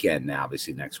weekend now.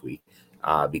 Obviously next week,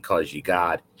 because you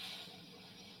got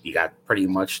pretty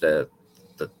much the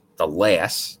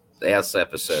last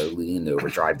episode leading to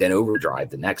Overdrive, then Overdrive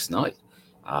the next night.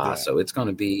 So it's going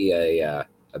to be a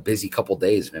busy couple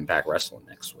days of Impact Wrestling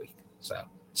next week. So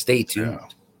stay tuned.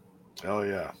 Yeah. Hell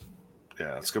yeah.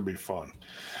 Yeah, it's going to be fun.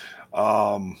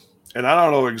 And I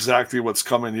don't know exactly what's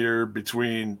coming here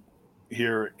between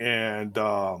here and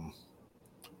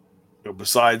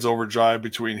besides Overdrive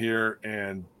between here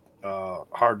and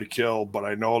Hard to Kill, but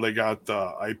I know they got the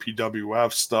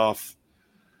IPWF stuff.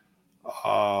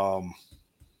 I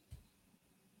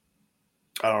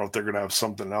don't know if they're going to have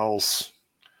something else.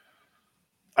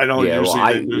 I know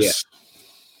usually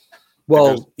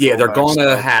they're going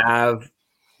to have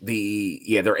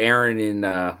they're airing in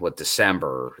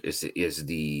December is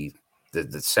the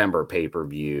December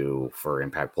pay-per-view for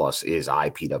Impact Plus is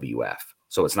IPWF.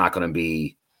 So it's not going to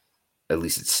be, at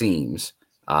least it seems,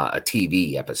 a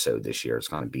TV episode this year. It's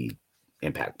going to be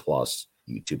Impact Plus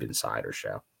YouTube Insider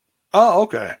show. Oh,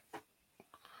 okay.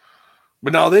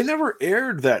 But now they never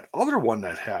aired that other one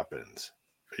that happened.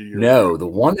 No, the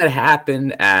one that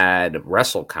happened at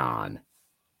WrestleCon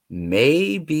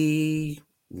may be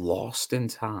lost in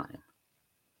time.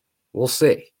 We'll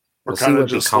see. We'll see what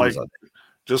becomes of it.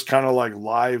 Just kind of like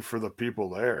live for the people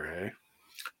there, hey?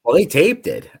 Well, they taped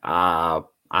it. I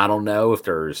don't know if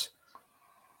there's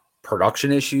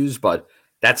production issues, but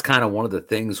that's kind of one of the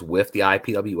things with the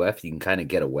IPWF. You can kind of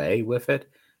get away with it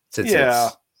since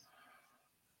it's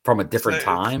from a different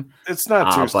time. It's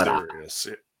not too serious.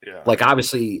 Yeah. Like,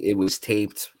 obviously, it was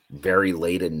taped very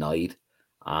late at night.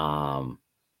 Not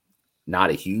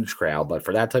a huge crowd, but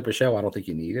for that type of show, I don't think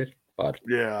you need it. But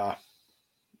yeah.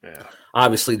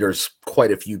 obviously, there's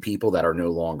quite a few people that are no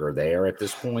longer there at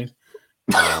this point.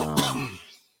 I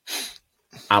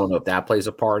don't know if that plays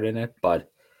a part in it, but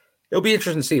it'll be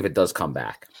interesting to see if it does come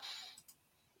back.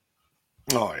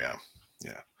 Oh yeah.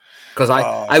 Because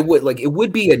I would like, it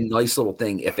would be a nice little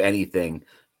thing, if anything,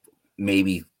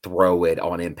 maybe throw it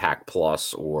on Impact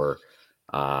Plus or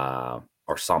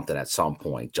something at some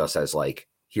point, just as like,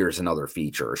 here's another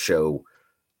feature, a show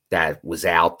that was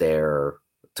out there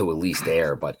to at least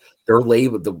air. But they're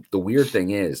labeled, the weird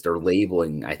thing is they're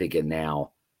labeling, I think,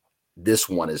 now this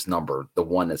one is the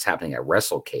one that's happening at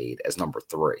WrestleCade as number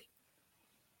 3.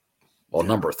 Well,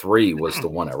 number 3 was the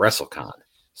one at WrestleCon.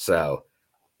 So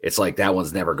it's like that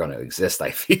one's never going to exist,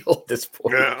 I feel, at this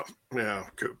point. Yeah,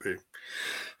 could be.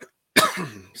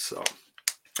 So,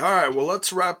 all right, well,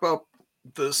 let's wrap up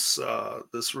this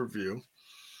review.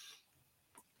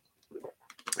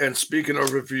 And speaking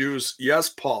of reviews, yes,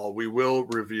 Paul, we will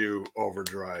review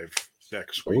Overdrive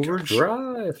next week.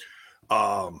 Overdrive.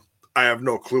 I have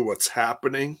no clue what's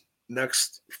happening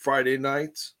next Friday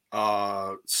night.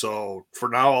 So for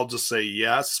now, I'll just say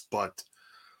yes, but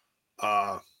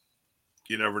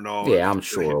you never know. Yeah, I'm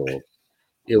sure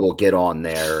it will get on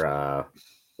there.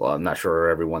 Well, I'm not sure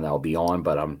everyone that'll be on,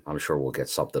 but I'm sure we'll get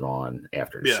something on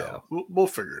after the show. We'll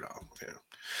figure it out.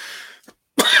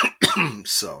 Yeah.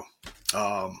 So,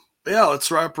 yeah,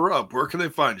 let's wrap her up. Where can they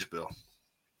find you, Bill?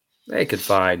 They could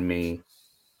find me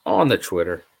on the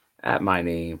Twitter at my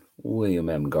name, William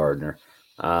M. Gardner.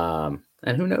 And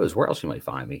who knows where else you might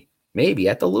find me? Maybe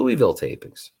at the Louisville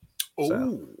tapings.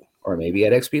 So, or maybe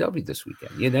at XPW this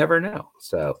weekend. You never know.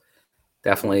 So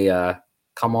definitely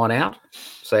come on out,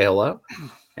 say hello,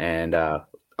 and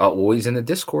always in the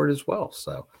Discord as well.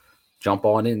 So jump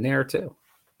on in there too.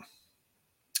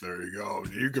 There you go.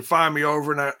 You can find me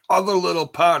over in that other little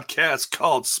podcast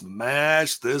called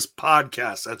Smash This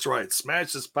Podcast. That's right.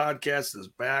 Smash This Podcast is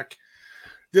back.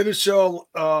 Did a show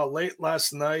late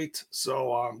last night,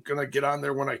 so I'm going to get on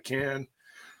there when I can.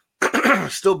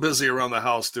 Still busy around the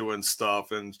house doing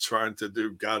stuff and trying to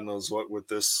do God knows what with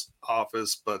this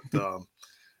office, but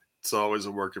it's always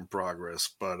a work in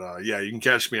progress. But yeah, you can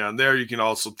catch me on there. You can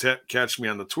also catch me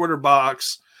on the Twitter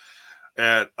box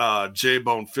at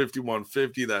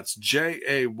JBone5150. That's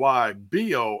JAYBONE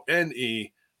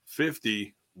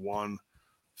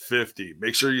 5150.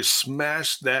 Make sure you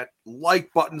smash that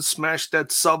like button, smash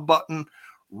that sub button,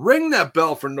 ring that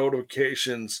bell for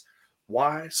notifications.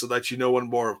 Why? So that you know when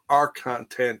more of our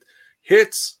content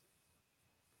hits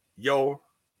your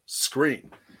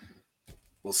screen.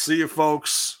 We'll see you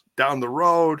folks down the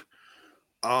road.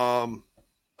 But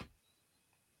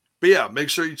yeah, make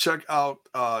sure you check out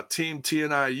Team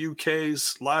TNI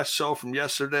UK's last show from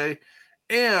yesterday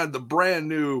and the brand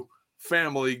new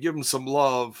family. Give them some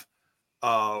love.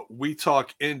 We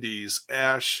Talk Indies,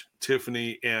 Ash,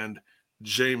 Tiffany, and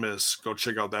Jameis. Go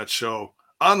check out that show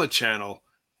on the channel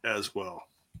as well.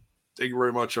 Thank you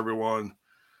very much, everyone.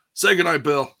 Say goodnight,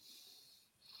 Bill.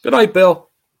 Good night, Bill,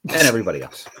 and everybody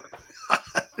else.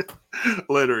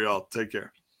 Later, y'all. Take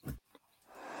care.